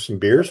going to order some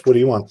beers. What do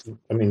you want?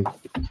 I mean,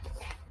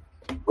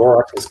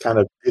 Gurrok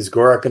is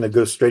Gurrok going to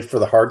go straight for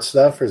the hard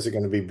stuff, or is it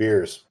going to be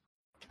beers?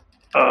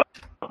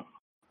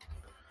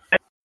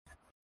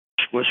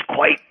 Was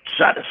quite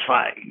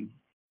satisfying.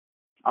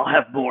 I'll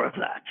have more of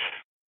that.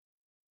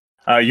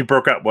 You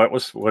broke up. What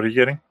are you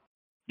getting?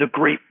 The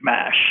grape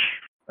mash.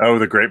 Oh,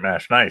 the grape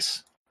mash.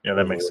 Nice. Yeah,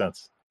 that makes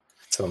sense.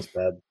 Sounds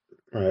bad.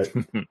 All right.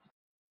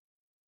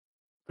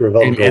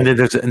 and then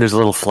there's a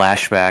little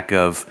flashback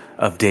of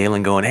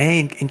Daelen going,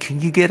 "Hey, and can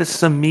you get us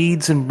some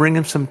meads and bring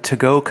him some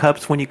to-go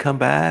cups when you come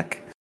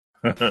back?"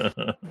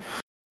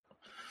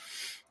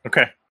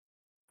 Okay.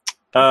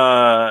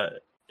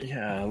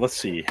 Yeah, let's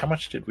see. How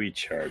much did we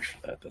charge for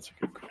that? That's a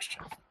good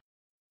question.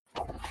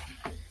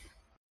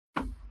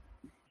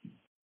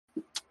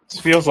 This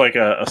feels like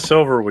a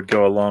silver would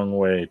go a long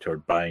way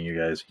toward buying you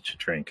guys each a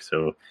drink.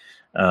 So,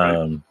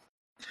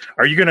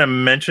 are you going to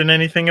mention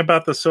anything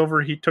about the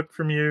silver he took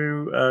from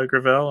you,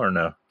 Gravelle, or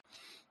no?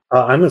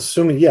 I'm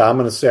assuming. Yeah, I'm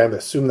going to say. I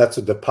assume that's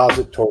a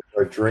deposit toward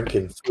our drink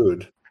and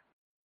food.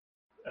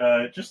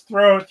 Just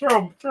throw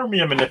me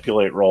a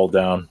manipulate roll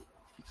down.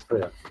 Oh,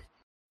 yeah.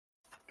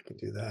 I can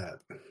do that.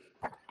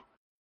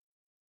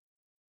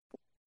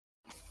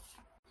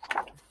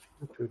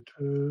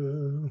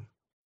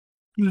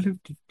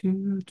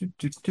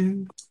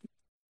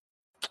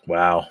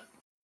 Wow.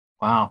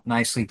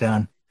 Nicely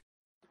done.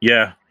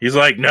 Yeah. He's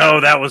like,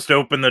 no, that was to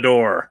open the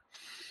door.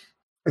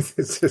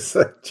 It's just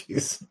like,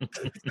 jeez.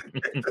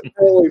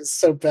 Oh, it's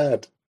so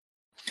bad.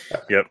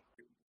 Yep.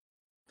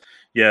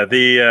 Yeah,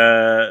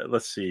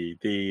 let's see.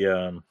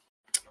 The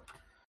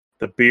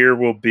beer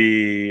will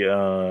be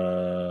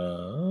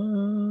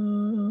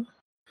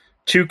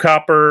 2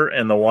 copper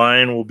and the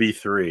wine will be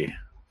 3.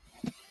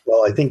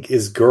 Well, I think,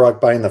 is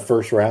Gurrok buying the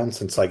first round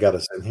since I got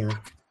us in here?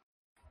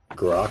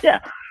 Gurrok? Yeah.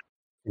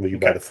 Will you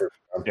buy the first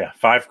round? Yeah,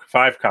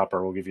 5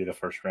 copper will give you the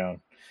first round.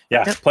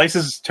 Yeah, place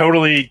is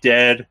totally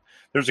dead.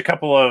 There's a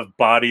couple of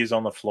bodies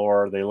on the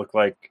floor. They look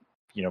like,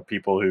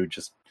 people who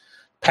just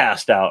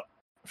passed out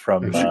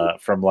from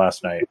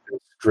last night.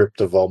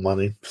 Stripped of all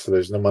money, so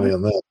there's no money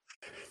on that.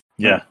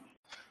 Yeah.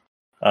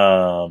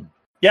 Are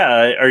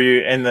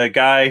you? And the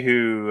guy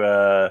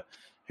who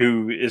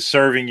is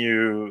serving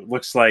you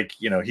looks like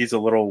he's a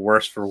little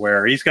worse for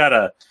wear. He's got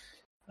a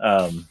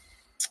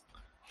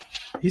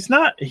he's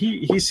not.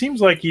 He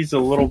seems like he's a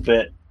little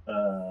bit.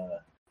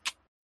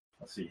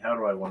 Let's see. How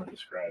do I want to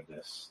describe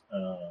this?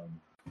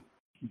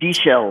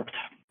 Deshelved.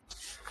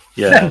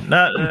 Yeah,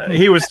 not.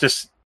 He was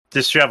just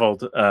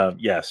disheveled.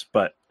 Yes,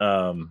 but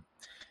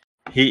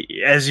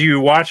he, as you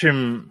watch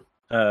him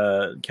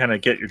kind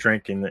of get your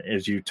drink, and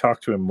as you talk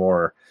to him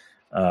more,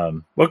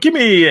 well, give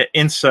me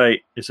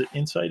insight. Is it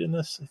insight in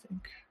this? I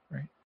think,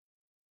 right?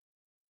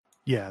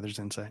 Yeah, there's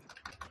insight.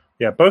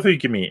 Yeah, both of you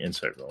give me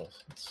insight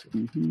rolls. Let's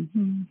see.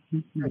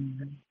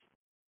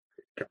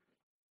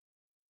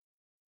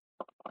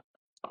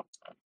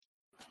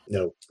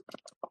 No.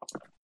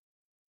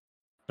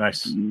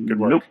 Nice. Good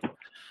work. Nope.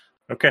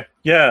 Okay.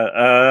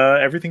 Yeah,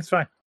 everything's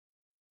fine.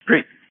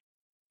 Great.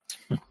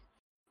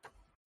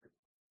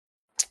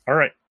 All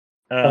right.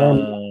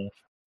 I'm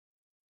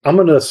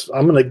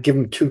gonna give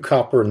him 2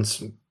 copper and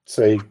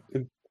say,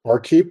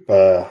 barkeep,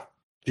 do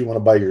you want to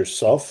buy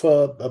yourself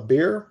a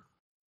beer?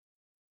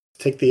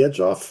 Take the edge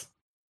off.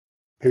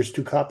 Here's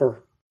 2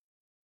 copper.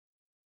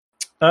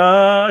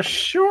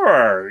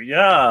 Sure.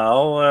 Yeah,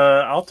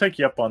 I'll take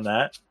you up on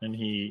that. And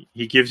he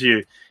gives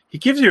you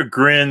a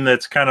grin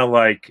that's kind of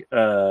like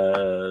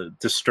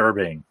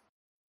disturbing.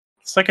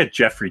 It's like a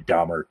Jeffrey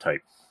Dahmer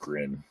type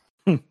grin.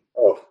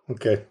 Oh,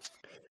 okay.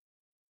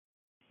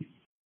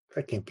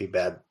 That can't be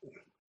bad.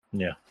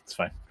 Yeah, it's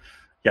fine.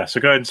 Yeah,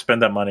 so go ahead and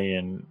spend that money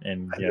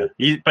and yeah.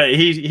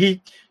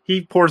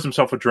 He pours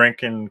himself a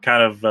drink and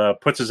kind of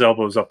puts his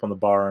elbows up on the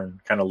bar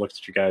and kind of looks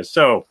at you guys.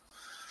 So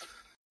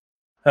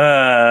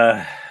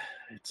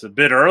it's a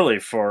bit early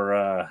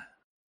for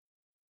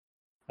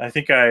I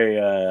think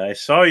I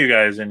saw you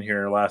guys in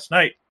here last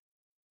night.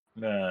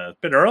 A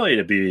bit early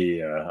to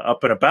be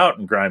up and about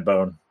in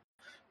Grindbone.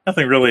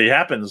 Nothing really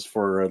happens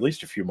for at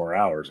least a few more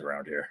hours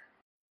around here.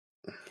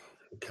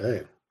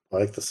 Okay. I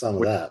like the sound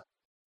of that.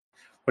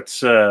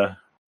 What's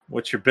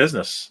your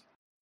business?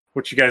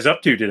 What you guys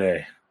up to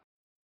today?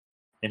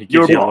 And he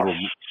Your gives you boss. a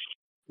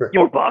little...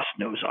 Your boss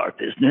knows our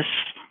business.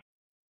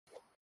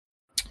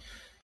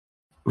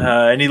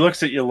 And he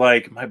looks at you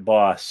like, my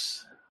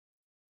boss.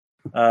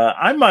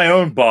 I'm my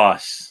own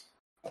boss.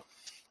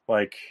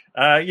 Like,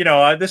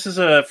 this is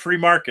a free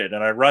market,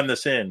 and I run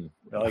this in.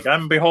 Like,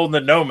 I'm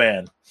beholden to no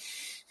man.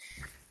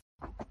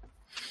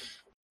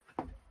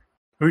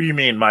 Who do you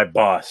mean, my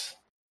boss?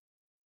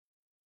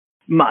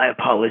 My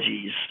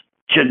apologies,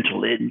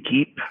 gentle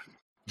innkeep.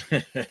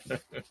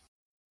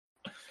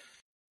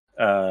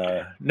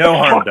 No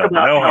harm done.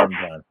 No harm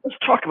done. Let's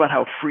talk about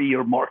how free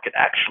your market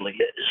actually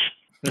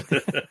is.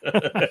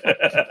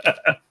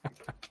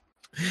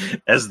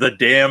 As the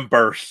dam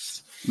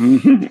bursts.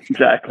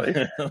 Exactly.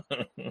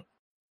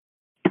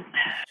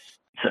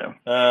 So.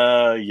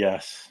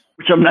 Yes.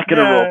 Which I'm not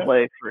going to role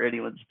play for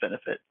anyone's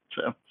benefit.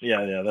 So.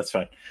 Yeah, that's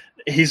fine.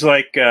 He's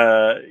like,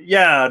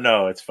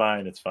 no, it's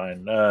fine. It's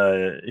fine.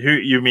 Who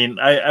you mean?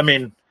 I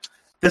mean,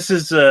 this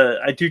is.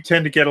 I do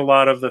tend to get a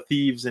lot of the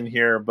thieves in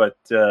here, but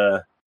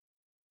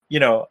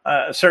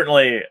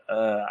certainly,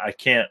 I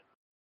can't.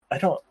 I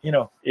don't.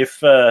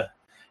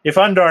 If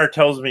Undar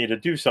tells me to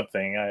do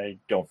something, I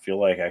don't feel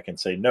like I can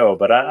say no.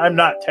 But I'm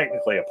not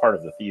technically a part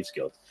of the Thieves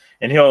Guild.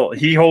 And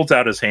he holds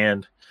out his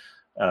hand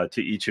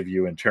to each of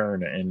you in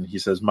turn, and he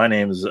says, "My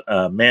name is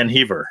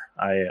Manheaver.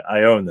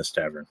 I own this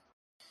tavern."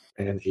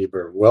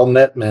 Manheaver, well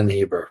met,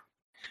 Manheaver.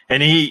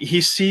 And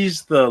he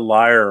sees the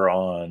lyre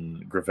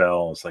on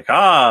Gravelle. It's like,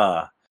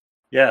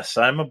 yes,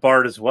 I'm a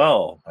bard as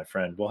well, my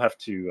friend. We'll have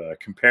to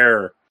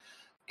compare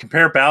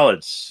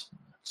ballads,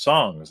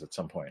 songs at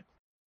some point.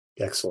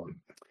 Excellent.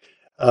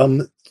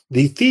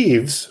 The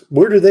thieves,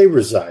 where do they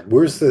reside?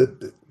 Where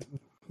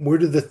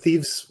do the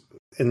thieves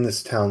in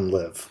this town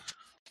live?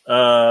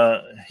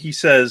 He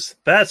says,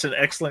 that's an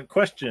excellent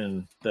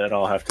question that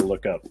I'll have to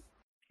look up.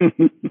 Hold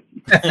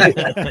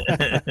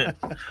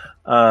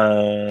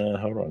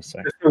on a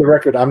second. Just for the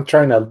record, I'm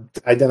trying to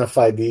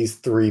identify these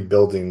 3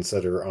 buildings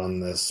that are on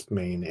this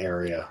main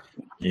area.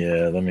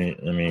 Yeah, let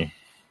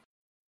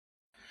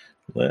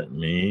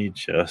me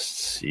just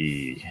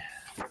see.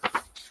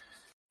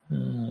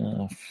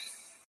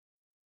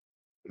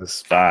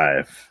 This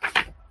 5.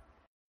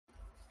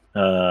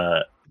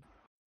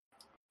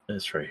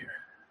 It's right here.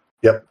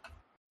 Yep,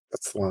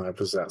 that's the one I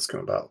was asking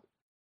about.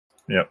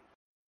 Yep.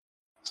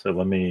 So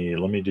let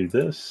me do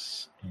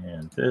this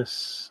and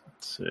this.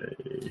 Let's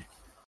see.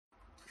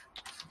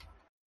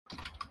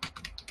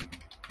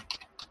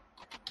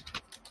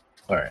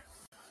 All right.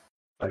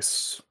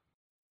 Nice.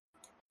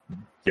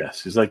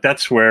 Yes, he's like,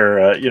 that's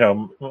where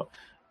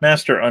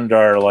Master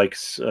Undar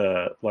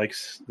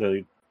likes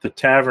the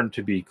tavern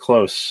to be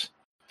close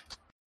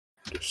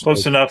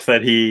enough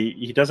that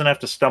he doesn't have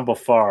to stumble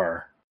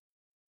far.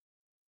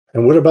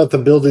 And what about the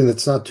building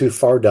that's not too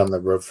far down the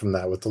road from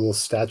that with the little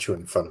statue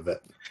in front of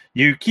it?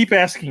 You keep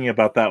asking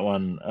about that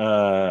one.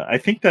 I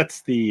think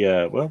that's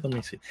the let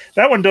me see.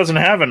 That one doesn't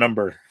have a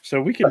number, so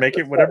we can make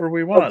it whatever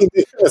we want.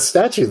 A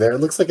statue there. It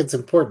looks like it's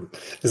important.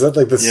 Is that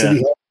like the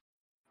city?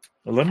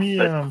 Let me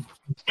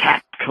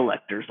tax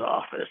collector's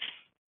office.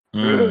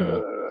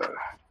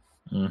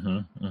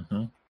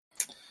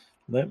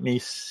 Let me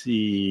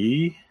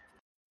see.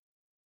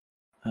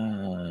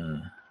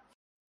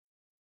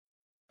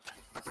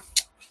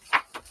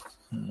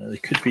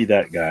 It could be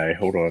that guy.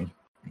 Hold on.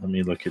 Let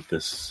me look at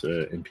this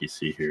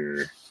NPC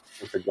here.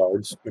 With the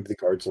guards. Maybe the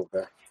guards live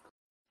there.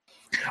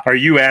 Are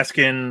you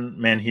asking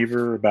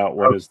Manheaver about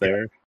what is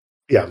there?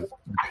 Yeah.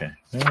 Okay.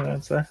 Yeah,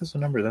 that has a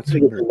number. That's a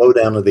get the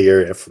lowdown of the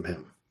area from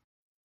him.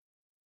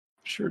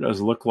 Sure does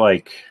look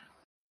like.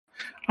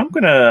 I'm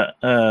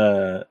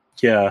gonna.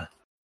 Yeah.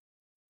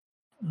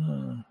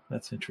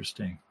 That's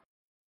interesting.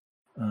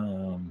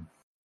 And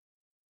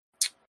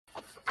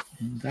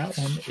that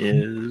one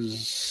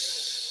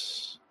is.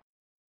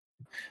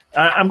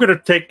 I'm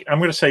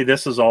gonna say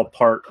this is all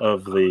part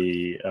of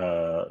the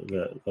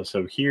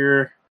so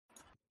here.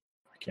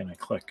 Why can't I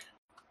click?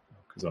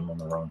 Because I'm on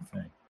the wrong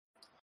thing.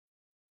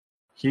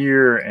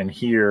 Here and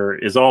here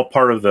is all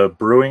part of the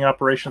brewing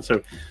operation.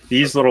 So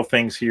these little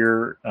things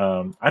here,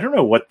 I don't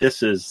know what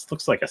this is.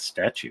 Looks like a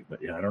statue,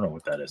 but yeah, I don't know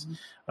what that is.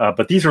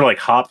 But these are like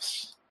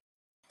hops.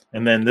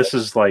 And then this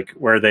is like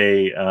where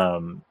they,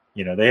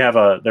 they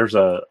have there's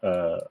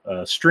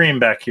a stream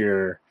back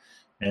here,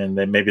 and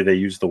then maybe they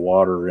use the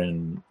water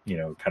in,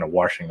 kind of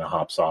washing the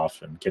hops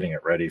off and getting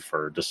it ready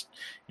for just,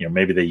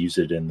 maybe they use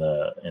it in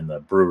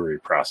the brewery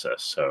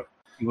process. So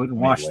you wouldn't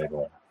wash it.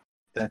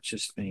 That's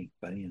just me,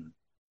 but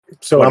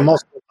So Whatever.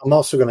 I'm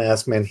also going to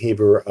ask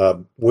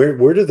Manheber,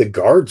 where do the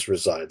guards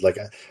reside? Like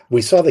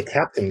we saw the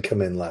captain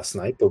come in last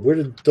night, but where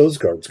did those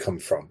guards come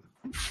from?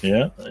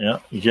 Yeah.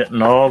 You're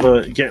getting all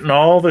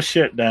the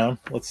shit down.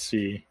 Let's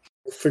see.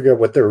 We'll figure out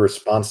what their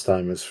response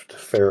time is to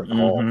fair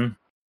call.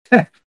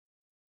 Mm-hmm.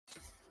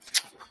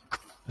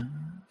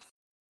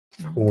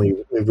 We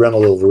run a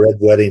little red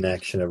wedding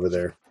action over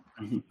there.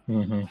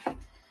 Mm-hmm.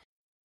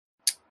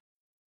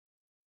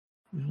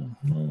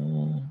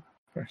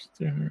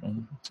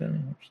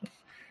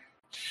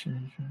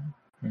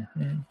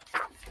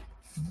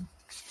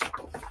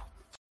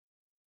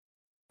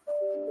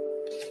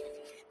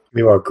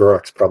 Meanwhile,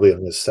 Gurrok's probably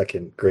on his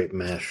second great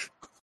mash.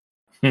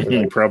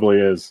 He probably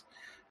is.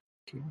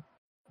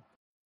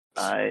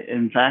 I,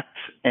 in fact,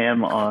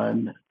 am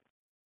on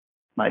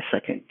my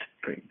second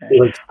great mash.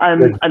 Like,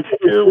 I'm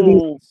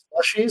still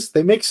slushies.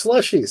 They make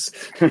slushies.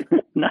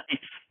 nice.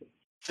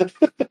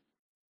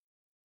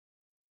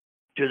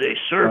 Do they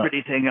serve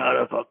anything out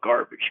of a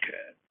garbage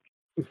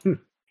can?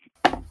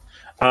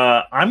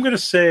 I'm going to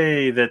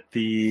say that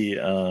the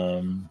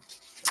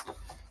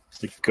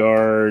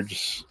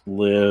guards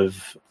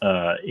live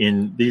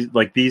in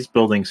these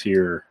buildings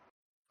here.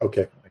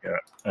 Okay.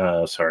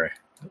 Sorry.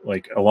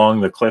 Like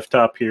along the cliff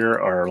top here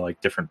are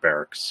like different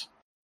barracks.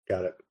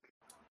 Got it.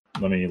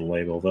 Let me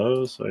label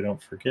those so I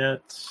don't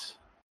forget.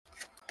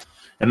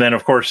 And then,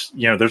 of course,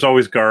 there's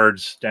always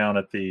guards down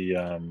at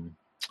the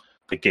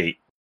gate.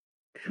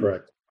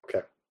 Correct.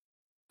 Okay.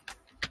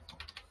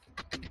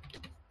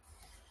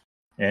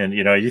 And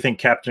you think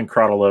Captain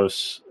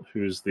Krotalos,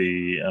 who's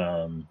the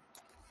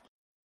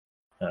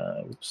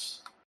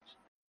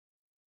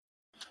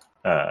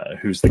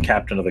who's the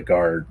captain of the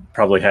guard,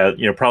 probably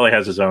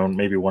has his own,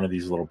 maybe one of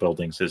these little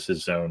buildings is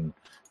his own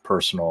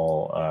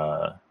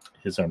personal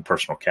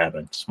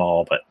cabin.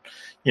 Small, but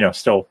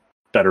still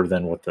better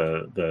than what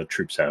the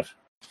troops have.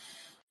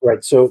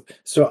 Right. So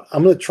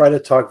I'm going to try to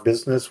talk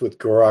business with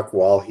Gurrok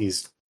while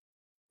he's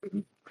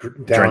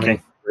down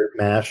in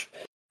mash.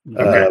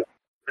 Okay.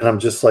 And I'm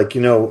just like,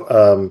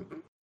 Gurrok,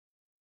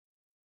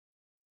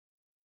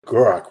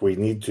 we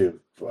need to.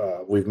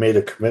 We've made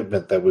a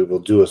commitment that we will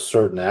do a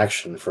certain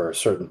action for a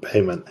certain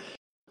payment.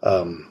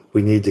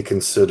 We need to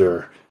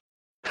consider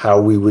how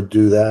we would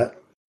do that,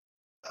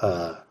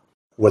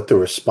 what the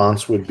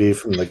response would be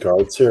from the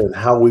guards here, and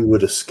how we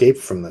would escape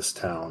from this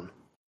town.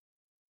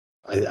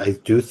 I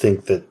do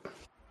think that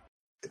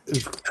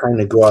trying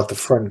to go out the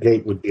front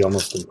gate would be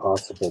almost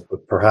impossible,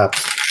 but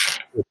perhaps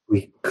if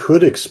we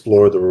could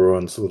explore the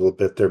ruins a little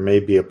bit, there may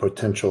be a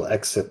potential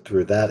exit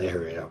through that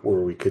area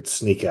where we could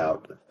sneak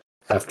out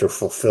after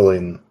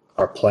fulfilling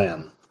our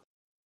plan.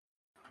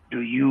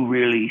 Do you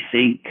really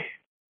think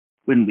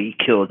when we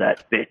kill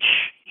that bitch,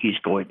 he's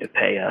going to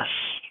pay us?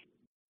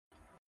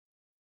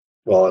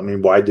 Well, I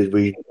mean, why did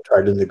we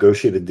try to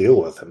negotiate a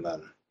deal with him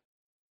then?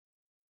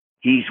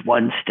 He's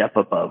one step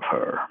above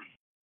her.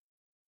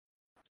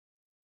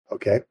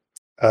 Okay.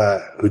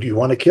 Who do you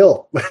want to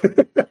kill?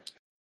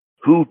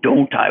 Who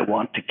don't I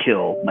want to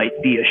kill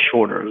might be a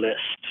shorter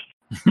list.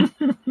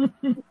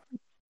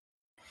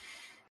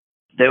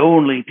 The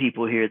only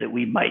people here that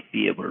we might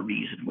be able to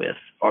reason with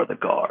are the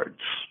guards.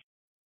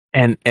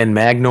 And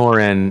Magnor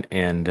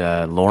and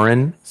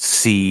Loran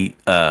see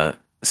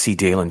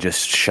Daelen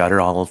just shudder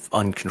all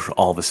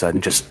of a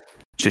sudden, just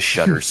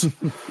shudders.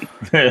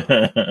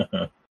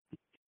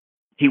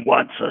 He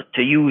wants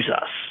to use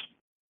us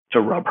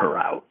to rub her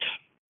out,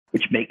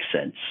 which makes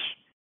sense.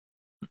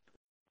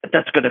 But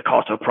that's going to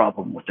cause a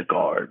problem with the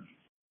guard.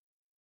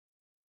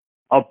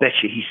 I'll bet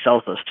you he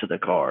sells us to the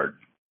guard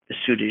as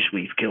soon as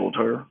we've killed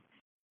her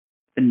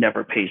and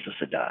never pays us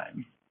a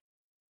dime.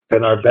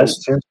 And our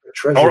best chance for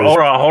treasure. Hold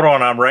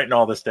on. I'm writing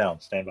all this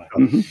down. Stand by.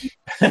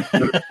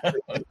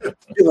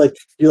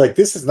 You're like,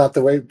 this is not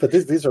the way, but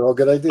these are all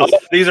good ideas. Oh,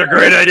 these are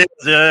great ideas.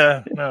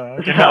 Yeah. No,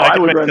 I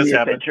would run the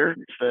adventure.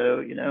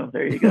 So,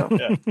 there you go.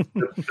 Yeah.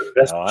 The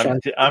best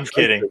I'm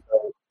kidding.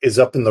 Is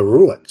up in the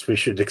ruins. We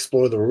should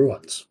explore the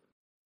ruins.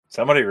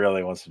 Somebody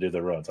really wants to do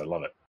the ruins. I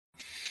love it.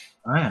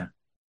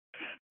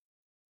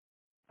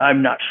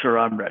 I'm not sure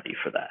I'm ready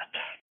for that.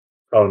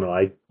 Oh, no,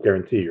 I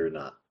guarantee you're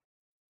not.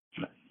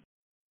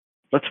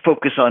 Let's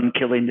focus on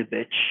killing the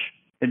bitch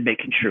and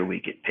making sure we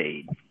get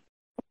paid,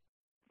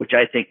 which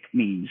I think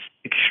means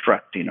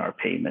extracting our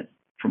payment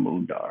from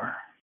Undar.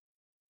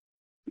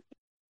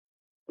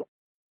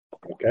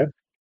 Okay.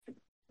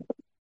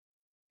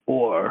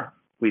 Or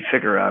we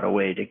figure out a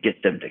way to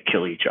get them to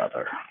kill each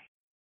other.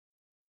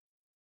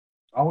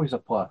 Always a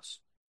plus.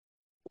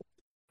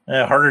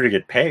 Harder to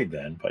get paid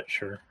then, but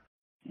sure.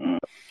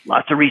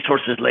 Lots of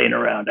resources laying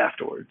around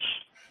afterwards.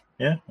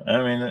 Yeah, I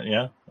mean,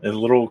 yeah, it's a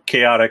little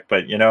chaotic,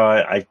 but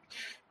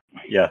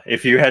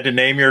if you had to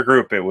name your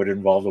group, it would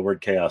involve the word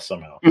chaos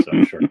somehow.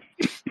 So sure.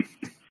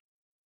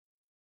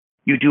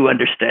 You do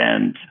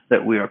understand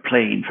that we are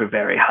playing for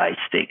very high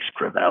stakes,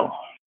 Gravelle.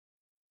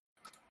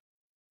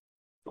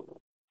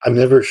 I'm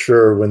never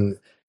sure when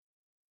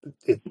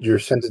your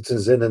sentence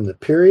is in the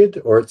period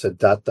or it's a ...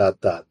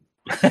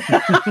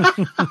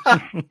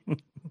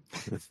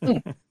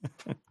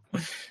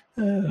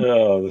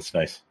 Oh, that's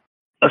nice.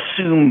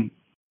 Assume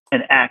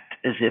and act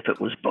as if it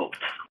was both.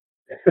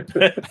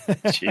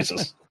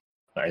 Jesus.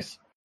 Nice.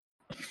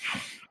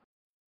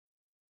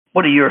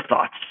 What are your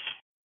thoughts?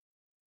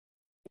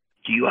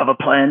 Do you have a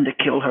plan to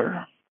kill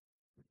her?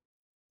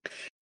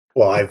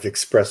 Well, I've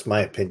expressed my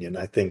opinion.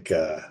 I think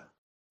our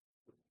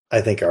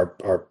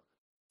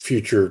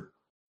future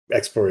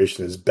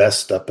exploration is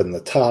best up in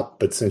the top,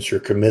 but since you're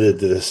committed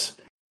to this,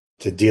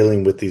 to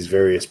dealing with these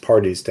various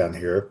parties down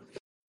here,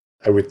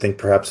 I would think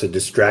perhaps a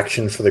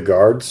distraction for the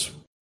guards,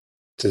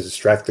 to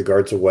distract the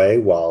guards away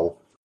while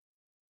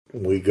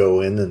we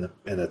go in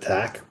and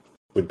attack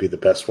would be the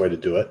best way to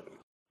do it.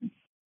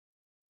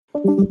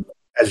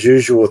 As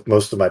usual with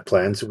most of my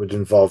plans, it would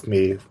involve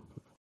me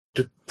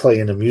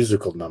playing a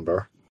musical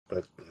number,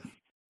 but...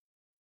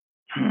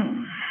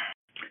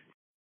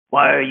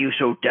 Why are you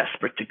so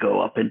desperate to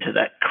go up into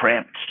that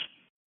cramped,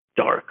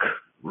 dark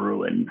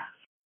ruin?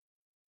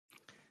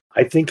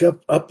 I think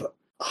up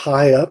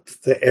high up,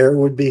 the air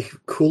would be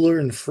cooler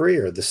and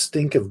freer. The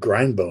stink of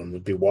Grindbone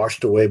would be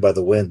washed away by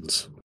the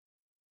winds.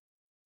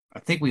 I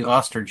think we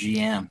lost our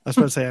GM. I was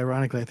about to say,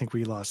 ironically, I think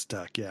we lost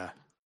Duck, yeah.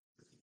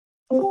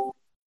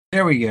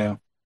 There we go.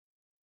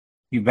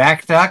 You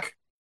back, Duck?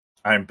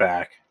 I'm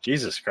back.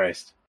 Jesus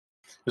Christ.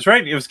 It was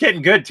right. It was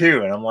getting good,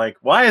 too. And I'm like,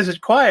 why is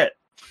it quiet?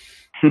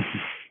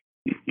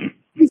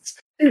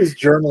 He was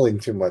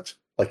journaling too much.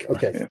 Like,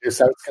 okay, here's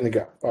how it's going to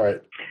go. All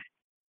right.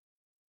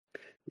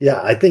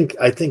 Yeah, I think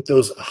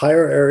those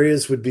higher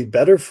areas would be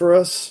better for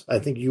us. I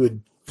think you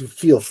would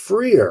feel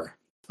freer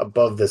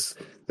above this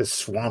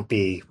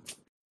swampy,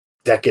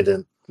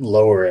 decadent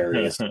lower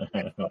areas.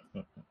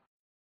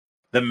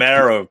 The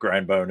marrow of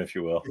Grindbone, if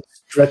you will.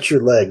 Stretch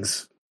your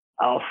legs.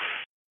 I'll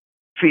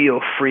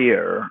feel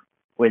freer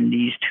when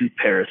these two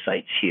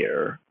parasites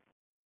here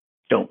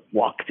don't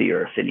walk the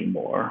earth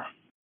anymore.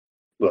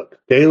 Look,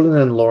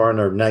 Daelen and Loran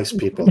are nice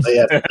people. They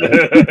have...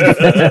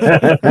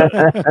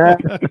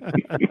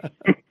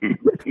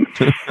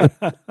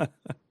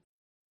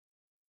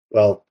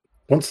 Well,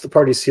 once the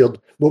party's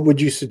sealed, what would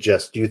you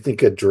suggest? Do you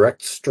think a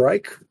direct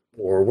strike,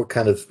 or what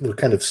kind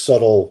of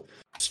subtle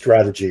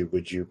strategy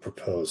would you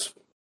propose?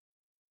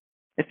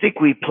 I think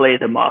we play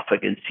them off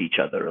against each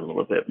other a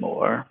little bit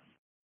more.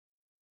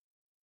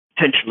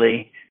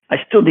 Potentially, I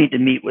still need to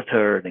meet with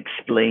her and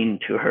explain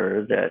to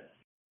her that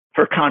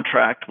her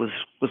contract was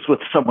with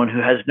someone who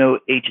has no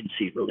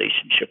agency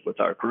relationship with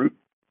our group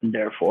and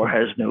therefore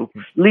has no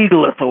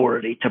legal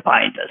authority to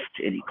bind us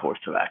to any course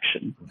of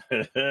action.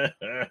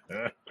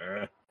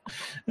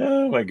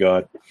 Oh my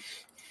God.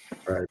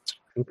 Right.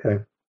 Okay.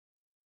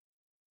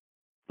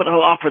 But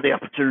I'll offer the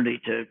opportunity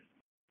to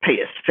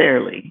pay us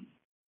fairly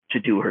to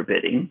do her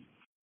bidding.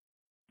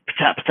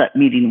 Perhaps that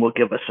meeting will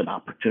give us an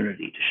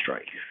opportunity to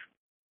strike.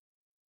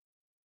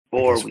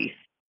 Or we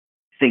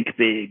think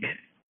big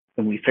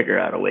and we figure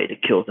out a way to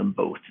kill them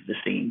both at the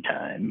same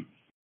time.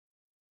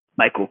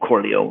 Michael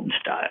Corleone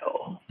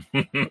style.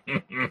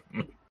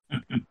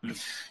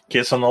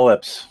 Kiss on the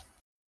lips.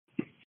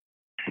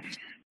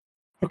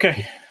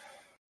 Okay.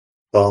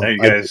 Well, now you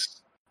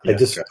guys, I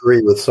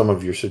disagree with some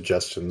of your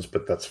suggestions,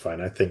 but that's fine.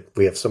 I think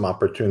we have some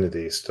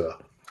opportunities to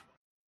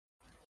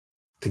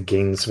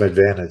gain some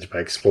advantage by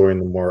exploring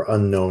the more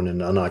unknown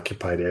and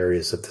unoccupied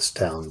areas of this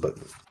town. But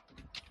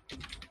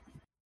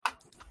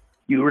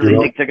you really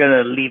think they're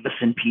going to leave us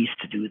in peace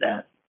to do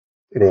that?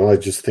 Well, I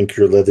just think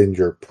you're letting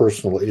your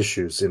personal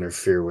issues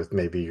interfere with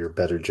maybe your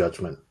better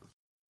judgment.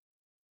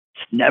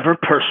 It's never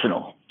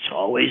personal. It's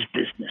always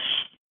business.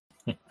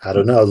 I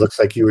don't know. It looks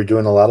like you were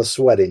doing a lot of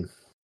sweating.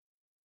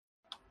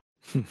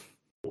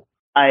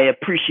 I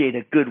appreciate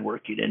a good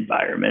working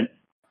environment.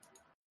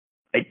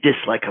 I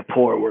dislike a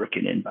poor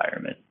working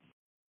environment.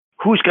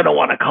 Who's going to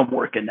want to come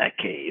work in that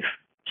cave?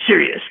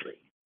 Seriously.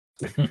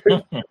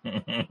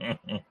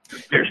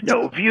 There's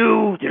no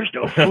view. There's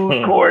no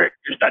food court.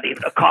 There's not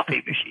even a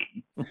coffee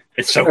machine.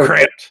 It's so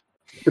cramped.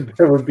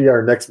 That would be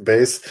our next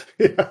base.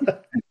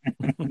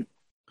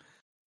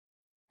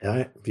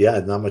 Yeah,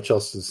 not much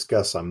else to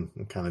discuss. I'm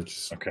kind of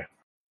just okay.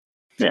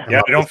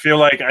 Yeah, I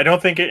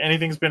don't think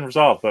anything's been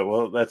resolved. But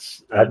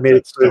I've made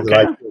it clear that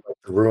I feel like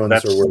the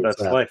ruins are where that's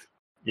it's at. life.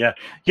 Yeah.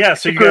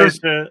 So you guys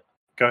go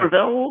ahead.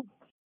 Gravelle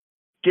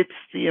gets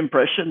the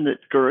impression that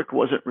Gurrok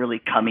wasn't really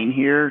coming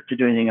here to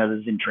do anything other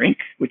than drink,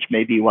 which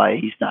may be why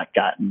he's not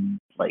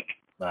gotten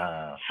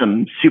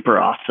some super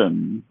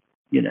awesome,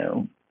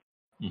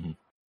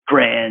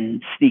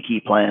 grand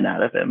sneaky plan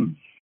out of him.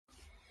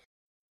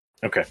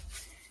 Okay.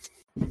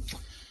 I mean,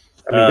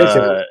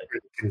 basically,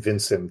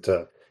 convince him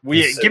to.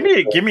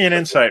 Give me an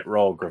insight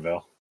roll,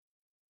 Gravelle.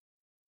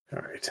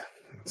 All right.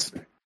 Let's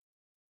see.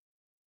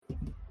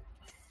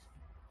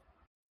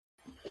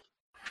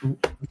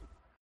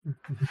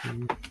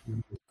 And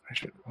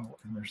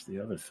there's the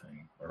other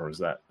thing, or is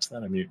that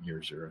a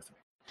Mutineer 0 thing?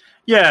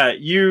 Yeah,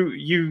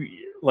 you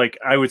like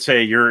I would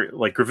say you're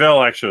like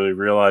Gravelle actually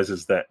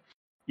realizes that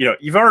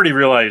you've already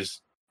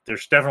realized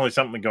there's definitely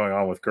something going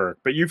on with Gurrok,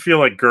 but you feel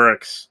like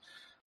Gurrok's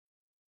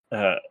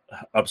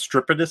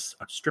obstreperous,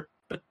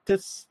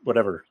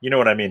 whatever, you know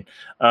what I mean.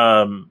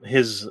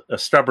 His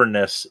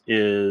stubbornness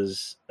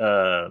is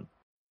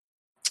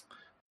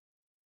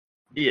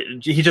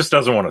he just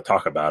doesn't want to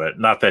talk about it.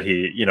 Not that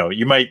he,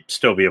 you might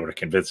still be able to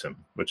convince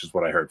him, which is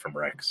what I heard from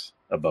Rex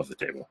above the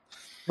table.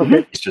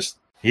 Okay.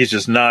 He's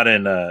just not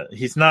in a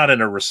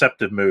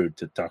receptive mood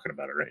to talking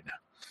about it right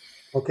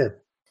now. Okay.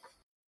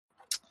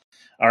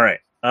 All right.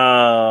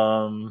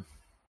 No,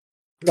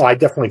 I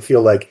definitely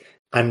feel like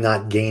I'm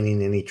not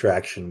gaining any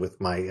traction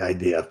with my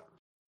idea,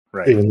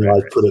 right? Even though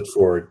I put it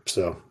forward.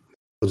 So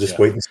we'll just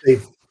wait and see.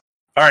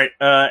 All right.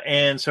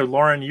 And so,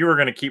 Loran, you were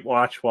going to keep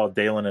watch while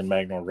Daelen and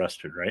Magnor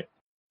rested, right?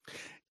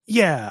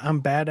 Yeah,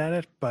 I'm bad at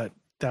it, but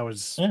that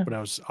was what I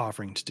was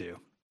offering to do.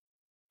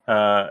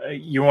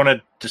 You want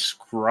to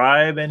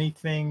describe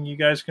anything you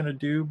guys going to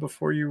do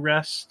before you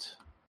rest?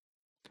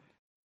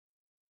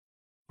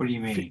 What do you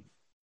mean?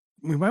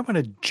 We might want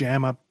to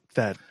jam up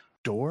that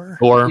door.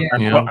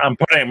 I'm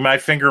putting my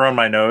finger on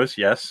my nose.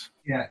 Yes.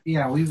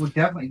 Yeah. We would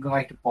definitely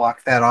like to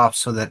block that off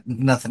so that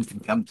nothing can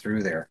come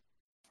through there.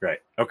 Right.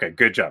 Okay.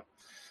 Good job.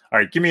 All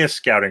right. Give me a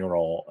scouting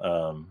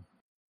roll,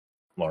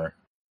 Lauren.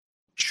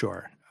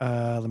 Sure.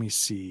 Let me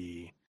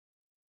see.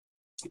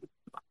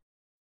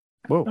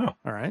 Whoa. Oh.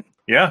 All right.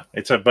 Yeah.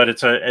 It's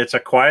a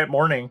quiet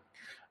morning.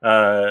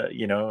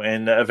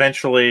 And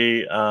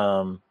eventually,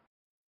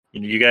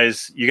 you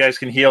guys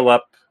can heal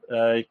up.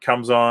 It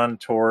comes on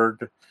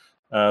toward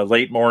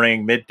late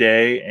morning,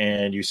 midday,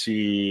 and you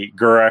see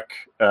Gurrok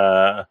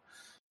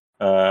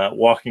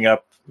walking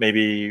up,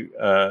 maybe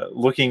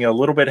looking a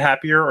little bit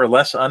happier or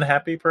less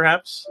unhappy,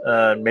 perhaps,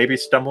 maybe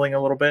stumbling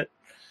a little bit.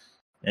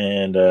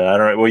 And I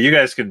don't know. Well, you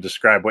guys can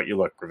describe what you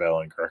look,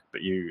 Gravelle and Gurrok, but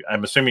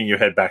I'm assuming you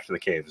head back to the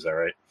cave. Is that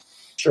right?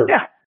 Sure.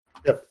 Yeah.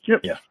 Yep.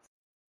 Yeah.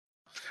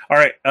 All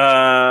right.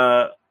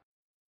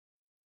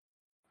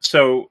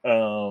 So,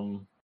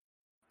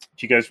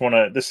 do you guys want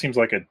to? This seems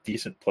like a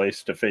decent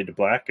place to fade to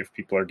black if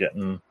people are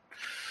getting.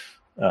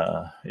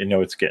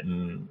 It's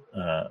getting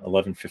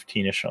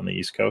 11:15ish on the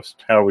East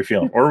Coast. How are we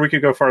feeling? Or we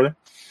could go farther.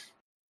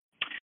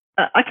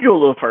 I could go a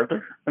little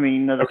farther. I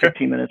mean, another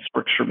 15 minutes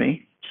works for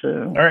me.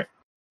 So. All right.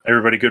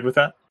 Everybody good with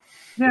that?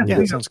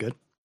 Yeah, sounds good.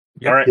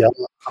 All right. Yeah,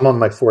 I'm on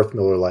my 4th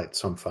Miller Lite,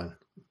 so I'm fine.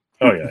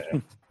 Oh yeah.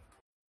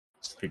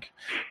 It's like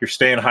you're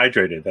staying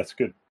hydrated. That's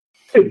good.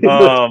 It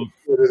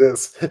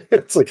is.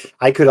 It's like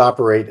I could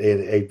operate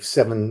a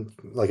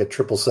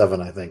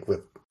 777, I think,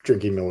 with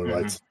drinking Miller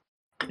Lights.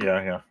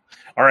 Yeah.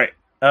 All right.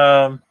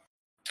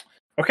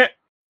 Okay.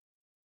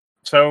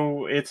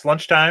 So it's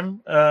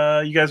lunchtime.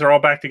 You guys are all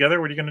back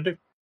together. What are you going to do?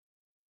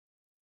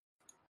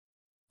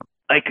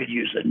 I could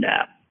use a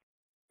nap.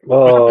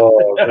 Oh,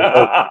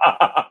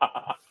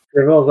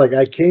 Gravelle's like,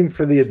 I came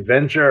for the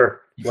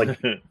adventure.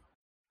 Like,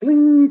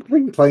 bling,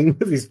 bling, bling.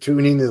 He's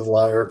tuning his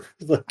lyre.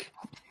 He's like,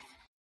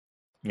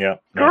 yeah.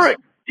 Gurrok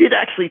did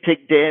actually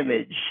take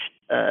damage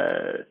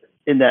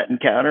in that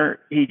encounter.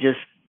 He just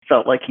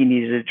felt like he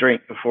needed a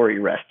drink before he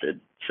rested.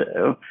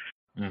 So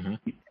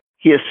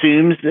he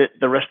assumes that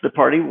the rest of the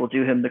party will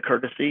do him the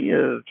courtesy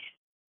of,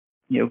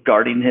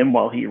 guarding him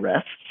while he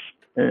rests.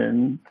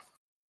 And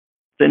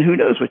then who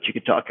knows what you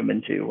could talk him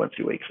into once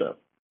he wakes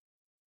up.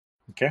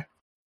 Okay.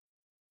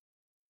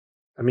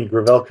 I mean,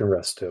 Gravelle can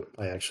rest too.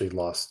 I actually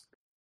lost.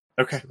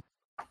 Okay.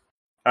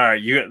 All right.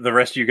 The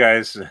rest of you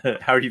guys,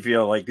 how do you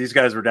feel? Like these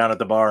guys were down at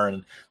the bar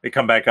and they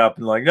come back up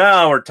and like,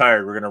 no, we're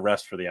tired. We're going to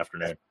rest for the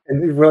afternoon.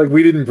 And we're like,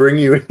 we didn't bring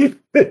you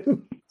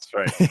anything. That's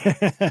right.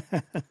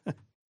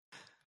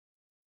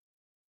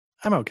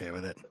 I'm okay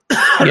with it.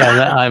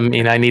 Yeah, I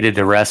mean, I needed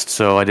to rest,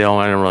 so I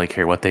don't really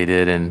care what they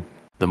did, and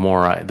the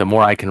more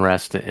I can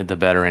rest, the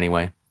better.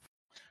 Anyway,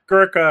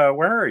 Gurrok,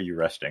 where are you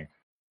resting?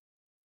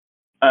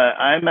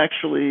 I'm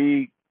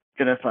actually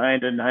gonna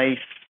find a nice,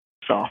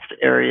 soft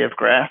area of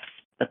grass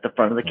at the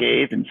front of the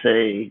cave and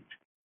say,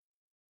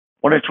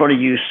 "One or 20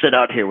 of you sit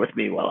out here with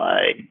me while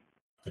I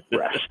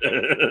rest."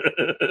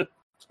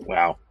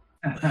 Wow.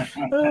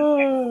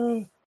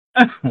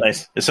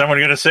 Nice. Is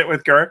someone gonna sit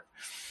with Gurrok?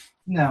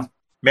 No.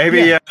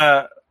 Maybe.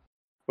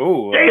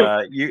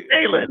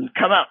 Daelen,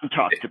 come out and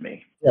talk to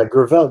me. Yeah,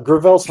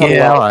 Gravelle's not all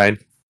allowed. right.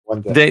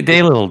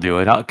 Daelen will do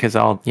it because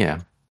yeah.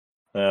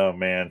 Oh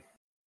man,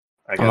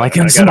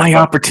 this is my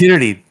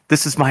opportunity.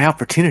 This is my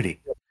opportunity.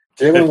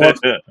 Daelen walks.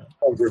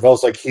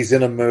 Gravelle's like he's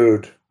in a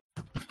mood,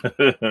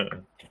 and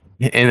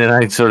then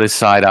I sort of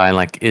side eye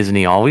like, isn't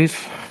he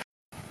always?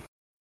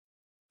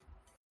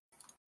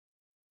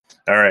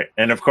 All right,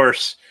 and of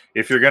course,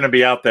 if you're going to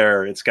be out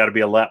there, it's got to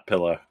be a lap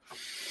pillow.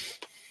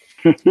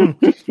 All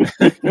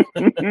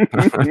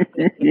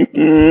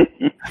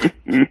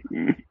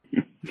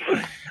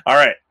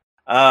right.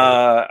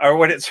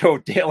 So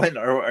Daelen,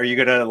 are you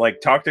gonna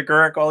like talk to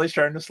Gurrok while he's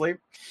trying to sleep?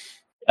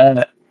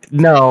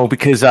 No,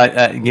 because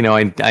I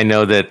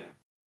know that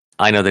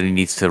he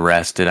needs to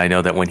rest, and I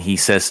know that when he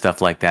says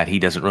stuff like that, he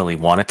doesn't really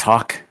want to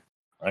talk.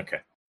 Okay.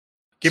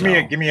 Give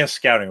me a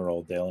scouting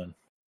roll, Daelen.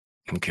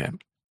 Okay.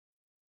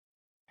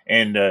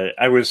 And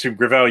I would assume,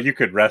 Gravelle, you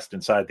could rest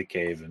inside the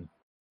cave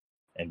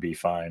and be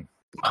fine.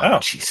 Oh,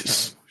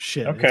 Jesus.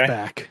 Shit, Okay. it's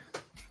back.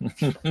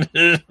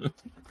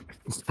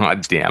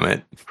 God damn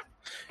it.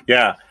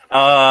 Yeah.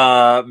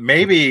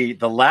 Maybe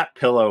the lap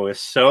pillow is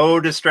so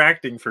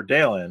distracting for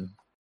Daelen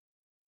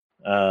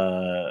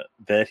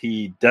that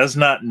he does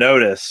not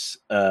notice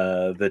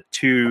the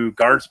two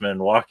guardsmen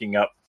walking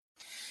up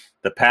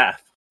the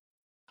path.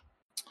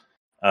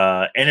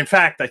 And in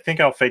fact, I think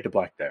I'll fade to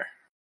black there.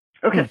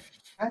 Okay.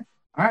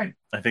 All right.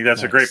 I think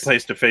that's a great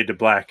place to fade to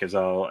black as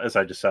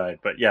I decide.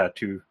 But yeah,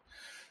 two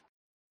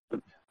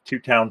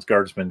town's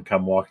guardsmen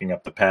come walking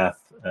up the path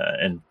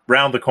and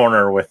round the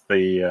corner with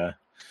the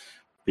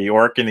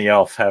orc and the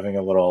elf having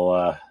a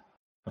little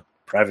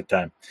private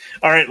time.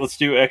 All right, let's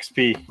do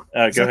XP. Go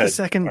ahead. The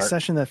second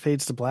session that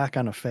fades to black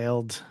on a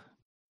failed.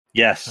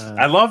 Yes,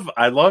 I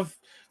love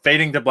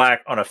fading to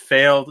black on a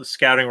failed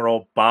scouting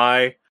roll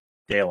by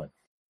Daelen.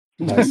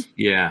 Nice.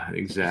 Yeah,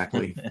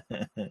 exactly.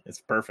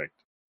 It's perfect.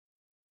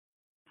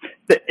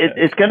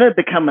 It's going to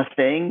become a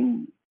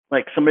thing.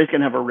 Like somebody's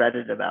going to have a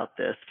Reddit about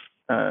this.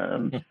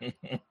 That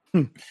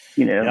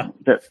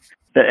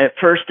at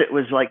first it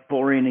was like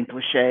boring and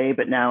cliche,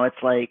 but now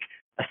it's like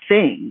a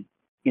thing.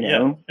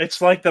 Yeah,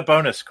 it's like the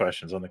bonus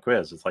questions on the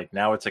quiz. It's like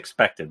now it's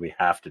expected. We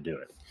have to do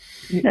it.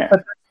 Yeah,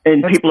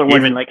 and people are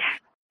wondering like,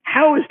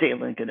 how is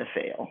Daelen going to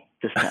fail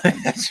this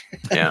time?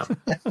 Yeah.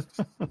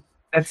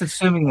 That's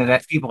assuming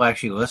that people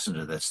actually listen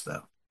to this,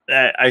 though.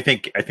 I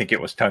think it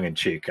was tongue in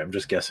cheek. I'm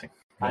just guessing.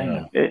 I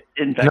know.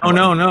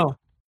 No.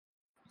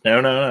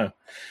 Dale's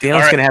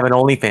going to have an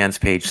OnlyFans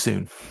page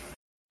soon.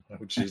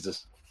 Oh,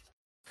 Jesus.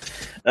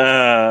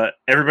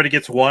 Everybody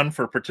gets 1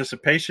 for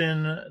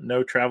participation.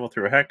 No travel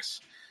through a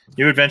hex.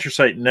 New adventure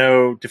site,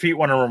 no. Defeat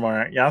one or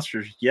more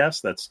monsters,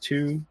 yes, that's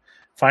 2.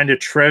 Find a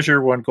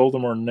treasure, 1 gold or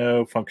more,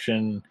 no.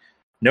 Function,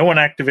 no one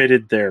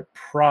activated their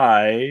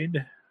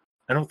pride.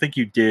 I don't think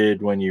you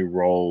did when you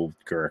rolled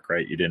Gurrok,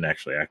 right? You didn't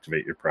actually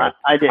activate your pride.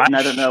 I didn't.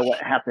 I don't know what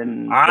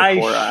happened. I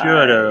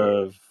should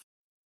have,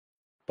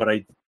 but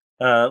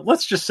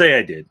let's just say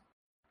I did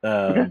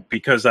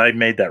because I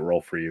made that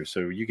roll for you.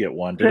 So you get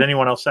 1. Did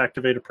anyone else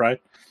activate a pride?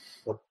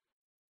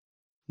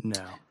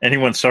 No.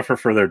 Anyone suffer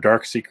for their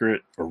dark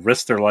secret or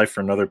risk their life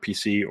for another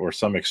PC or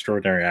some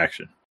extraordinary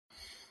action?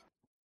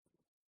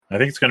 I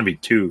think it's going to be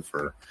 2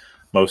 for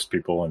most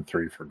people and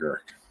 3 for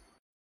Gurrok.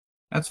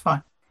 That's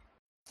fine.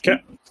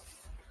 Okay.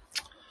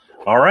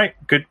 All right.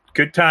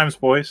 Good times,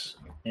 boys.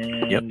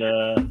 And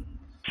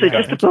so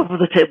just above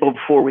the table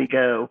before we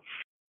go,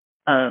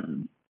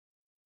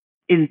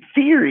 in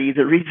theory,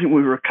 the reason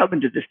we were coming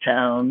to this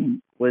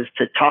town was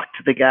to talk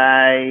to the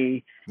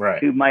guy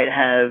who might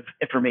have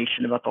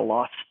information about the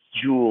lost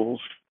jewels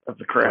of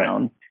the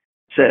crown. Right.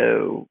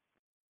 So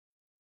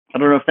I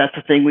don't know if that's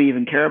the thing we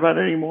even care about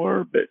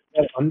anymore. But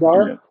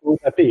Undar? Who would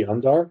that be?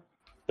 Undar?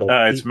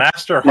 It's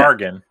Master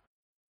Hargan.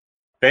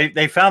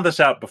 They found this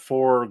out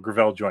before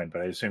Gravelle joined,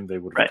 but I assume they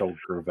would have told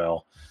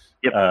Gravelle.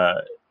 Yep.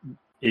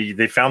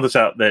 They found this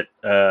out that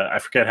I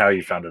forget how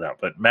you found it out,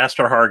 but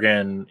Master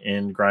Hargan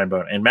in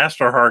Grindbone, and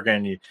Master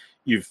Hargan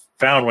you've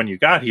found when you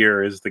got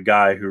here is the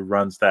guy who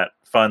runs that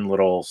fun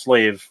little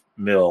slave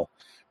mill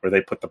where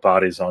they put the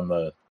bodies on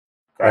the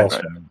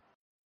grindstone.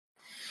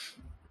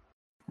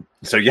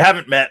 So you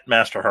haven't met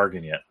Master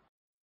Hargan yet.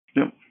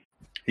 Nope.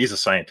 He's a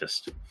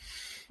scientist.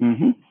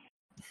 Mm-hmm.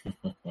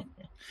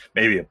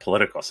 Maybe a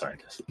political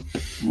scientist.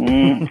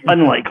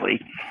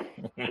 Unlikely.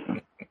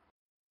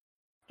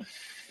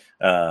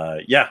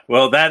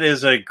 Well, that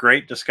is a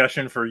great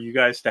discussion for you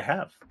guys to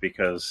have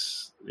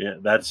because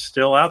that's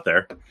still out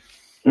there.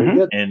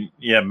 Mm-hmm.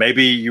 And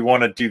maybe you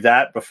want to do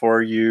that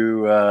before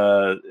you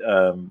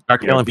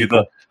start killing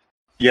people.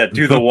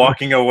 Do the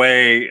walking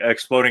away,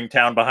 exploding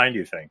town behind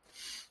you thing.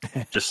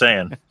 Just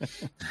saying.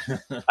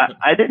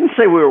 I didn't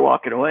say we were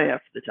walking away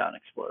after the town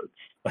explodes.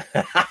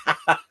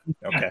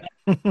 Okay.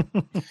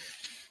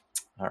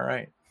 All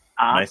right.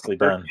 Nicely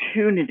done.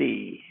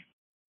 Opportunity.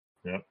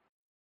 Yep.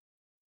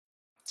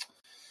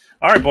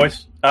 All right,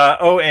 boys.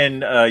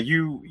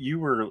 You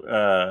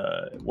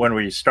were when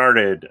we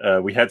started.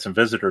 We had some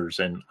visitors,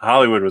 and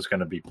Hollywood was going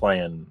to be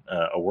playing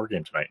a war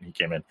game tonight, and he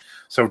came in.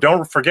 So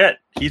don't forget,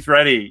 he's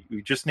ready.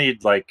 We just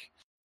need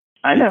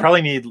I know.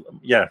 Probably need.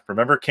 Yeah,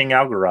 remember King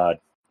Algarad.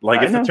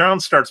 If the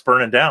town starts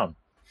burning down.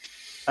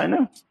 I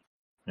know.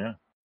 Yeah.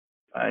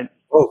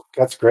 Oh,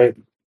 that's great.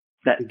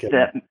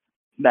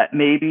 That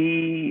may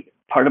be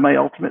part of my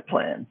ultimate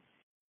plan.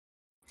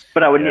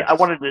 But I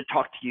wanted to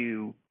talk to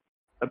you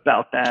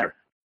about that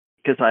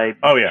because I'm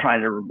trying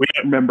to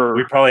remember.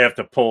 We probably have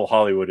to pull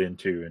Hollywood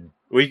into, and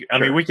we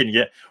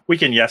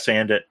can yes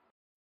and it,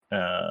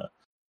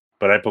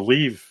 but I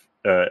believe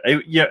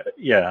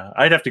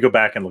I'd have to go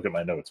back and look at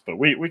my notes, but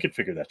we could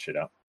figure that shit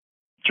out.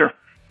 Sure.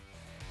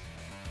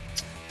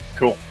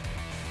 Cool.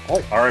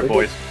 All right,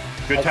 boys.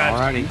 Good times.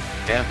 Alrighty.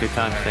 Yeah, good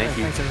times. Thank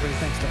you. Thanks, everybody.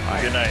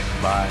 Thanks, Good night.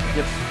 Bye.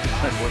 Yep. Good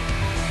night,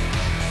 boys.